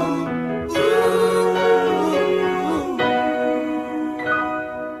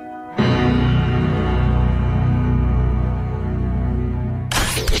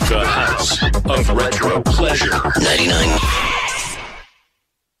 The House of Retro Pleasure 99.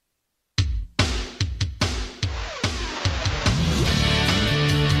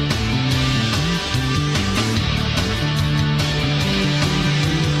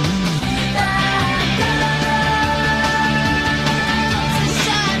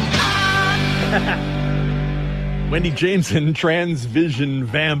 Wendy James and Transvision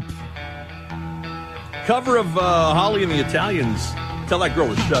Vamp. Cover of Holly and the Italians. Tell that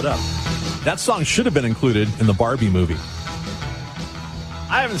girl to shut up. That song should have been included in the Barbie movie.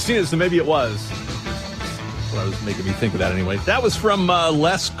 I haven't seen it, so maybe it was. That's what was making me think of that anyway. That was from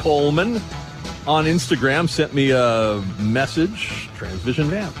Les Coleman on Instagram. Sent me a message. Transvision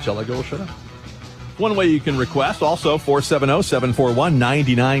Vamp. Tell that girl to shut up. One way you can request. Also,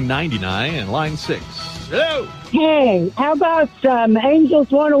 470-741-9999 and line 6. Hello. Hey, how about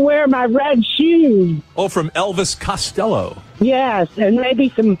Angels Want to Wear My Red Shoes? Oh, from Elvis Costello. Yes, and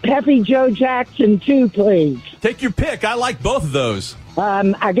maybe some Peppy Joe Jackson, too, please. Take your pick. I like both of those.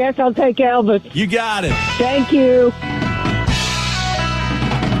 I guess I'll take Elvis. You got it. Thank you.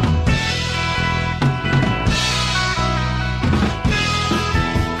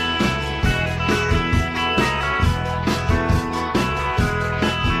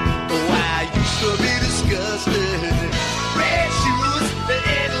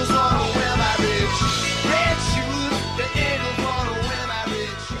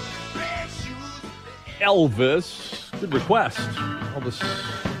 Elvis. Good request. Elvis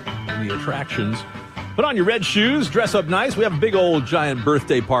and the attractions. Put on your red shoes, dress up nice. We have a big old giant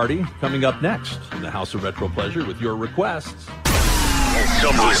birthday party coming up next in the House of Retro Pleasure with your requests.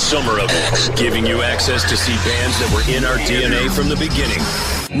 The Summer of X, giving you access to see bands that were in our DNA from the beginning.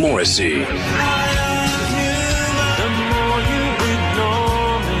 Morrissey.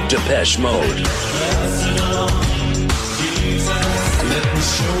 Depeche Mode.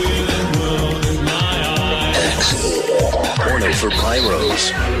 X. Porno for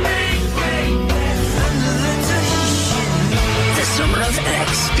Pyros. The Summer of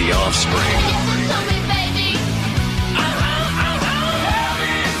X. The Offspring.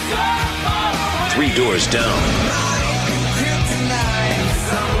 Three Doors Down.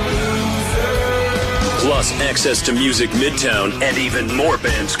 Plus access to Music Midtown and even more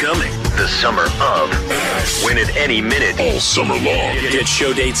bands coming. The Summer of X. Win it any minute. All summer long. Get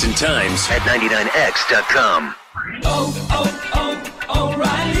show dates and times at 99x.com.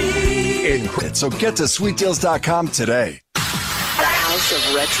 O'Reilly. So get to sweetdeals.com today. The House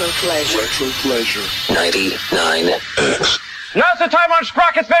of Retro Pleasure. Retro Pleasure 99X. Now's the time on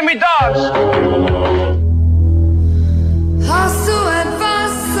Sprockets, men me dogs. Hast du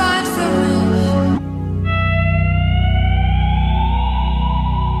etwas Zeit für mich?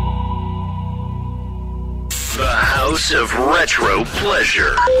 House of Retro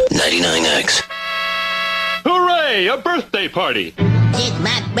Pleasure. 99X. Hooray! A birthday party! It's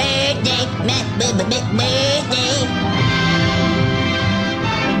my birthday, birthday.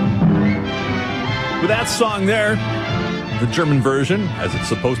 With that song there, the German version, as it's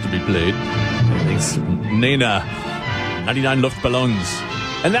supposed to be played, it's Nena, 99 Luftballons.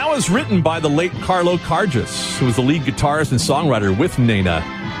 And that was written by the late Carlo Carges, who was the lead guitarist and songwriter with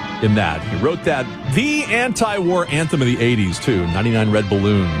Nena in that. He wrote that, the anti-war anthem of the 80s, too, 99 Red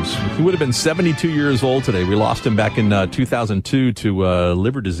Balloons. He would have been 72 years old today. We lost him back in 2002 to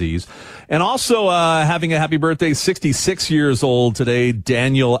liver disease. And also having a happy birthday, 66 years old today,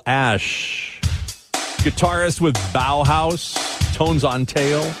 Daniel Ash. Guitarist with Bauhaus, Tones on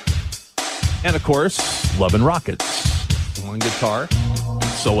Tail, and, of course, Love and Rockets. One guitar.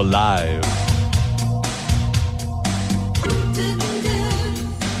 So Alive.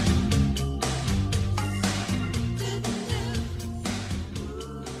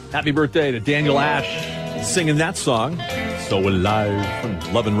 Happy birthday to Daniel Ash singing that song, So Alive, from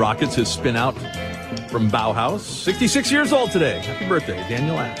Love and Rockets, his spin out from Bauhaus. 66 years old today. Happy birthday,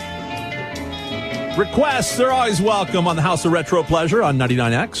 Daniel Ash. Requests are always welcome on the House of Retro Pleasure on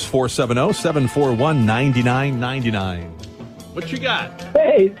 99X, 470-741-9999. What you got?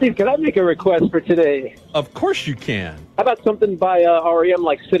 Hey, Steve, can I make a request for today? Of course you can. How about something by REM,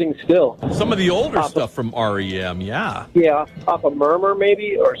 like Sitting Still? Some of the older stuff from REM, yeah. Yeah, off of Murmur,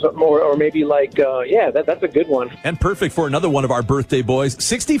 maybe, or something, or maybe like, that's a good one. And perfect for another one of our birthday boys.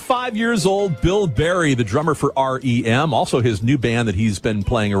 65 years old, Bill Berry, the drummer for REM. Also his new band that he's been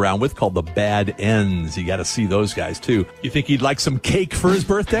playing around with called the Bad Ends. You got to see those guys, too. You think he'd like some cake for his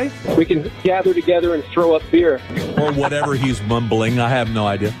birthday? We can gather together and throw up beer. Or whatever he's mumbling. I have no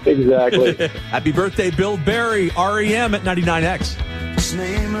idea. Exactly. Happy birthday, Bill Berry, REM at 99X.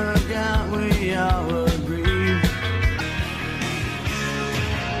 Name of God, we all agree.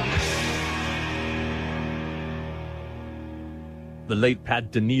 The late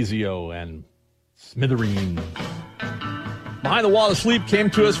Pat Denizio and Smithereen. Behind the Wall of Sleep came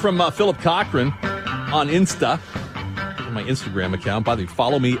to us from Philip Cochran on Insta. My Instagram account. By the way,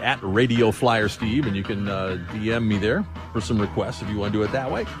 follow me at Radio Flyer Steve, and you can DM me there for some requests if you want to do it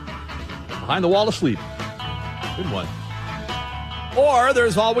that way. Behind the Wall of Sleep. Good one. Or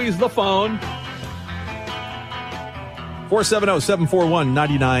there's always the phone.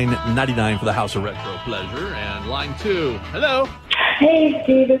 470-741-9999 for the House of Retro Pleasure. And line 2. Hello. Hey,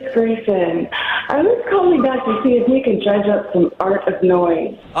 Steve, it's Grayson. I was calling back to see if you can judge up some Art of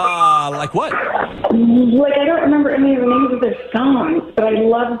Noise. Like what? Like, I don't remember any of the names of their songs, but I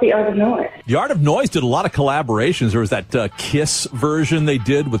love the Art of Noise. The Art of Noise did a lot of collaborations. There was that Kiss version they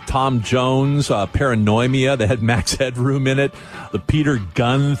did with Tom Jones, Paranoia. They had Max Headroom in it. The Peter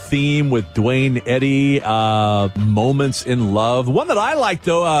Gunn theme with Dwayne Eddy, Moments in Love. One that I liked,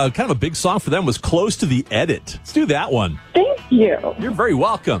 though, kind of a big song for them, was Close to the Edit. Let's do that one. Thank you. You're very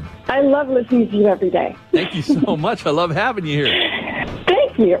welcome. I love listening to you every day. Thank you so much. I love having you here.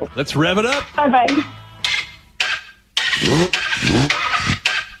 Thank you. Let's rev it up. Bye-bye.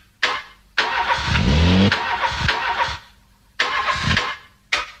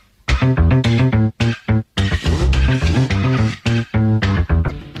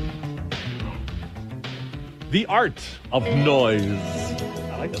 The Art of Noise.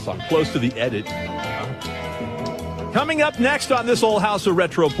 I like the song. Close to the Edit. Coming up next on this old House of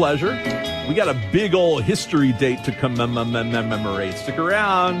Retro Pleasure, we got a big old history date to commemorate. Stick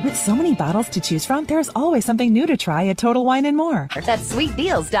around. With so many bottles to choose from, there's always something new to try at Total Wine & More. That's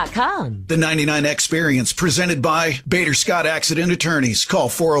sweetdeals.com. The 99 Experience, presented by Bader Scott Accident Attorneys. Call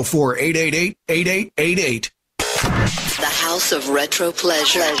 404-888-8888. The House of Retro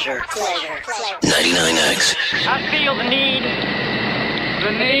Pleasure. 99X. I feel the need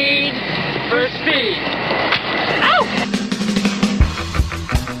for speed. Ow!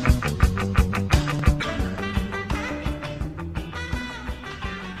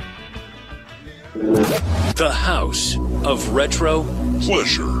 The House of Retro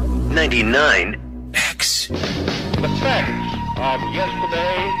Pleasure. 99X. The facts of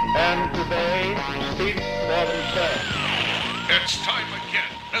yesterday and today speak for themselves. It's time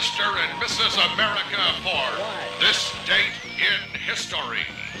again, Mr. and Mrs. America, for This Date in History.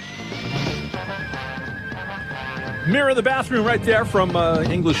 Mirror in the Bathroom right there from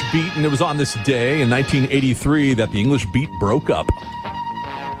English Beat, and it was on this day in 1983 that the English Beat broke up.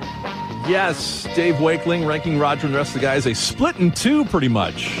 Yes, Dave Wakeling, Ranking Roger, and the rest of the guys, they split in two pretty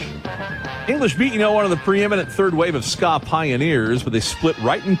much. English Beat, one of the preeminent third wave of ska pioneers, but they split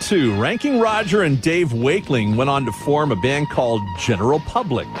right in two. Ranking Roger and Dave Wakeling went on to form a band called General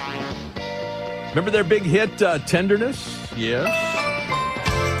Public. Remember their big hit, Tenderness? Yeah.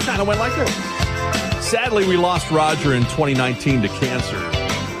 Kind of went like this. Sadly, we lost Roger in 2019 to cancer.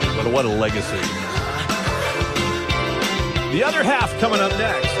 But what a legacy. The other half coming up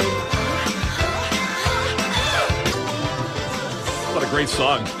next. What a great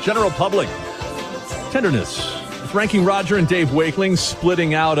song. General Public. Tenderness. With Ranking Roger and Dave Wakeling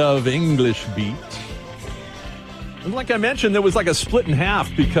splitting out of English Beat. And like I mentioned, there was like a split in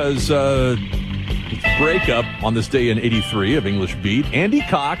half because breakup on this day in 83 of English Beat. Andy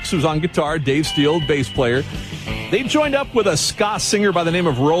Cox, who's on guitar, Dave Steele, bass player. They joined up with a ska singer by the name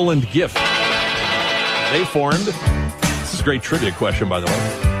of Roland Gift. They formed, this is a great trivia question, by the way.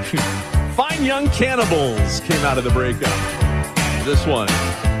 Fine Young Cannibals came out of the breakup. This one,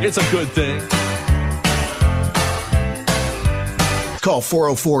 It's a Good Thing. Call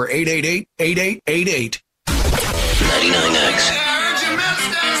 404-888-8888. 99X.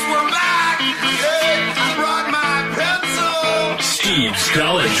 Steve's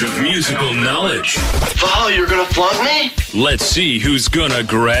College of Musical Knowledge. Val, you're gonna flunk me? Let's see who's gonna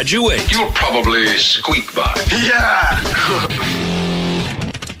graduate. You'll probably squeak by. Yeah!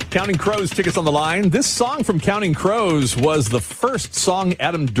 Counting Crows tickets on the line. This song from Counting Crows was the first song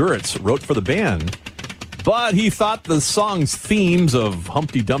Adam Duritz wrote for the band. But he thought the song's themes of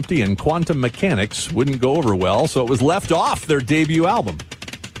Humpty Dumpty and quantum mechanics wouldn't go over well, so it was left off their debut album.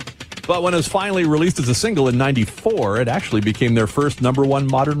 But when it was finally released as a single in 94, it actually became their first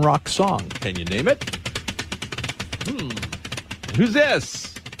 #1 modern rock song. Can you name it? Who's this?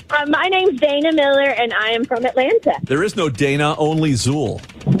 My name's Dana Miller, and I am from Atlanta. There is no Dana, only Zool.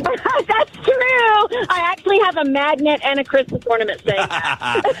 That's true. I actually have a magnet and a Christmas ornament saying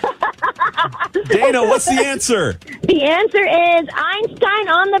that. Dana, what's the answer? The answer is Einstein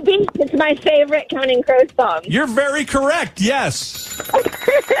on the Beach. It's my favorite Counting Crows song. You're very correct, yes.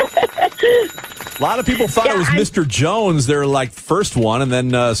 A lot of people thought it was Mr. Jones, their first one, and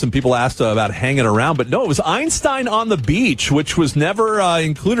then some people asked about Hanging Around, but no, it was Einstein on the Beach, which was never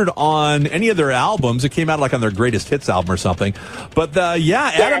included on any of their albums. It came out on their greatest hits album or something. But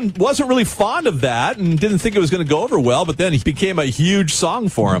Adam wasn't really fond of that and didn't think it was going to go over well, but then it became a huge song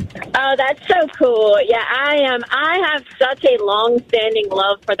for him. Oh, that's so cool. Yeah, I have such a long-standing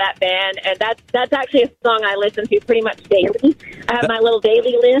love for that band, and that's actually a song I listen to pretty much daily. I have my little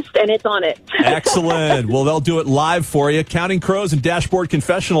daily list, and it's on it. Excellent. Well, they'll do it live for you. Counting Crows and Dashboard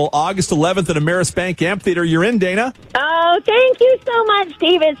Confessional, August 11th at Ameris Bank Amphitheater. You're in, Dana. Oh, thank you so much,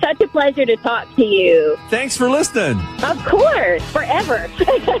 Steve. It's such a pleasure to talk to you. Thanks for listening. Of course. Forever.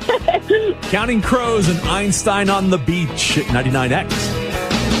 Counting Crows and Einstein on the Beach at 99X.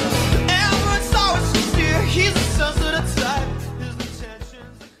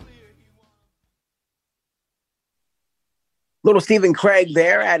 Little Stephen Craig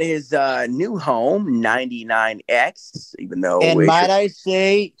there at his new home, 99X, even though... And might I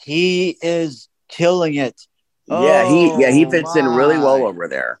say, he is killing it. Yeah, he fits in really well over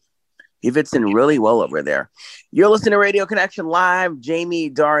there. You're listening to Radio Connection Live. Jamie,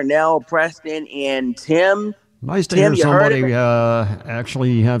 Darnell, Preston, and Tim. Nice to hear somebody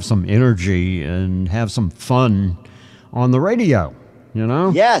actually have some energy and have some fun on the radio, you know?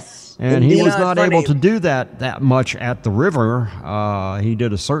 Yes. And he was not able to do that much at the river. He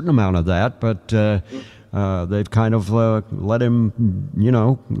did a certain amount of that, but they've kind of let him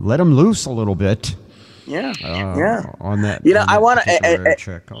loose a little bit. Yeah. On that. I want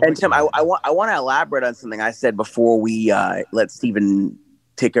to, and Tim, I want to elaborate on something I said before we let Stephen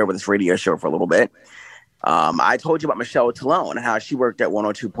take over this radio show for a little bit. I told you about Michelle Talone and how she worked at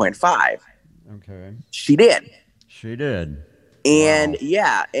 102.5. Okay. She did. Wow. And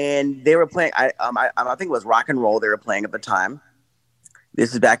and they were playing. I think it was rock and roll they were playing at the time.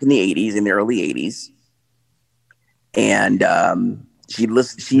 This is back in the '80s, in the early '80s. And her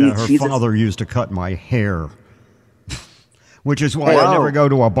father used to cut my hair, which is why I never go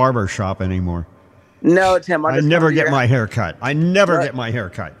to a barber shop anymore. No, Tim, I never get my hair cut. Get my hair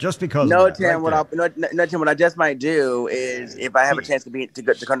cut just because. No, of that, Tim. Tim. What I just might do is, if I have a chance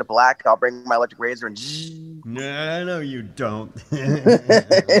to come to Black, I'll bring my electric razor and. No, you don't.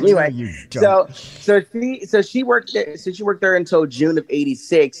 Anyway, no, you don't. So she worked there. So she worked there until June of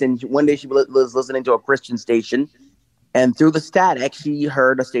 '86, and one day she was listening to a Christian station, and through the static, she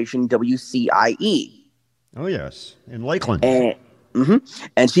heard a station WCIE. Oh yes, in Lakeland.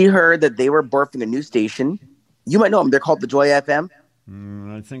 And she heard that they were birthing a new station. You might know them. They're called the Joy FM.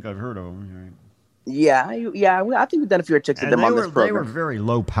 I think I've heard of them. Yeah. I think we've done a few checks at them on this program. They were very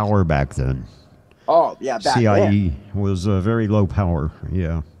low power back then. Oh, yeah. CIE was very low power.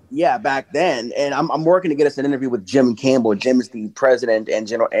 Yeah. Yeah, back then, and I'm working to get us an interview with Jim Campbell. Jim is the president and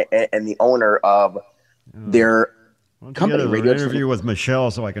general and the owner of their company. Get an interview with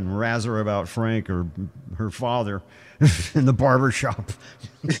Michelle so I can razz her about Frank or her father in the barbershop.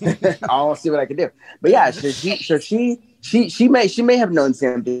 I'll see what I can do. But yeah, so she may have known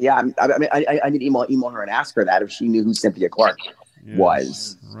Cynthia. I mean, I need to email her and ask her that if she knew who Cynthia Clark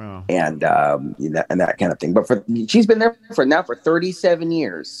was, and that kind of thing. But she's been there for 37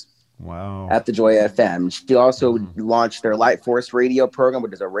 years. Wow. At the Joy FM. She also launched their Light Force radio program,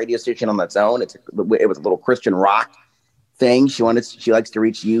 which is a radio station on its own. It was a little Christian rock thing. She likes to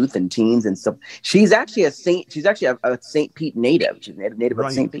reach youth and teens and stuff. She's actually a St. Pete native. She's native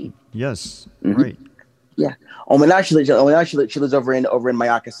of St. Pete. Yes. Right. Yeah. Now she lives over in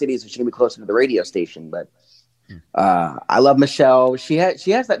Mayaca City, so she can be closer to the radio station. But I love Michelle. She has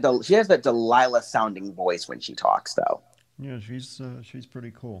that Delilah sounding voice when she talks, though. Yeah, she's pretty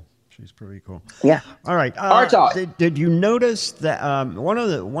cool. She's pretty cool. Yeah. All right. Did you notice that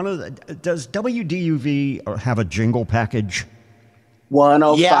does WDUV have a jingle package?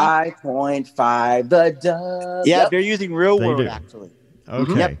 105.5 the Dove. Yeah, they're using Real World actually.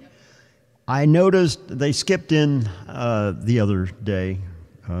 Okay. Yep. I noticed they skipped in the other day,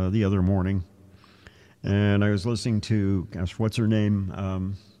 the other morning, and I was listening to what's her name?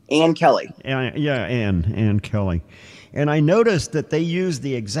 Ann Kelly. Ann Kelly. And I noticed that they use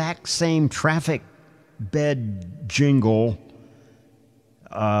the exact same traffic bed jingle,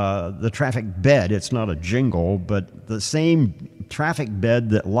 the traffic bed. It's not a jingle, but the same traffic bed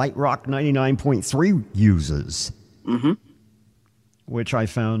that Light Rock 99.3 uses, which I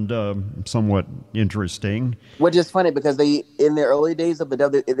found somewhat interesting. Which is funny because they, in the early days of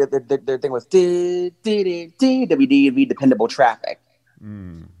the their thing was WDV dependable traffic.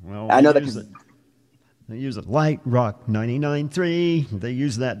 Well, I know that. They use it. Light Rock 99.3. They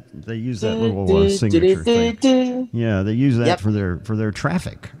use that little signature thing. Yeah, they use that for their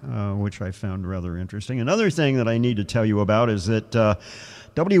traffic, which I found rather interesting. Another thing that I need to tell you about is that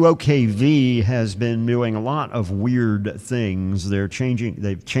WOKV has been doing a lot of weird things. They've changed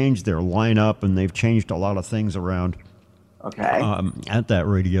their lineup, and they've changed a lot of things around. Okay. At that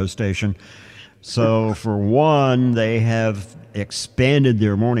radio station. So for one, they have expanded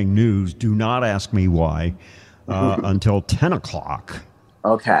their morning news. Do not ask me why. Until 10 o'clock.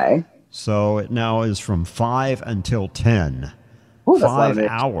 Okay. So it now is from 5 until 10. 5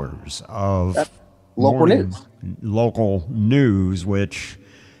 hours of local news, which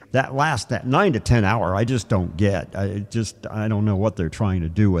that 9 to 10 hour, I just don't get. I don't know what they're trying to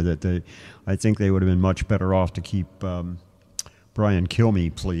do with it. I think they would have been much better off to keep Brian Kill Me,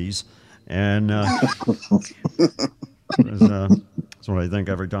 Please. And that's what I think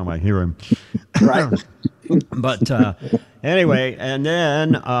every time I hear him. Right. But anyway, and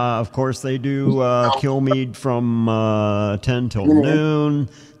then, of course, they do Kill Me from 10 till noon.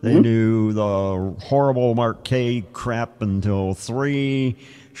 They do the horrible Mark K crap until 3.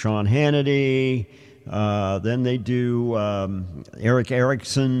 Sean Hannity. Then they do Eric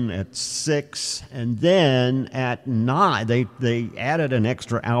Erickson at 6, and then at 9 they added an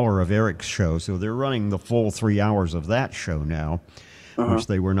extra hour of Eric's show, so they're running the full 3 hours of that show now, which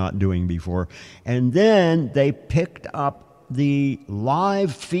they were not doing before. And then they picked up the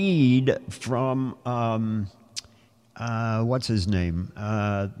live feed from what's his name?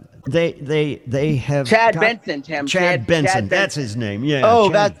 They have Chad Benson, Tim. Chad Benson. That's his name. Yeah.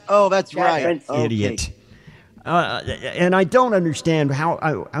 That's right. Benson. Idiot. And I don't understand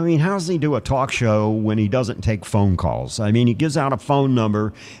how does he do a talk show when he doesn't take phone calls? I mean, he gives out a phone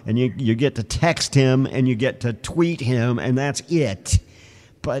number, and you get to text him, and you get to tweet him, and that's it.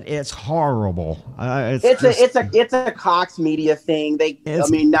 But it's horrible. It's a Cox Media thing.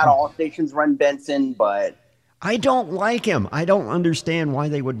 Not all stations run Benson, but I don't like him. I don't understand why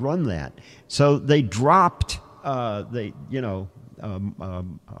they would run that. So they dropped Markley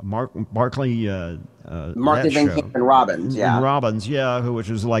Markley Van Camp and Robbins, which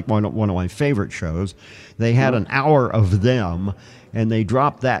is like one of my favorite shows. They had an hour of them, and they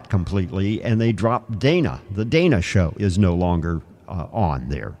dropped that completely, and they dropped Dana. The Dana show is no longer on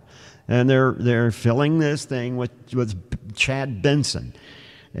there, and they're filling this thing with Chad Benson,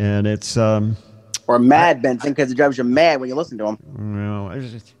 and it's or Mad Benson, because it drives you mad when you listen to him. Well,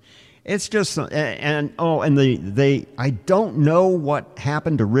 it's just I don't know what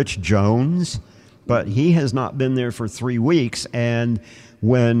happened to Rich Jones, but he has not been there for 3 weeks. And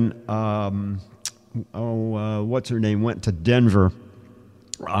when what's her name went to Denver,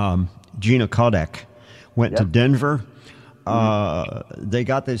 Gina Kodek went to Denver. They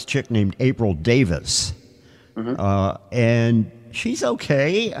got this chick named April Davis, and she's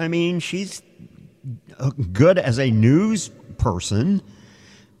okay. I mean, she's good as a news person,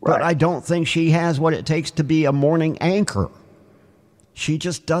 but I don't think she has what it takes to be a morning anchor. She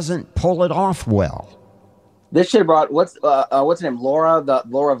just doesn't pull it off well. This should have brought what's her name? Laura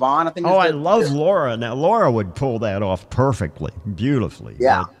Vaughn, I think. Oh, I love Laura. Now Laura would pull that off perfectly, beautifully.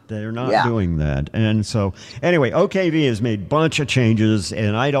 Yeah, but they're not doing that. And so anyway, OKV has made a bunch of changes,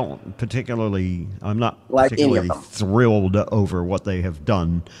 and I'm not particularly thrilled over what they have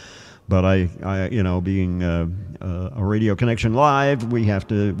done. But I being a Radio Connection Live, we have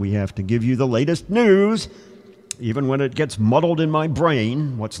to give you the latest news, even when it gets muddled in my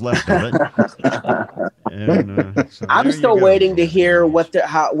brain, what's left of it. And, so I'm still waiting to hear what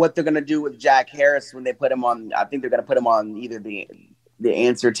they're going to do with Jack Harris when they put him on. I think they're going to put him on either the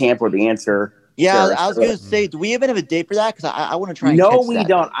Answer Tampa or the Answer. Yeah, I was going to say, do we even have a date for that? Because I want to try. And no, catch we that.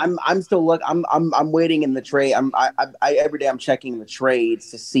 don't. I'm still I'm waiting in the trade. Every day I'm checking the trades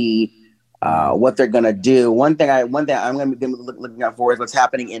to see what they're going to do. One thing I'm going to be looking out for is what's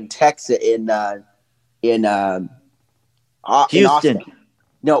happening in Texas in Houston. In Austin.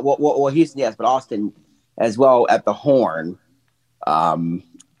 No, well, Houston, yes, but Austin as well at the Horn,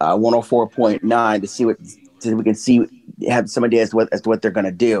 104.9 to see we can have some idea as to what they're going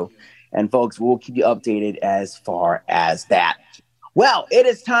to do. And folks, we'll keep you updated as far as that. Well, it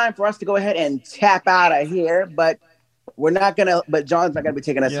is time for us to go ahead and tap out of here, but we're not going to, but John's not going to be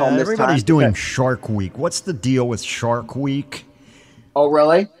taking us home this time. Everybody's doing Shark Week. What's the deal with Shark Week? Oh,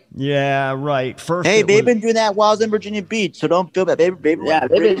 really? Yeah, right. First, they've been doing that while I was in Virginia Beach, so don't feel bad. They've been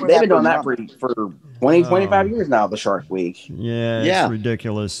doing that for 20, 25 years now, the Shark Week. Yeah, it's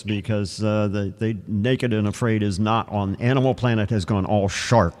ridiculous because they Naked and Afraid is not on. Animal Planet has gone all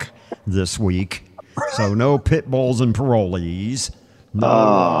shark this week. So no pit bulls and parolees.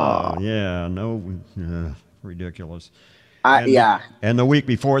 Ridiculous. And the week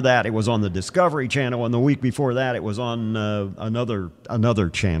before that, it was on the Discovery Channel, and the week before that, it was on another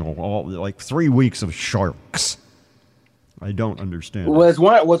channel. All like 3 weeks of sharks. I don't understand. Was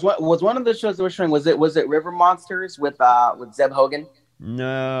one of the shows that was showing? Was it River Monsters with Zeb Hogan?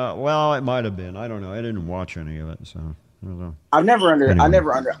 No, well, it might have been. I don't know. I didn't watch any of it, so I don't know. I never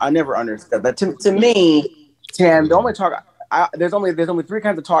understood that. To me, Tim, the only talk there's only 3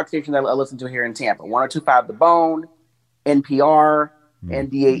 kinds of talk stations I listen to here in Tampa: 102.5 The Bone, NPR, and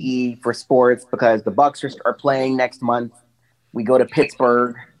DAE for sports, because the Bucks are playing next month. We go to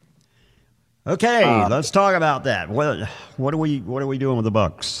Pittsburgh. Okay, let's talk about that. What are we doing with the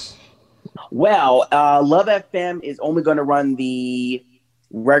Bucks? Well, Love FM is only going to run the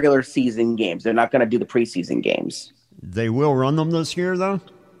regular season games. They're not going to do the preseason games. They will run them this year, though.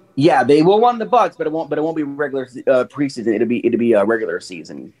 Yeah, they will run the Bucks, but it won't be regular preseason. It'll be a regular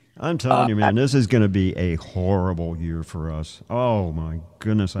season. I'm telling you, man, this is going to be a horrible year for us. Oh my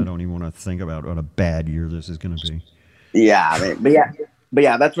goodness, I don't even want to think about what a bad year this is going to be. Yeah, I mean, but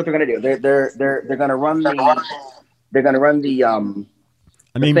yeah, that's what they're going to do. They're going to run the.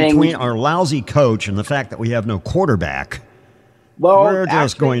 I mean, between our lousy coach and the fact that we have no quarterback, we're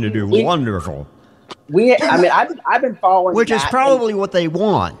just going to do wonderful. I've been following, which is probably what they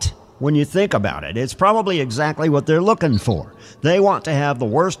want. When you think about it, it's probably exactly what they're looking for. They want to have the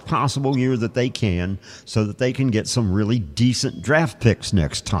worst possible year that they can so that they can get some really decent draft picks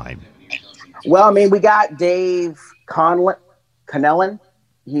next time. Well, I mean, we got Dave Connellan.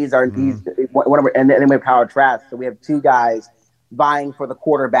 He's one of our, and then we have Howard Trask. So we have 2 guys vying for the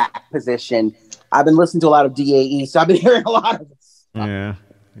quarterback position. I've been listening to a lot of DAE, so I've been hearing a lot of this. Yeah.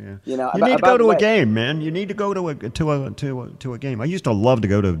 You know, you need to go to a game, man. You need to go to a game. I used to love to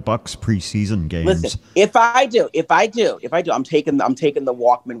go to Bucks preseason games. Listen, if I do, I'm taking the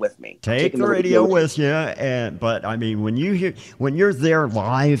Walkman with me. Take the radio with you. But I mean, when you're there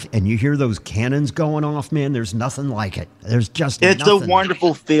live and you hear those cannons going off, man, there's nothing like it. There's just it's a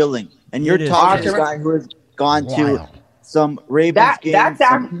wonderful feeling. And you're talking to a guy who has gone to some Ravens games.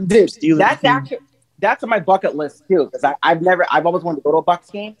 That's on my bucket list too, because I've always wanted to go to a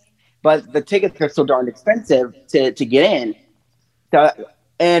Bucks game, but the tickets are so darn expensive to get in.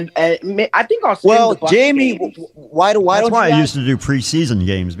 And I think I'll. Well, Jamie, why don't I used to do preseason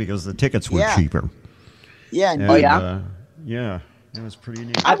games because the tickets were cheaper. Yeah. Yeah. It was pretty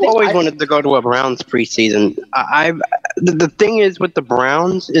neat. I've always wanted to go to a Browns preseason. The thing is with the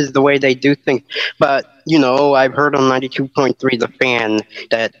Browns is the way they do things. But, I've heard on 92.3 The Fan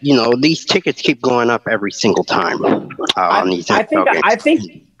that, these tickets keep going up every single time on these I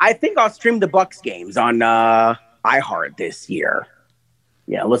think I'll stream the Bucks games on iHeart this year.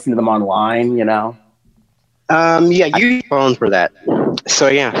 Yeah, listen to them online, Yeah, you use your phone for that. So,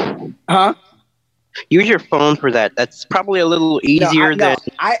 yeah. Huh? Use your phone for that. That's probably a little easier than.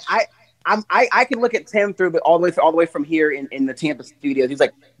 I can look at Tim through all the way from here in the Tampa studios. He's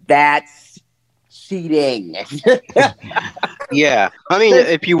like, that's cheating. Yeah, I mean,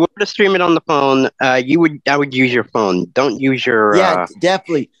 if you were to stream it on the phone, I would use your phone. Don't use your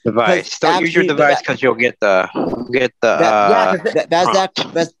definitely device. Don't use your device because you'll get the. I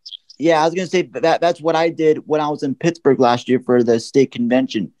was gonna say that's what I did when I was in Pittsburgh last year for the state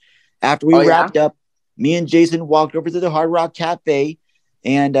convention. After we wrapped up, me and Jason walked over to the Hard Rock Cafe,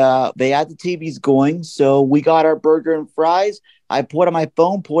 and they had the TVs going. So we got our burger and fries. I pulled up my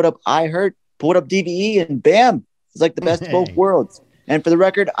phone, pulled up iHeart, pulled up DVE, and bam. It's like the best of both worlds. And for the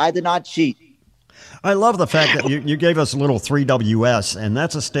record, I did not cheat. I love the fact that you gave us a little 3WS, and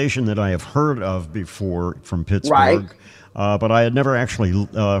that's a station that I have heard of before from Pittsburgh. Right. But I had never actually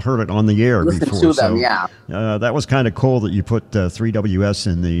heard it on the air before. To them, yeah. That was kind of cool that you put 3WS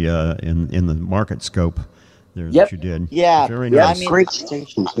in the market scope there that you did. Yeah. Very nice. I mean, great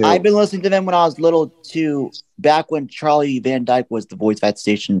station, too. I've been listening to them when I was little, too, back when Charlie Van Dyke was the voice of that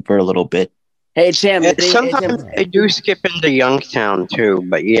station for a little bit. Hey Tim, sometimes they do skip into Youngstown too,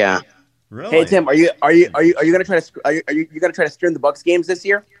 but yeah. Really? Hey Tim, are you gonna try to stream the Bucks games this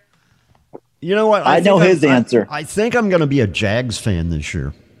year? You know what? I know his answer. I think I'm going to be a Jags fan this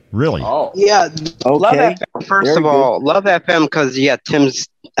year. Really? Oh, yeah. Okay. Love FM, first of all, Love FM because Tim's.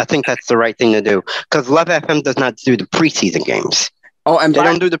 I think that's the right thing to do because Love FM does not do the preseason games. Oh, and they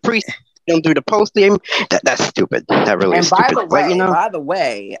don't do the preseason. Don't do the post game. That's stupid. That really is stupid. By the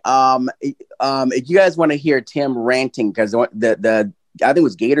way, if you guys want to hear Tim ranting because the I think it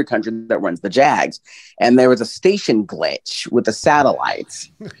was Gator Country that runs the Jags, and there was a station glitch with the satellites,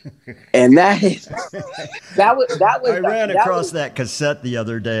 and that was. I ran across that cassette the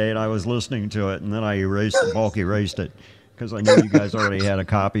other day, and I was listening to it, and then I bulk erased it. Because I know you guys already had a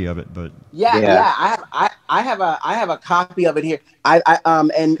copy of it, but I have a copy of it here.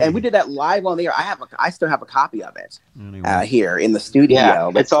 And we did that live on the air. I still have a copy of it here in the studio.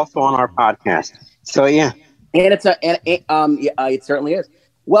 Yeah, it's also on our podcast. So yeah, and it certainly is.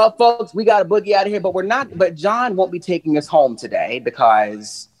 Well, folks, we got to boogie out of here, but we're not. But John won't be taking us home today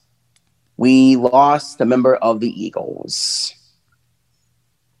because we lost a member of the Eagles.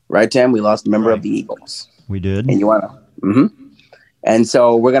 Right, Tim? We lost a member of the Eagles. We did. And you want to. Mm-hmm. And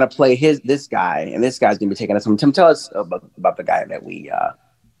so we're gonna play this guy, and this guy's gonna be taking us home. Tim, tell us about the guy that we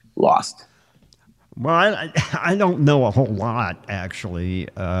lost. Well, I don't know a whole lot actually.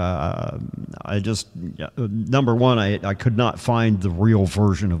 I just number one, I could not find the real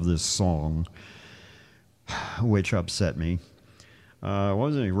version of this song, which upset me. What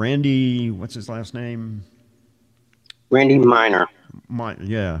was it? Randy? What's his last name? Randy Minor.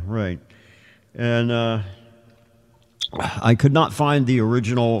 Yeah, right. And I could not find the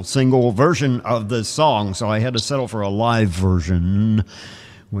original single version of this song, so I had to settle for a live version,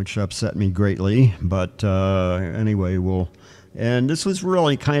 which upset me greatly. But anyway, and this was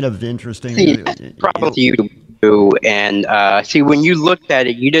really kind of interesting. See, that's the problem with you do, and see, when you looked at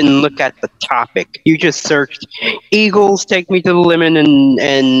it, you didn't look at the topic. You just searched "Eagles Take Me to the Limit,"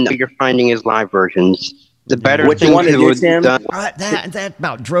 and what you're finding is live versions. The better thing to have done. That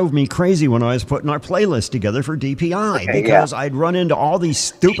about drove me crazy when I was putting our playlist together for DPI because I'd run into all these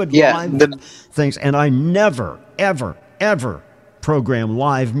stupid live things, and I never, ever, ever program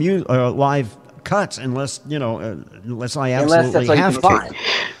live cuts unless I absolutely have to.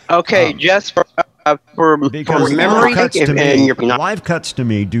 Okay, just for memory, live cuts to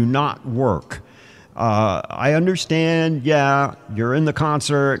me do not work. I understand. Yeah, you're in the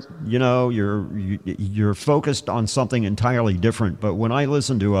concert. You're focused on something entirely different. But when I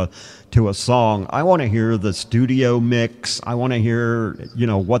listen to a song, I want to hear the studio mix. I want to hear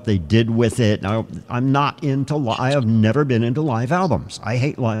what they did with it. Now, I'm not into. I have never been into live albums. I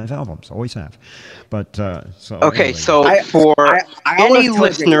hate live albums. Always have. But so okay. Anyway. So for any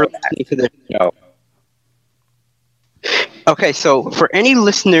listener listening to this show. Okay, so for any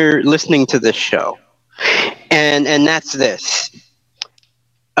listener listening to this show, and that's this.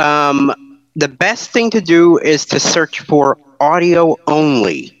 The best thing to do is to search for audio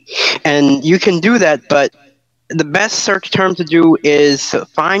only. And you can do that, but the best search term to do is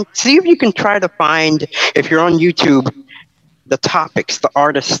see if you can try to find, if you're on YouTube, the topics, the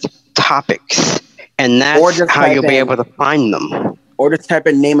artist topics. And that's how you'll be able to find them. Or just type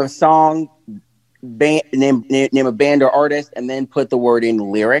in name of song, name a band or artist, and then put the word in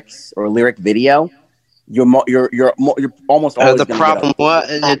lyrics or lyric video. You're almost always the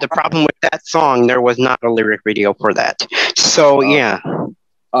problem with that song, there was not a lyric video for that. So yeah.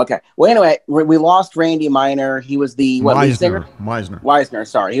 Okay. Well, anyway, we lost Randy Minor. He was the lead singer. Meisner.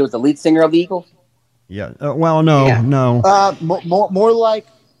 Sorry, he was the lead singer of the Eagles. Yeah. Well, no, Yeah. no. More like,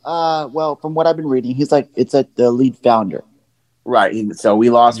 well, from what I've been reading, he's like it's the lead founder. Right. So we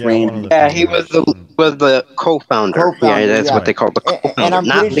lost Randy. Yeah, he was the co-founder. Yeah, that's what they call the co-founder, And I'm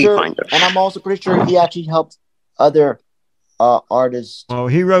not pretty lead sure, finder. and I'm also pretty sure he actually helped other artists. Oh,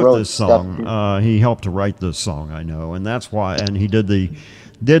 he wrote this stuff song. He helped to write this song, I know, and that's why. And he did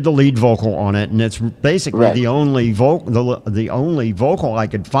the lead vocal on it, and it's basically the only the only vocal I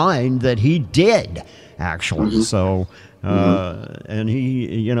could find that he did actually. So. And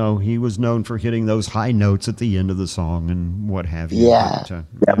he was known for hitting those high notes at the end of the song and what have you. Yeah,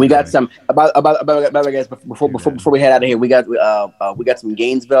 But, we got some about guys before we head out of here. We got some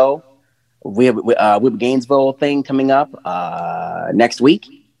Gainesville. We have Gainesville thing coming up next week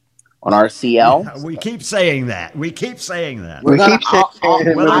on RCL. Yeah, we keep saying that. Whether we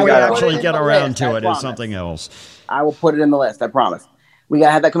we actually get around to it is something else. I will put it in the list. I promise. We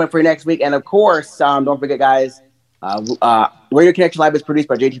gotta have that coming up for you next week, and of course, don't forget, guys. Radio Connection Live is produced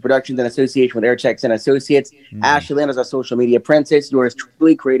by JT Productions in association with Airchecks and Associates. Ashley Lynn is our social media princess. Yours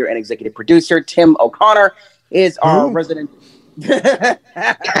truly, creator and executive producer. Tim O'Connor is our resident. Tim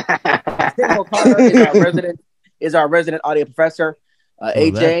O'Connor is our resident audio professor.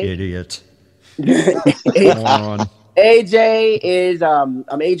 AJ, that idiot. AJ is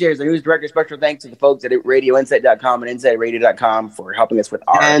AJ is the news director. Special thanks to the folks at RadioInsight.com and InsightRadio.com for helping us with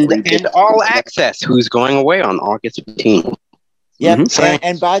our and All Access, who's going away on August 15th. Yeah,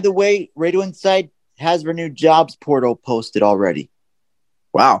 and by the way, Radio Insight has their new jobs portal posted already.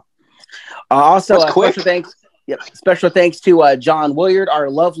 Wow. Also, special thanks. Yep, special thanks to John Williard, our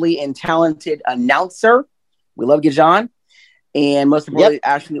lovely and talented announcer. We love you, John. And most importantly,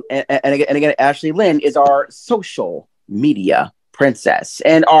 Ashley, and again, Ashley Lynn is our social media princess,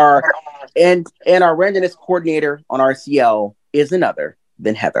 and our randomness coordinator on RCL is none other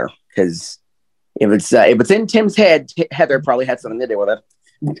than Heather. Because if it's in Tim's head, Heather probably had something to do with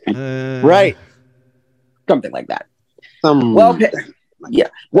it, right? Something like that. Panel.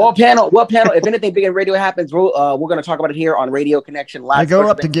 If anything big in radio happens, we're going to talk about it here on Radio Connection Live. I go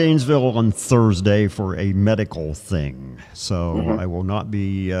up to Gainesville on Thursday for a medical thing, so I will not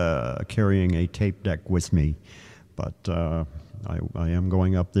be carrying a tape deck with me, but I am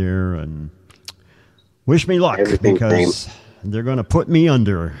going up there, and wish me luck because they're going to put me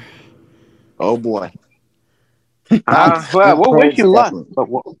under. Oh boy! Well, we'll wish you luck, but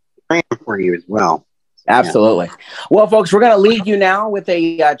we're praying for you as well. Absolutely. Yeah. Well, folks, we're going to leave you now with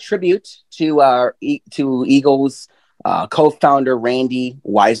a tribute to Eagles co-founder Randy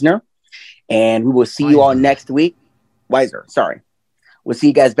Weisner, and we will see you all next week. We'll see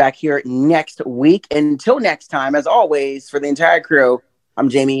you guys back here next week. Until next time, as always, for the entire crew, I'm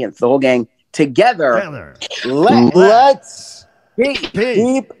Jamie and the whole gang. Together, let's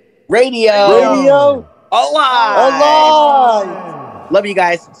keep radio alive. Love you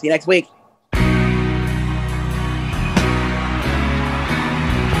guys. See you next week.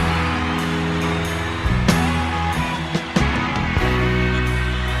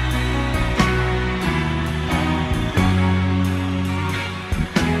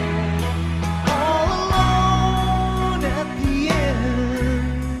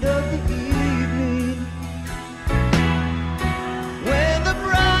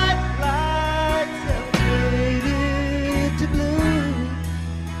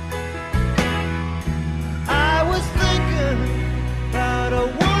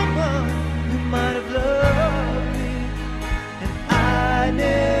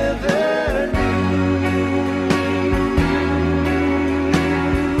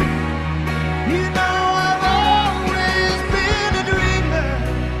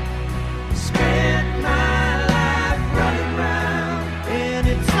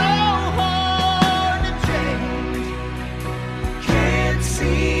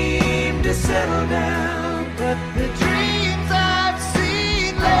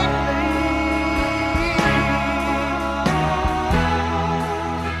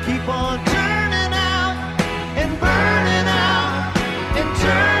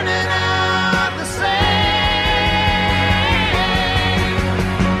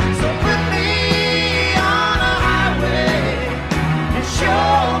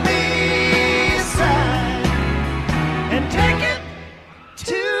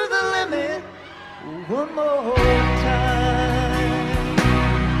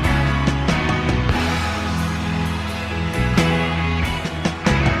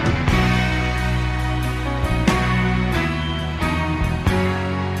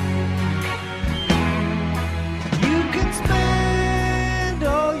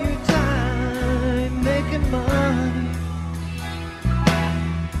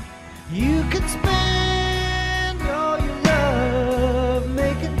 You could spend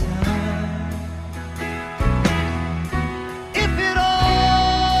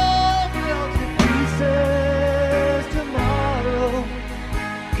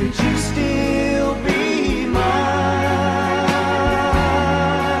Could you still be mine?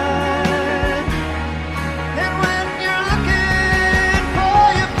 And when you're looking for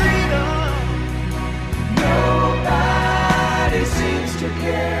your freedom, nobody seems to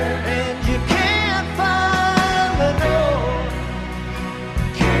care. And you can't find the door,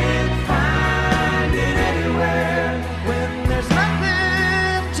 can't find it anywhere. When there's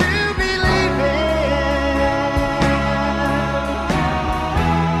nothing to believe in,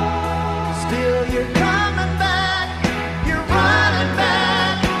 still you're coming back, you're running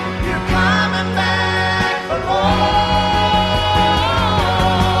back, you're coming back for more.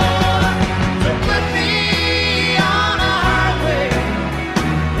 So put me on a highway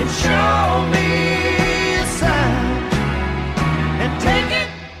and show me a sign, and take it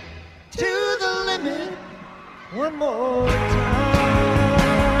to the limit one more time.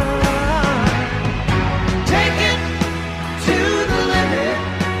 Take it to the limit.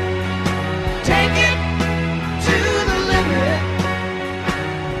 Take it to the limit.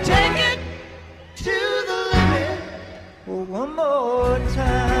 Take it to the limit one more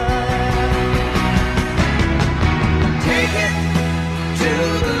time. Take it to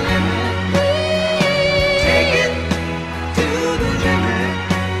the limit. Take it to the limit.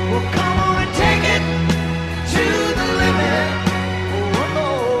 Well, come on, take it to the limit one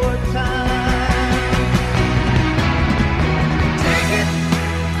more time. Take it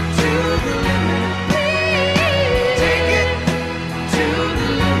to the limit. Take it to the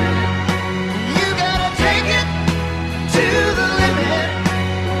limit. You gotta take it to the limit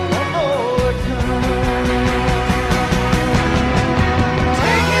one more time.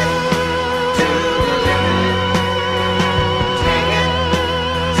 Take it to the limit. Take it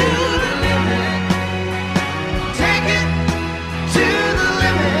to the limit. Take it to the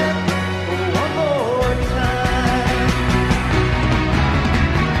limit one more time.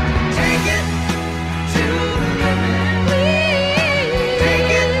 Take it to the limit.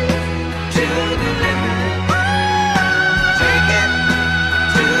 Take it to the limit. Take it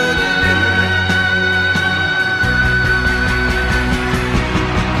to the limit.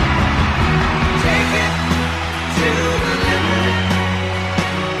 Take it to the limit.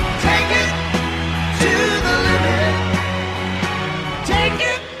 Take it to the limit. Take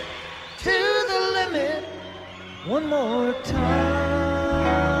it to the limit one more time.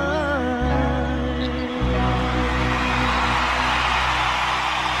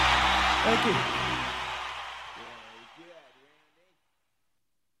 Thank you.